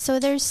 So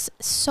there's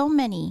so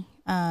many,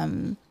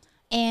 and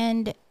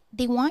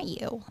they want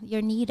you.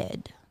 You're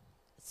needed.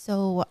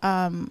 So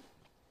I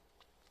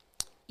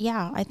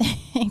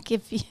think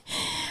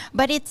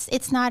but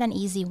it's not an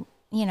easy.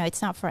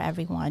 It's not for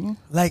everyone.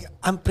 Like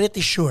I'm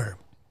pretty sure.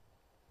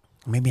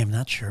 Maybe I'm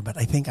not sure, but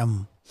I think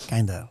I'm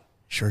kind of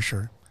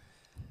sure.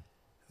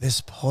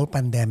 This whole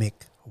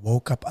pandemic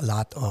woke up a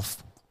lot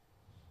of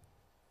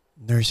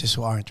nurses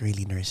who aren't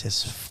really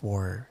nurses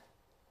for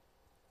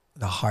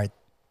the heart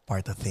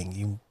part of thing.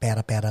 Yung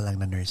pera lang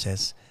na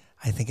nurses.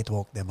 I think it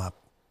woke them up.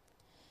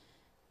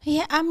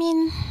 Yeah, I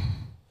mean,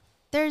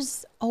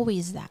 there's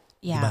always that.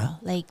 Yeah, diba?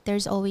 Like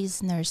there's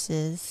always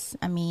nurses.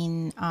 I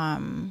mean,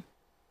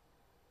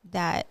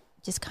 that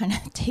just kind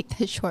of take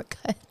the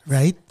shortcut.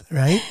 Right.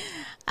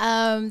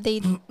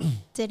 They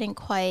didn't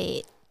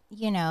quite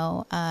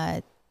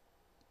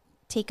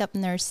take up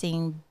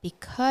nursing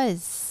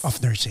because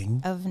Of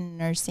nursing. of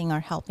nursing or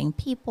helping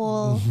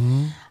people.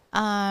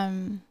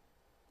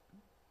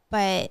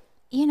 But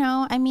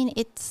I mean,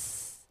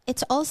 it's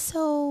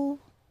also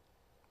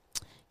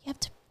you have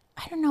to.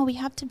 I don't know. You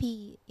have to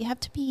be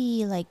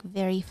like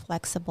very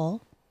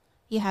flexible.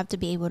 You have to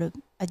be able to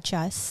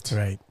adjust.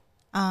 Right.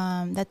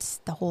 That's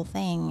the whole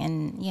thing,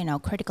 and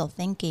critical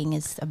thinking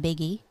is a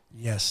biggie.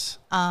 Yes.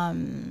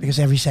 Because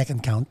every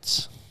second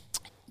counts.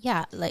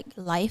 Yeah, like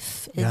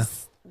life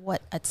is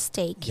what at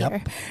stake Yep.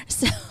 here.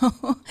 So,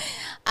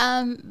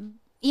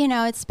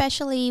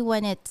 especially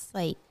when it's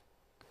like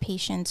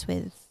patients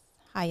with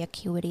high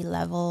acuity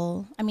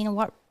level. I mean,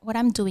 what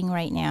I'm doing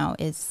right now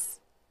is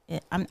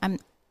I'm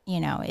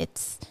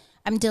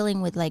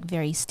dealing with like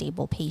very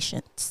stable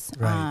patients.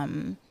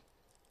 Right.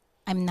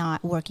 I'm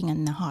not working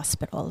in the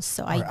hospital,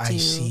 so Or I do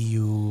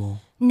ICU.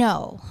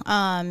 no.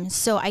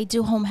 So I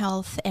do home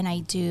health and I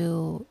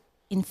do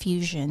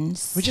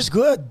infusions. Which is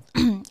good.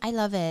 I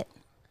love it.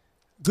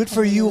 Good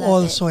for really you love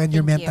also it. and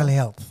your Thank mental you.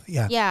 health.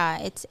 Yeah. Yeah,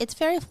 it's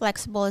very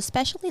flexible,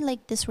 especially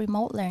like this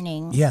remote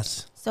learning.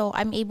 Yes. So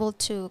I'm able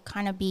to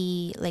kind of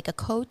be like a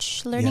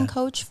coach, learning Yeah.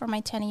 coach for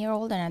my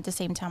 10-year-old, and at the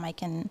same time I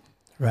can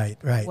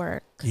Right.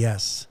 work.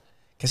 Yes.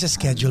 Kasi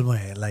schedule mo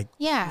eh. Like,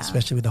 Yeah,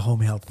 especially with the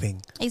home health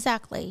thing.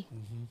 exactly.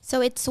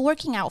 So it's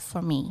working out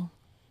for me.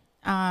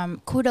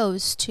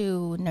 Kudos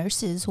to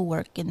nurses who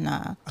work in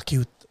the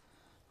Acute.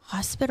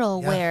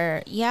 hospital Yeah.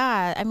 where,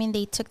 I mean,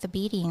 they took the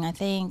beating. I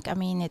think. I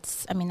mean,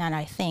 not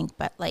I think,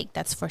 but like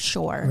that's for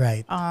sure.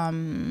 Right.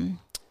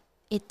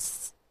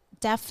 It's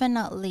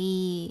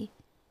definitely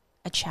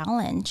a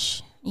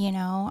challenge.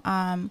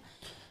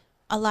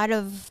 A lot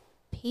of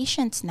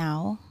patients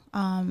now,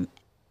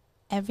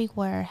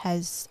 everywhere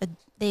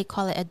they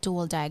call it a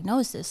dual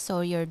diagnosis.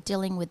 So you're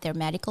dealing with their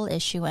medical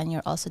issue and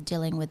you're also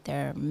dealing with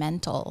their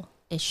mental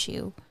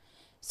issue.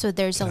 So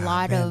there's a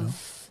lot Grabe,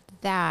 of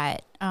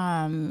that.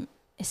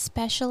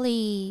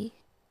 Especially,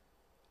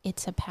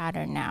 it's a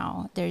pattern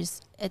now.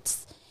 It's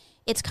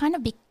kind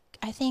of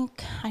I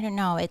think, I don't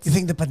know. It's You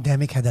think the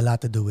pandemic had a lot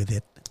to do with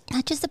it?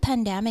 not just the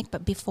pandemic,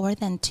 but before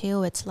then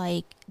too. It's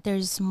like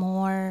there's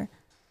more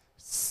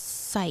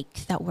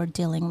psych that we're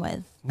dealing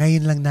with.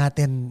 Ngayon lang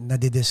natin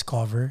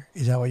nadidiscover?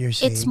 Is that what you're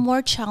saying? It's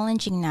more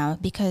challenging now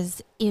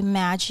because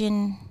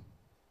imagine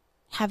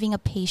having a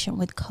patient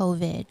with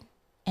COVID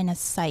and a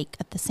psych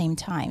at the same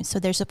time. So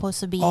they're supposed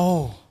to be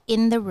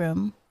in the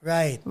room,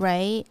 Right.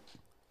 right?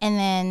 And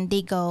then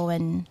they go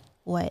and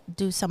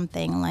do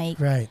something like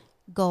Right.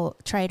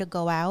 try to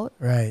go out,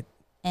 Right.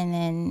 and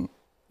then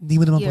Hindi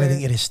mo naman You're-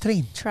 pwedeng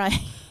i-restrain. try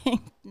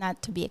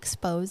not to be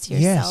exposed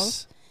yourself.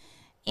 Yes.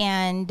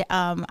 And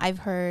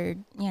I've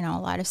heard,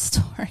 a lot of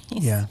stories.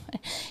 Yeah.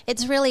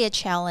 It's really a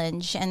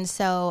challenge. And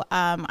so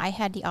I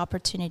had the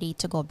opportunity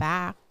to go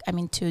back,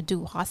 to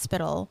do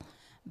hospital.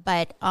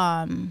 But,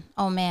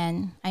 oh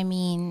man, I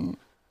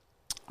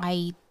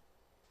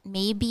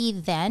maybe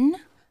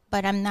then,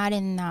 but I'm not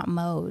in that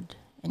mode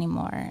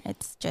anymore.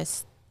 It's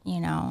just,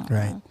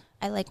 Right.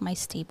 I like my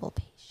stable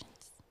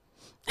patients.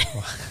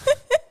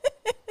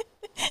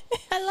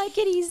 I like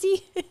it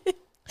easy.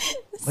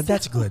 But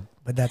that's good.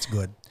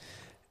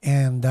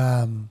 And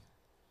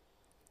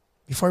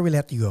before we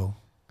let you go,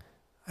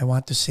 I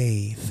want to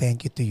say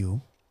thank you to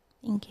you.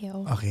 Thank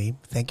you. Okay.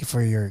 Thank you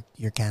for your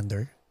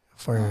candor,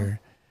 for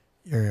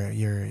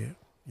your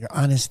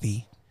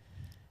honesty.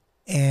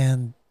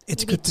 And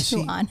it's Maybe good to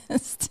too see.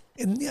 honest.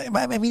 And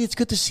it's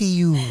good to see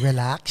you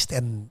relaxed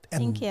and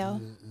Thank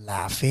you.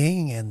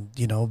 laughing and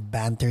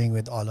bantering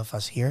with all of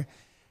us here.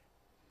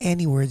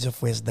 Any words of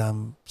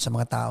wisdom sa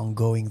mga taong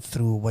going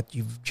through what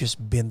you've just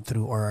been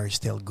through or are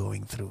still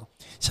going through?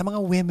 Sa mga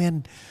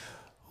women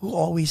who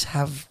always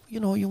have,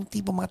 yung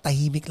tipo mga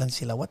tahimik lang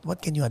sila,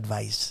 what can you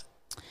advise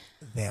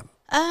them?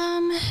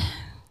 I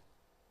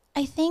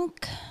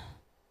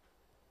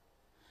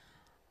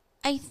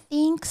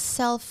think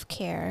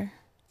self-care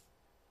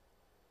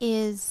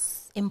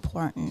is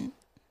important.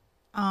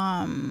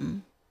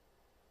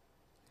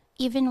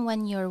 Even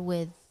when you're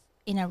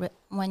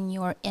when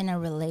you're in a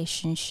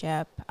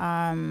relationship,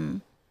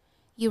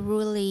 you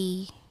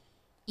really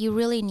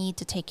need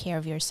to take care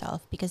of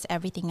yourself because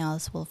everything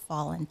else will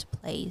fall into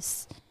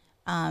place.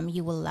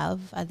 You will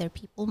love other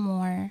people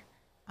more.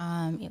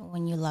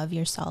 When you love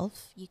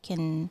yourself, you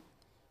can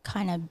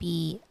kind of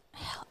be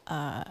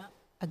a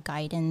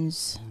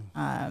guidance.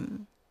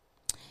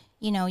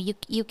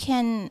 You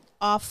can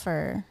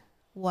offer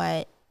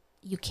what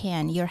you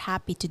can. You're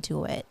happy to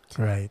do it.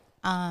 Right.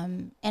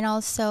 And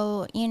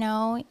also,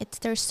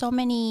 there's so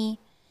many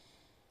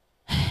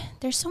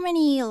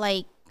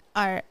like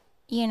I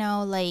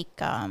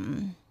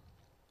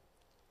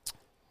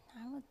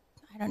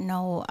don't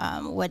know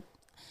what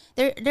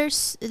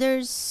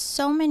there's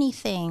so many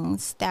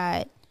things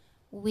that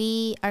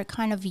we are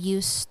kind of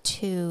used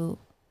to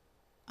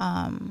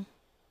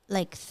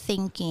like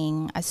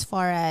thinking as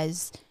far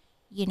as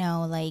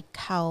like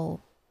how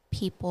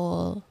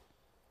people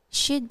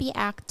should be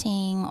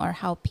acting or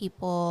how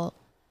people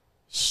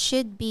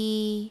should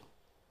be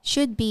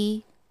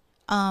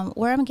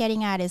where I'm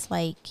getting at is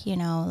like, you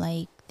know,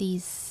 like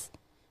these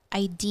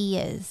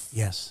ideas.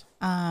 Yes.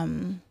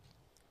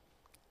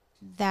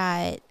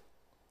 That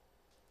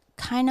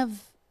kind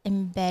of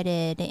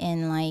embedded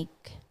in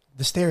like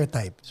the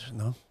stereotypes,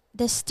 no?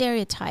 The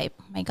stereotype.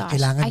 My gosh.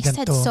 Kailangan I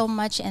said ganito. so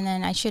much and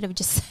then I should have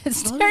just said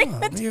No,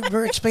 stereotype.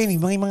 we're explaining.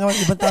 Mga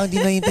ibang tao hindi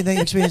naiintindihan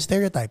yung experience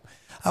stereotype.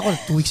 Ako,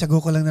 2 weeks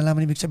ago ko lang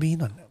nalaman ibig sabihin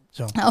nun.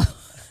 So, Oh,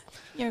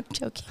 you're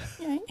joking,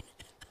 right?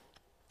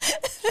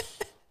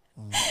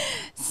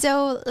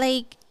 So,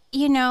 like,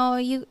 you know,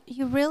 you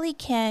really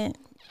can't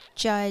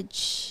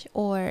judge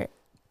or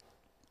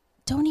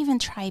don't even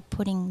try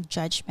putting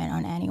judgment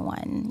on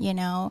anyone, you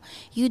know.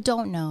 You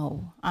don't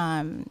know.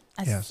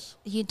 yes.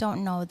 You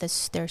don't know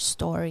their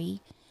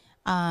story.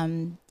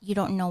 You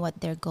don't know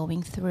what they're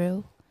going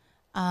through.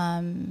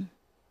 And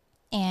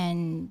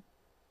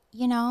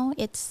you know,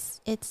 it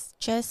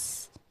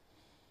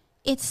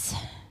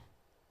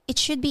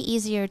should be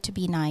easier to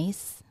be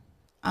nice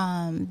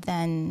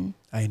than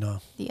I know.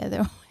 the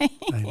other way.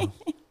 I know.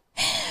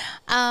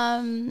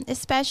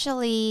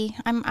 Especially,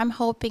 I'm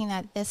hoping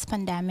that this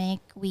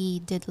pandemic we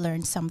did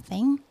learn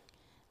something.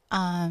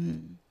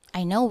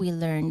 I know we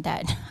learned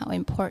that how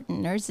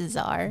important nurses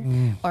are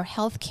or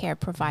healthcare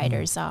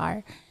providers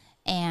are,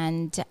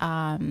 and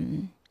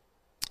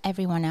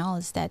everyone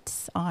else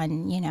that's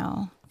on, you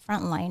know,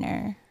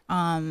 frontliner.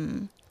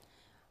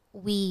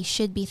 We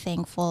should be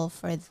thankful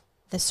for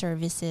the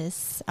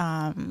services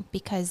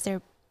because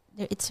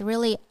it's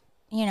really,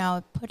 you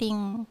know,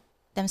 putting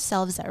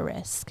themselves at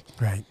risk.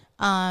 Right.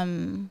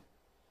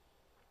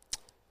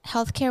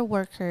 Healthcare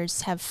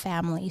workers have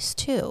families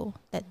too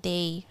that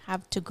they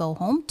have to go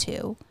home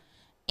to,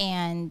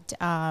 and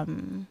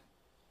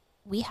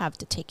we have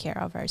to take care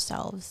of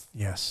ourselves.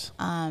 Yes.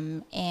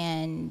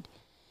 And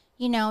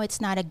you know, it's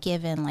not a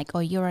given like,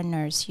 oh, you're a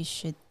nurse, you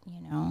should, you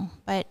know,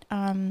 but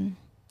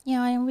you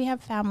know, and we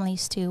have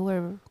families too.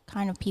 We're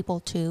kind of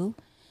people too,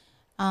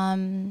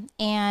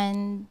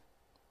 and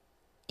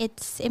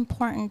it's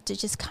important to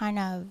just kind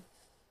of,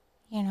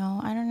 you know,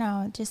 I don't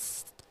know,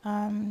 just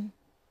no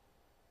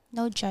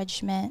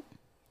judgment.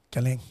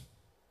 Galing.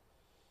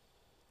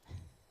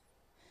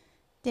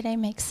 Did I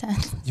make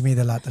sense? You made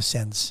a lot of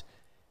sense.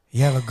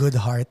 You have a good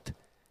heart.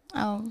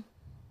 Oh.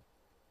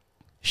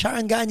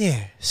 Sharon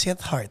Gagne,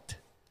 Synth Heart.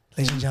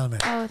 Ladies and gentlemen.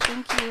 Oh,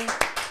 thank you.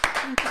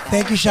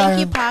 Thank you, Sharon.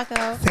 Thank you,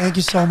 Paco. Thank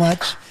you so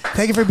much.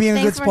 Thank you for being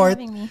a good Thanks for sport.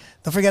 having me.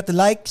 Don't forget to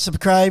like,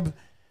 subscribe.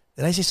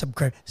 Did I say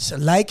subscribe? So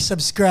like,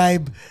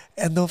 subscribe,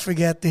 and don't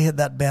forget to hit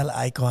that bell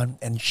icon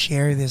and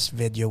share this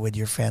video with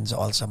your friends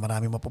also.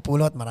 Maraming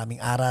mapupulot,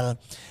 maraming aral.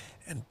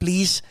 And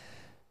please,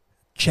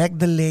 check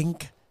the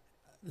link.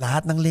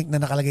 Lahat ng link na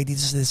nakalagay dito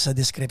sa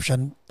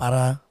description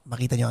para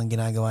makita nyo ang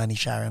ginagawa ni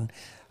Sharon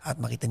at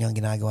makita nyo ang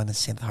ginagawa ng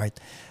Synth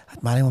Heart. At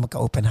maaaring mo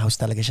magka-open house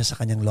talaga siya sa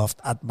kanyang loft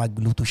at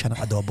magluto siya ng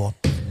adobo.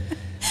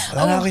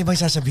 Wala na ako ibang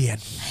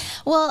sasabihin.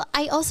 Well,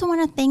 I also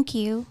want to thank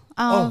you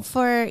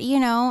for,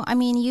 you know, I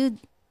mean,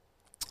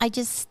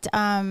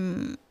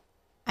 I'm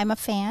a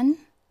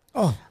fan.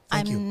 Oh,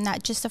 thank you. I'm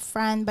not just a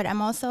friend, but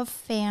I'm also a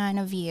fan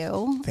of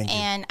you. Thank you.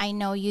 And I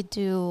know you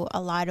do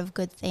a lot of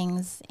good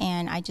things,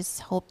 and I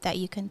just hope that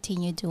you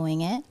continue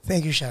doing it.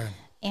 Thank you, Sharon.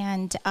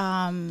 And,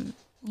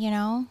 you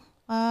know,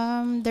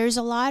 there's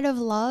a lot of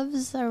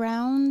loves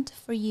around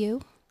for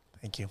you.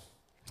 Thank you.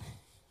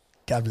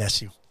 God bless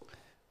you.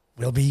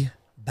 We'll be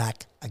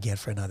back again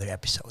for another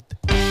episode.